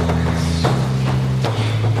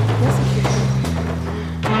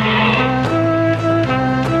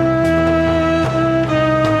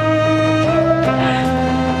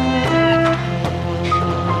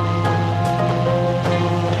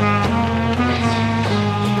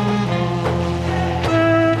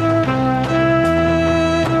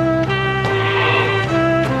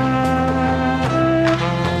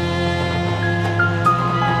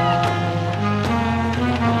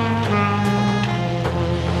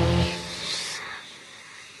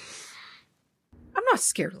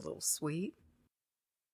 Scared a little sweet.